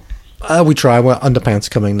everything. We try. Well, underpants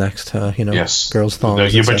coming next. Yes. Girls' thongs.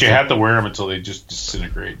 But you have to wear them until they just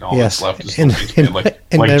disintegrate. And all that's left is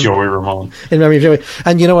like Joey Ramone. In memory of Joey.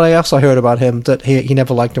 And you know what I also heard about him? That he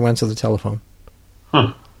never liked to answer the telephone.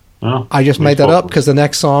 Huh. Well, I just made that up because the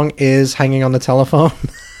next song is Hanging on the Telephone.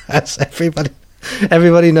 As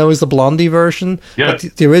everybody knows the Blondie version. Yeah.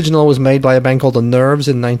 The original was made by a band called The Nerves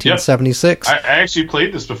in 1976. I actually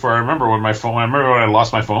played this before. I remember when I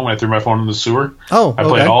lost my phone, when I threw my phone in the sewer. Oh, I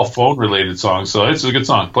played all phone-related songs, so it's a good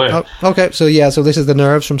song. Play it. Oh, okay, so this is The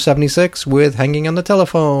Nerves from 76 with Hanging on the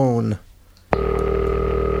Telephone.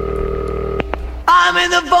 I'm in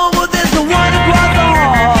the phone with this one across the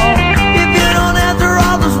hall. If you don't answer,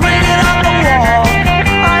 I'll just ring it off the wall.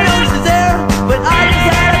 I know she's there, but I just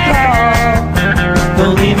had a call.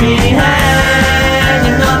 Don't leave me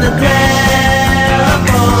hanging on the telephone.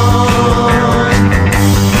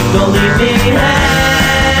 Don't leave me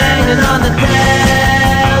hanging on the telephone.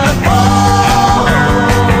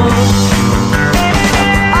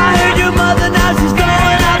 I heard your mother, now she's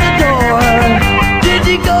going out the door. Did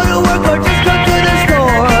you go to work or just come to the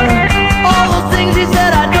store? All those things he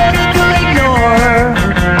said I told her to ignore.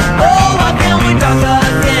 Oh, why can't we talk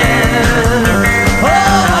again?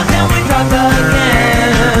 Oh, why can't we talk again?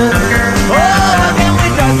 Oh, why can't we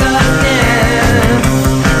talk again?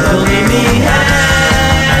 Don't leave me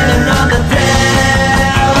hanging on the telephone.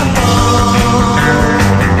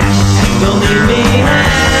 Don't leave me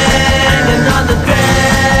hanging on the telephone.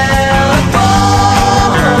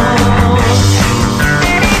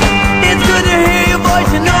 It's good to hear your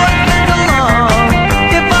voice, you know it's been so long.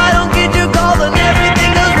 If I don't get your call, then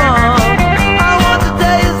everything goes wrong. I want to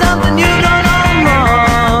tell you something you don't know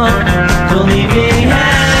wrong. Don't leave me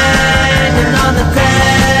hanging on the telephone.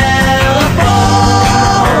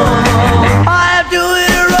 I have to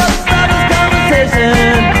interrupt, stop this conversation.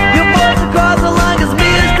 Your voice across the line gives me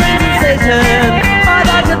a strange sensation. I'd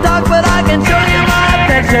like to talk, but I can show you my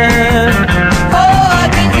affection. Oh, I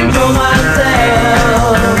can control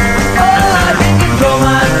myself. Oh, I can control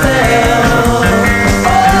myself.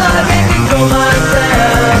 Oh, I can control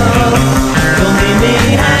myself. Don't leave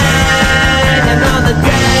me hanging on the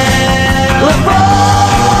telephone.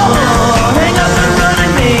 Hang up and run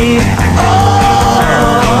at me. Oh,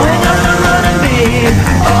 hang up and run at me.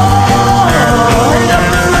 Oh, hang up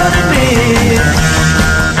and run at me.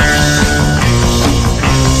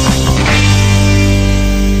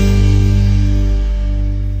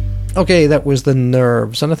 Okay, that was The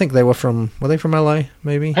Nerves, and I think were they from LA,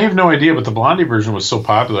 maybe? I have no idea, but the Blondie version was so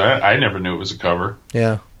popular, I never knew it was a cover.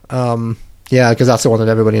 Yeah. Because that's the one that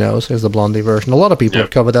everybody knows, is the Blondie version. A lot of people have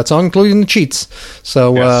covered that song, including the Cheats.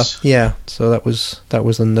 So, so that was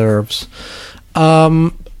The Nerves.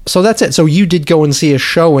 So that's it. So you did go and see a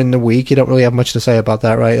show in the week. You don't really have much to say about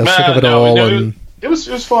that, right? I was sick of it all. It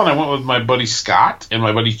was fun. I went with my buddy Scott and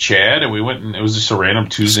my buddy Chad, and we went, and it was just a random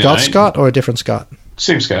Tuesday night. Scott or a different Scott?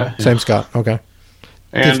 Same Scott. Same Scott, okay.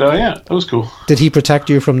 And, it was cool. Did he protect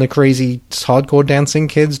you from the crazy hardcore dancing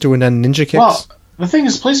kids doing ninja kicks? Well, the thing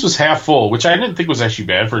is, the place was half full, which I didn't think was actually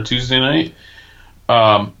bad for a Tuesday night.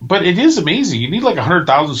 But it is amazing. You need like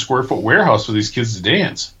 100,000 square foot warehouse for these kids to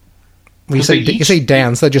dance. When you say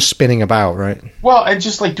dance, they're just spinning about, right? Well, and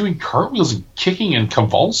just like doing cartwheels and kicking and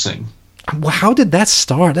convulsing. Well, how did that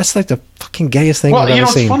start? That's like the fucking gayest thing I've ever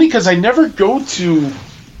seen. It's funny because I never go to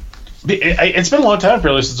it's been a long time,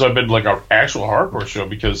 fairly, since I've been like an actual hardcore show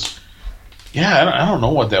because, yeah, I don't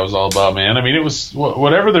know what that was all about, man. I mean, it was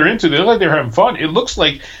whatever they're into. They look like they're having fun. It looks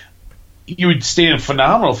like you would stay in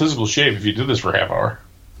phenomenal physical shape if you did this for a half hour.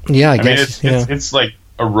 Yeah, I guess. Mean, it's like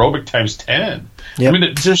aerobic times 10. Yep. I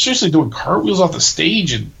mean, they're seriously doing cartwheels off the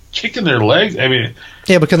stage and kicking their legs. I mean,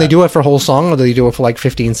 yeah, but can they do it for a whole song, or do they do it for like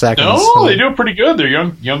 15 seconds? No, they do it pretty good. They're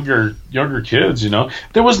younger kids. You know,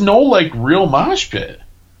 there was no like real mosh pit.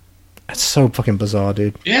 That's so fucking bizarre,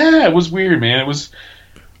 dude. Yeah, it was weird, man. It was,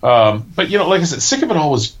 but you know, like I said, Sick of It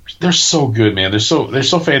All was. They're so good, man. They're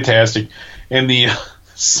so fantastic, and the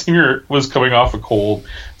singer was coming off a cold,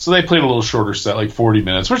 so they played a little shorter set, like 40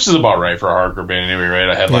 minutes, which is about right for a hardcore band anyway, right?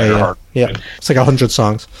 A headliner hardcore. Yeah, it's like 100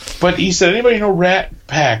 songs. But he said, "Anybody know Rat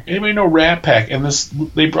Pack? Anybody know Rat Pack?" And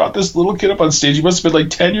they brought this little kid up on stage. He must have been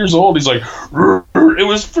like 10 years old. He's like, "Rrr." It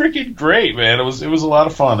was freaking great, man. It was a lot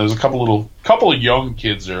of fun. There was a couple of young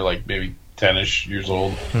kids there, like maybe 10ish years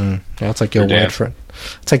old. Yeah, it's like your word for it.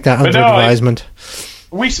 It's like that advertisement.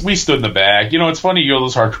 We stood in the back. You know, it's funny, you go to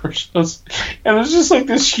those hardcore shows, and there's just like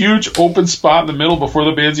this huge open spot in the middle before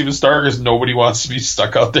the bands even start because nobody wants to be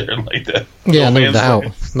stuck out there like that. Yeah,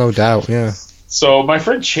 no doubt, yeah. So my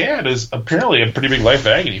friend Chad is apparently a pretty big Life of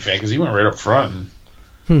Agony fan because he went right up front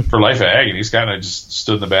for Life of Agony. He's kind of just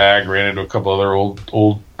stood in the back, ran into a couple other old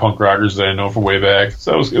punk rockers that I know from way back.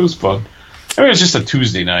 So it was fun. I mean, it was just a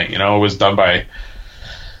Tuesday night, you know. It was done by,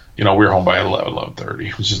 you know, we were home by 11:30.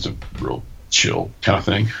 It was just a real chill kind of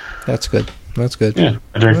thing. That's good. Yeah,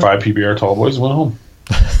 I drank 5 PBR Tall Boys and went home.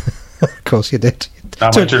 Of course you did.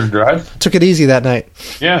 Not my turn to drive. Took it easy that night.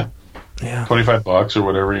 Yeah. $25 or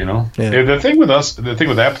whatever, you know. Yeah. The thing with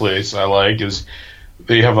that place I like is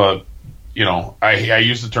they have a, you know, I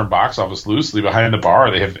use the term box office loosely. Behind the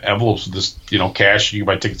bar, they have envelopes with this, you know, cash. You can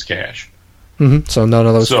buy tickets cash. Mm-hmm. So none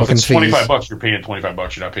of those. So if it's fees. $25, you're paying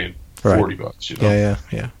 $25. You're not paying $40. You know?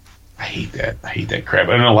 Yeah. I hate that crap.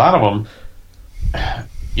 And a lot of them,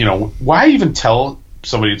 you know, why even tell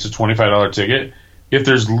somebody it's a $25 ticket if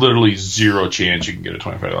there's literally zero chance you can get a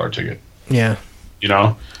 $25 ticket? Yeah. You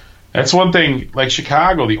know, that's one thing. Like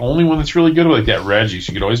Chicago, the only one that's really good like that, Reggie's.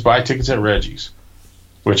 You could always buy tickets at Reggie's,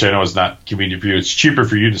 which I know is not convenient for you. It's cheaper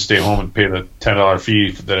for you to stay home and pay the $10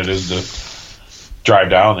 fee than it is to drive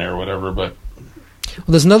down there or whatever. But well,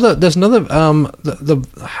 there's another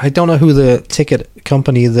I don't know who the ticket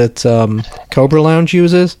company that Cobra Lounge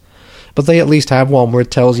uses, but they at least have one where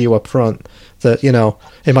it tells you up front that, you know,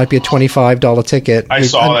 it might be a $25 ticket. I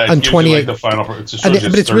saw that. And 28 like the final, but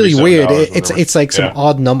it's really weird. It's like some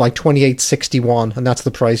odd number, like $28.61, and that's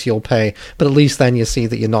the price you'll pay. But at least then you see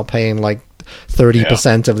that you're not paying like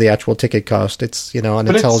 30% of the actual ticket cost. It's, you know, and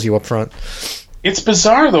it tells you up front. It's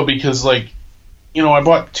bizarre though, because like, you know, I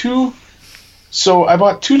bought two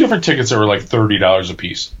different tickets that were like $30 a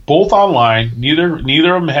piece, both online. Neither of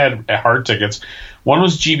them had hard tickets. One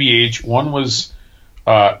was GBH, one was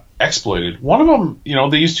Exploited. One of them, you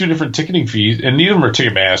know, they used 2 different ticketing fees, and neither of them are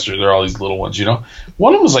Ticketmaster. They're all these little ones, you know.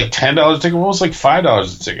 One of them was like $10 a ticket, one was like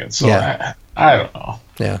 $5 a ticket. So I don't know.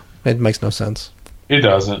 Yeah, it makes no sense. It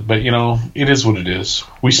doesn't, but you know, it is what it is.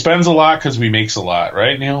 We spends a lot because we makes a lot,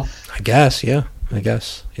 right, Neil? I guess, yes.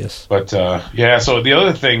 But so the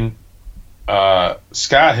other thing,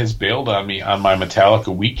 Scott has bailed on me on my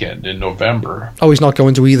Metallica weekend in November. Oh, he's not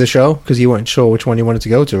going to either show because you weren't sure which one you wanted to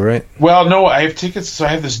go to, right? Well, no, I have tickets, so I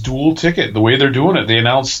have this dual ticket. The way they're doing it, they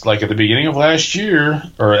announced like at the beginning of last year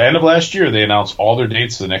or end of last year, they announced all their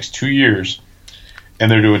dates for the next 2 years,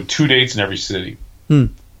 and they're doing 2 dates in every city.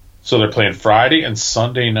 So they're playing Friday and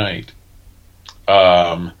Sunday night.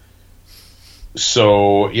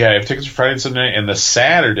 So, yeah, I have tickets for Friday and Sunday night, and the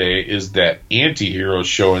Saturday is that Anti-Hero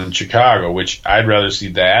show in Chicago, which I'd rather see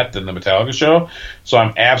that than the Metallica show. So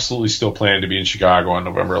I'm absolutely still planning to be in Chicago on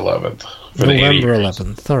November 11th. November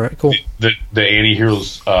 11th. All right, cool. The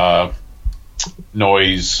Anti-Heroes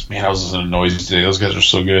Noise. Man, I was listening to Noise today. Those guys are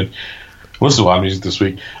so good. I listened to a lot of music this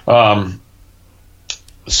week.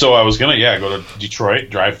 So I was going to, go to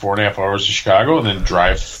Detroit, drive 4.5 hours to Chicago, and then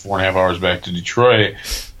drive 4.5 hours back to Detroit.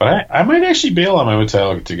 But I might actually bail on my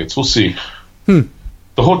Metallica tickets. We'll see. The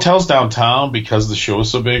hotels downtown, because the show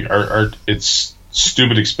is so big, it's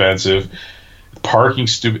stupid expensive. Parking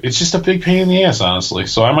stupid. It's just a big pain in the ass, honestly.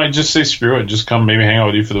 So I might just say screw it and just come maybe hang out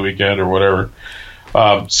with you for the weekend or whatever.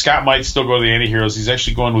 Scott might still go to the Anti-Heroes. He's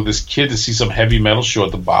actually going with this kid to see some heavy metal show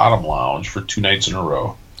at the Bottom Lounge for 2 nights in a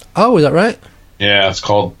row. Oh, is that right? Yeah, it's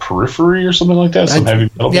called Periphery or something like that. Some heavy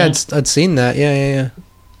metal. Yeah, I'd seen that. Yeah.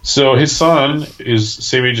 So his son is the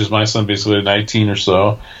same age as my son, basically 19 or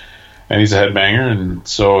so. and he's a headbanger, and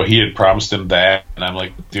so he had promised him that, and I'm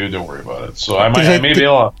like, dude, don't worry about it. So I may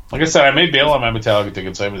bail. Like I said, I may bail on my Metallica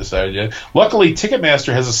tickets. I haven't decided yet. Luckily,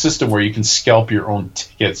 Ticketmaster has a system where you can scalp your own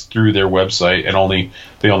tickets through their website, and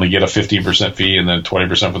they only get a 15% fee and then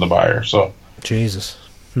 20% from the buyer. So Jesus,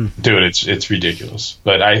 dude, it's ridiculous.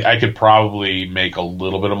 But I could probably make a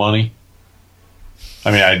little bit of money.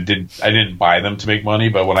 I mean, I didn't buy them to make money,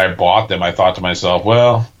 but when I bought them, I thought to myself,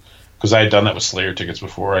 well, because I had done that with Slayer tickets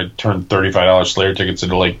before. I turned $35 Slayer tickets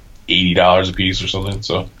into like $80 a piece or something.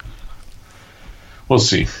 So we'll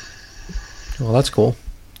see. Well, that's cool.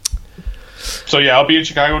 So yeah, I'll be in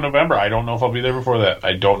Chicago in November. I don't know if I'll be there before that.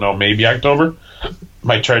 I don't know. Maybe October.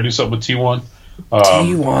 Might try to do something with T1.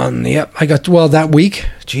 T1, yep. I got, that week,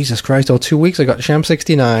 Jesus Christ, 2 weeks, I got Sham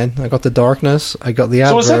 69, I got The Darkness, I got the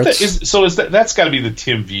adverts. That's got to be the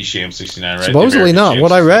Tim V Sham 69, right? Supposedly not.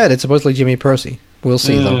 What I read, it's supposedly Jimmy Percy. We'll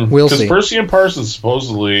see, though. We'll see. Because Percy and Parsons,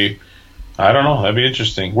 supposedly, I don't know, that'd be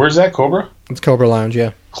interesting. Where's that, Cobra? It's Cobra Lounge,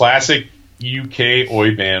 yeah. Classic UK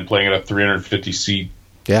Oi band playing at a 350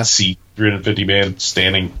 350 band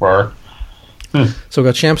standing bar. So we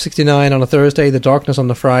got Champ 69 on a Thursday, The Darkness on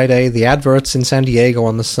the Friday, the adverts in San Diego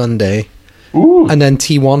on the Sunday, and then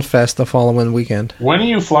T1 Fest the following weekend. When are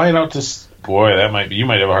you flying out to? Boy, you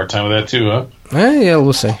might have a hard time with that too, huh? Yeah,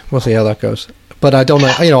 we'll see. We'll see how that goes. But I don't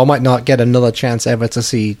know. I might not get another chance ever to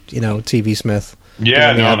see TV Smith.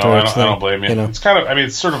 Yeah, no, I don't blame you. It's kind of. I mean,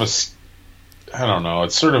 it's sort of I don't know.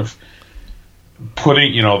 It's sort of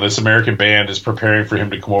putting, this American band is preparing for him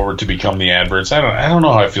to come over to become the adverts. I don't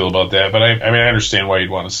know how I feel about that, but I mean, I understand why you'd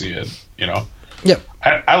want to see it. Yep.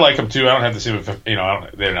 I like them too. I don't have the same.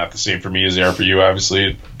 They're not the same for me as they are for you,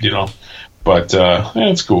 obviously. But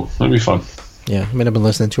it's cool. It'll be fun. Yeah, I mean, I've been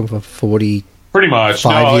listening to him for 40. Pretty much.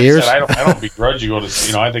 5 years. I don't begrudge you going to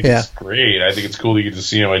see. I think it's great. I think it's cool to get to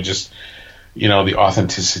see him. I just, the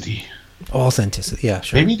authenticity. Authenticity, yeah,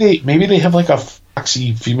 sure. Maybe they have like a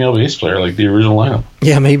foxy female bass player like the original lineup.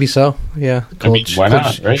 Yeah, maybe so. Yeah, why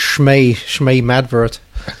not? Right? Shmei Madvert.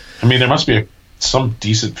 I mean, there must be some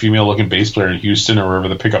decent female looking bass player in Houston or wherever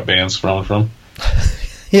the pickup band's from.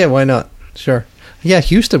 Yeah, why not? Sure. Yeah,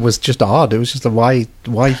 Houston was just odd. It was just why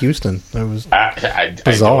Houston? It was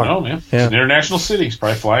bizarre. I don't know, man. Yeah. It's an international city. He's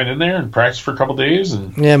probably flying in there and practice for a couple days.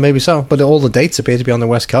 Yeah, maybe so. But all the dates appear to be on the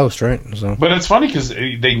West Coast, right? So. But it's funny because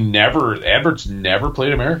adverts never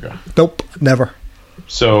played America. Nope, never.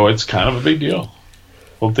 So it's kind of a big deal.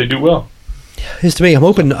 Hope they do well. It's to me. I'm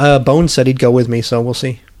hoping Bones said he'd go with me, so we'll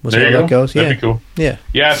see. We'll see how that goes. That'd be cool. Yeah.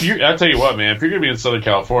 Yeah, I'll tell you what, man. If you're going to be in Southern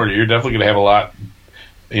California, you're definitely going to have a lot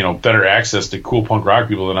better access to cool punk rock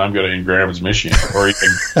people than I'm going to in Grand Rapids, Michigan, or even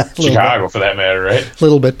Chicago for that matter, right? A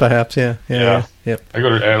little bit, perhaps, yeah. Yep.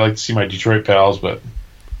 I like to see my Detroit pals, but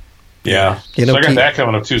yeah. So I got that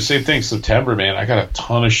coming up too. Same thing, September, man. I got a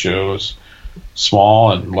ton of shows,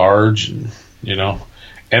 small and large, and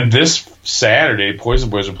And this Saturday, Poison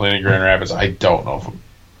Boys are playing in Grand Rapids. I don't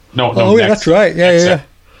know if that's right. Yeah.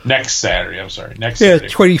 Next Saturday, I'm sorry. Next Saturday.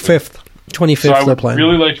 25th. 25th they're playing. I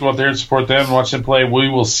really like to go out there and support them and watch them play. We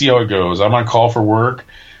will see how it goes. I'm on call for work,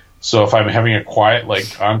 so if I'm having a quiet,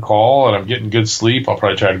 on call, and I'm getting good sleep, I'll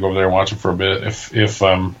probably try to go over there and watch them for a bit.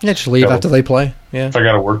 Just leave after they play. Yeah. If I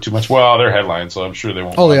got to work too much. Well, they're headlines, so I'm sure they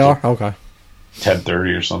won't. Oh, they are? Okay.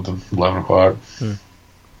 10:30 or something, 11 o'clock,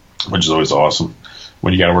 which is always awesome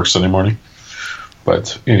when you got to work Sunday morning.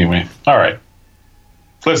 But anyway, all right.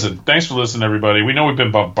 Listen, thanks for listening, everybody. We know we've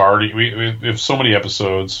been bombarding. We have so many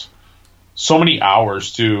episodes, so many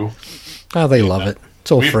hours, too. Oh, they love it.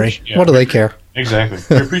 It's all free. What do they care? Exactly.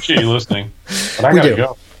 We appreciate you listening. But I got to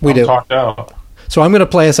go. We do. Talked out. So I'm going to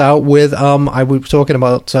play us out with, I was talking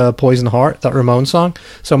about Poison Heart, that Ramones song.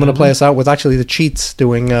 So I'm going to play us out with actually the Cheats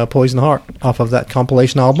doing Poison Heart off of that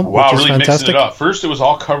compilation album. Wow, which is really fantastic. Mixing it up. First it was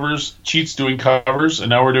all covers, Cheats doing covers,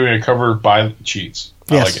 and now we're doing a cover by Cheats.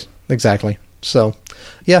 I like it. Exactly. So,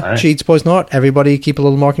 yeah, right. Cheats, Poison Heart. Everybody keep a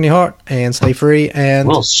little mark in your heart and stay free. And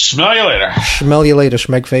we'll smell you later. Smell you later,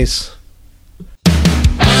 Schmegface.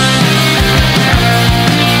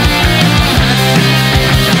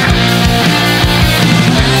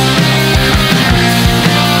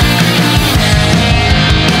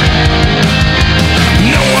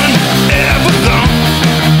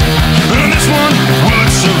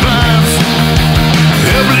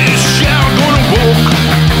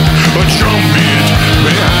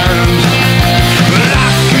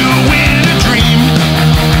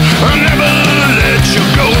 I'll never let you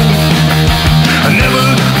go.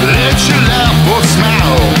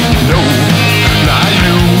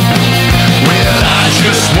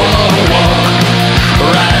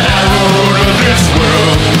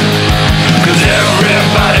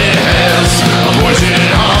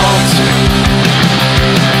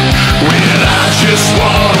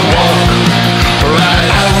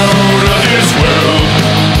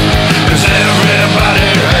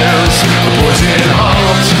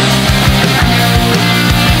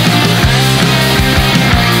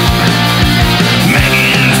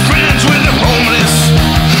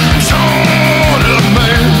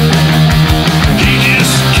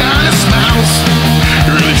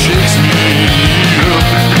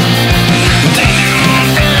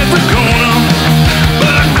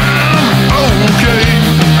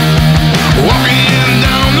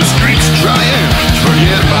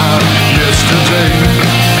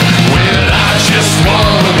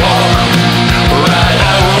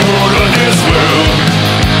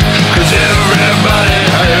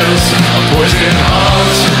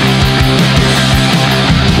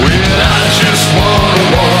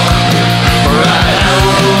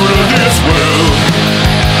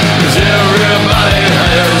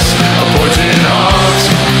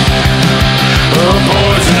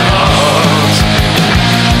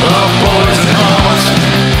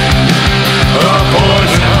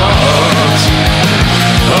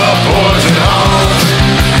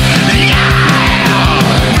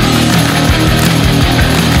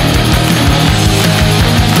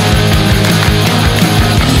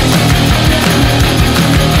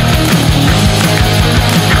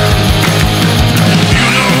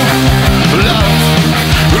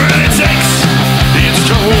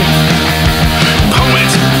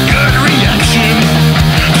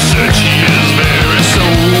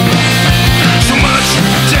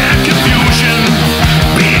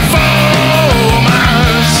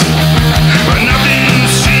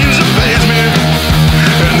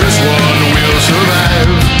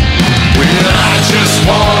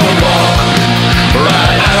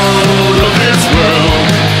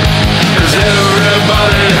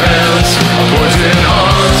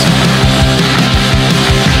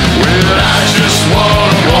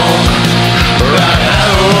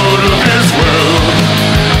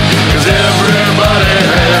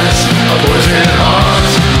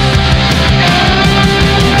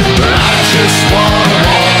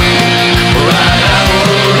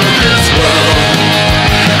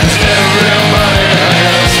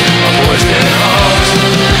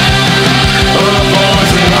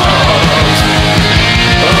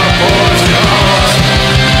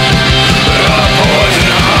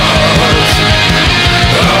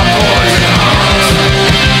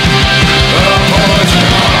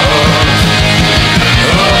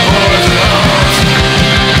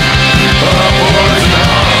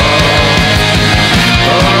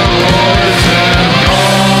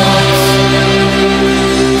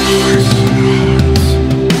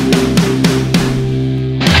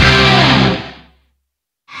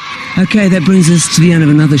 Okay, that brings us to the end of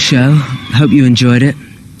another show. Hope you enjoyed it.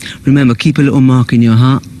 Remember, keep a little mark in your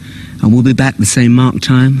heart, and we'll be back the same mark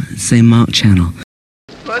time, same mark channel.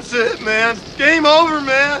 That's it, man. Game over,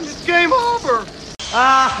 man. It's game over.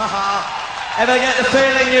 Ever get the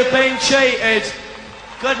feeling you've been cheated?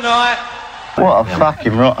 Good night. What a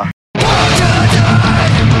fucking rotter. So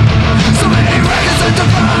many records to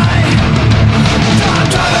defy. Time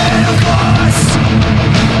traveling, of course.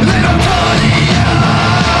 They don't pull the out.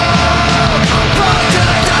 Fuck till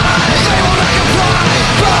I die. They won't let you fly.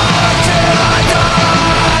 Fuck till I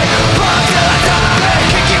die. Fuck till I die. They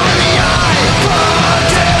kick you in the eye. Fuck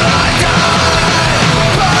till I die.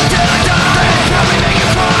 Fuck till I die. They probably make you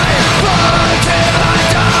cry. Fuck till I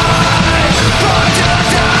die. Fuck till I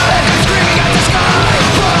die. They're screaming at the sky.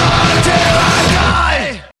 Fuck till I die.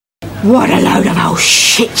 What a load of old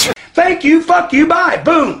shit. Thank you, fuck you, bye.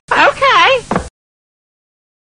 Boom.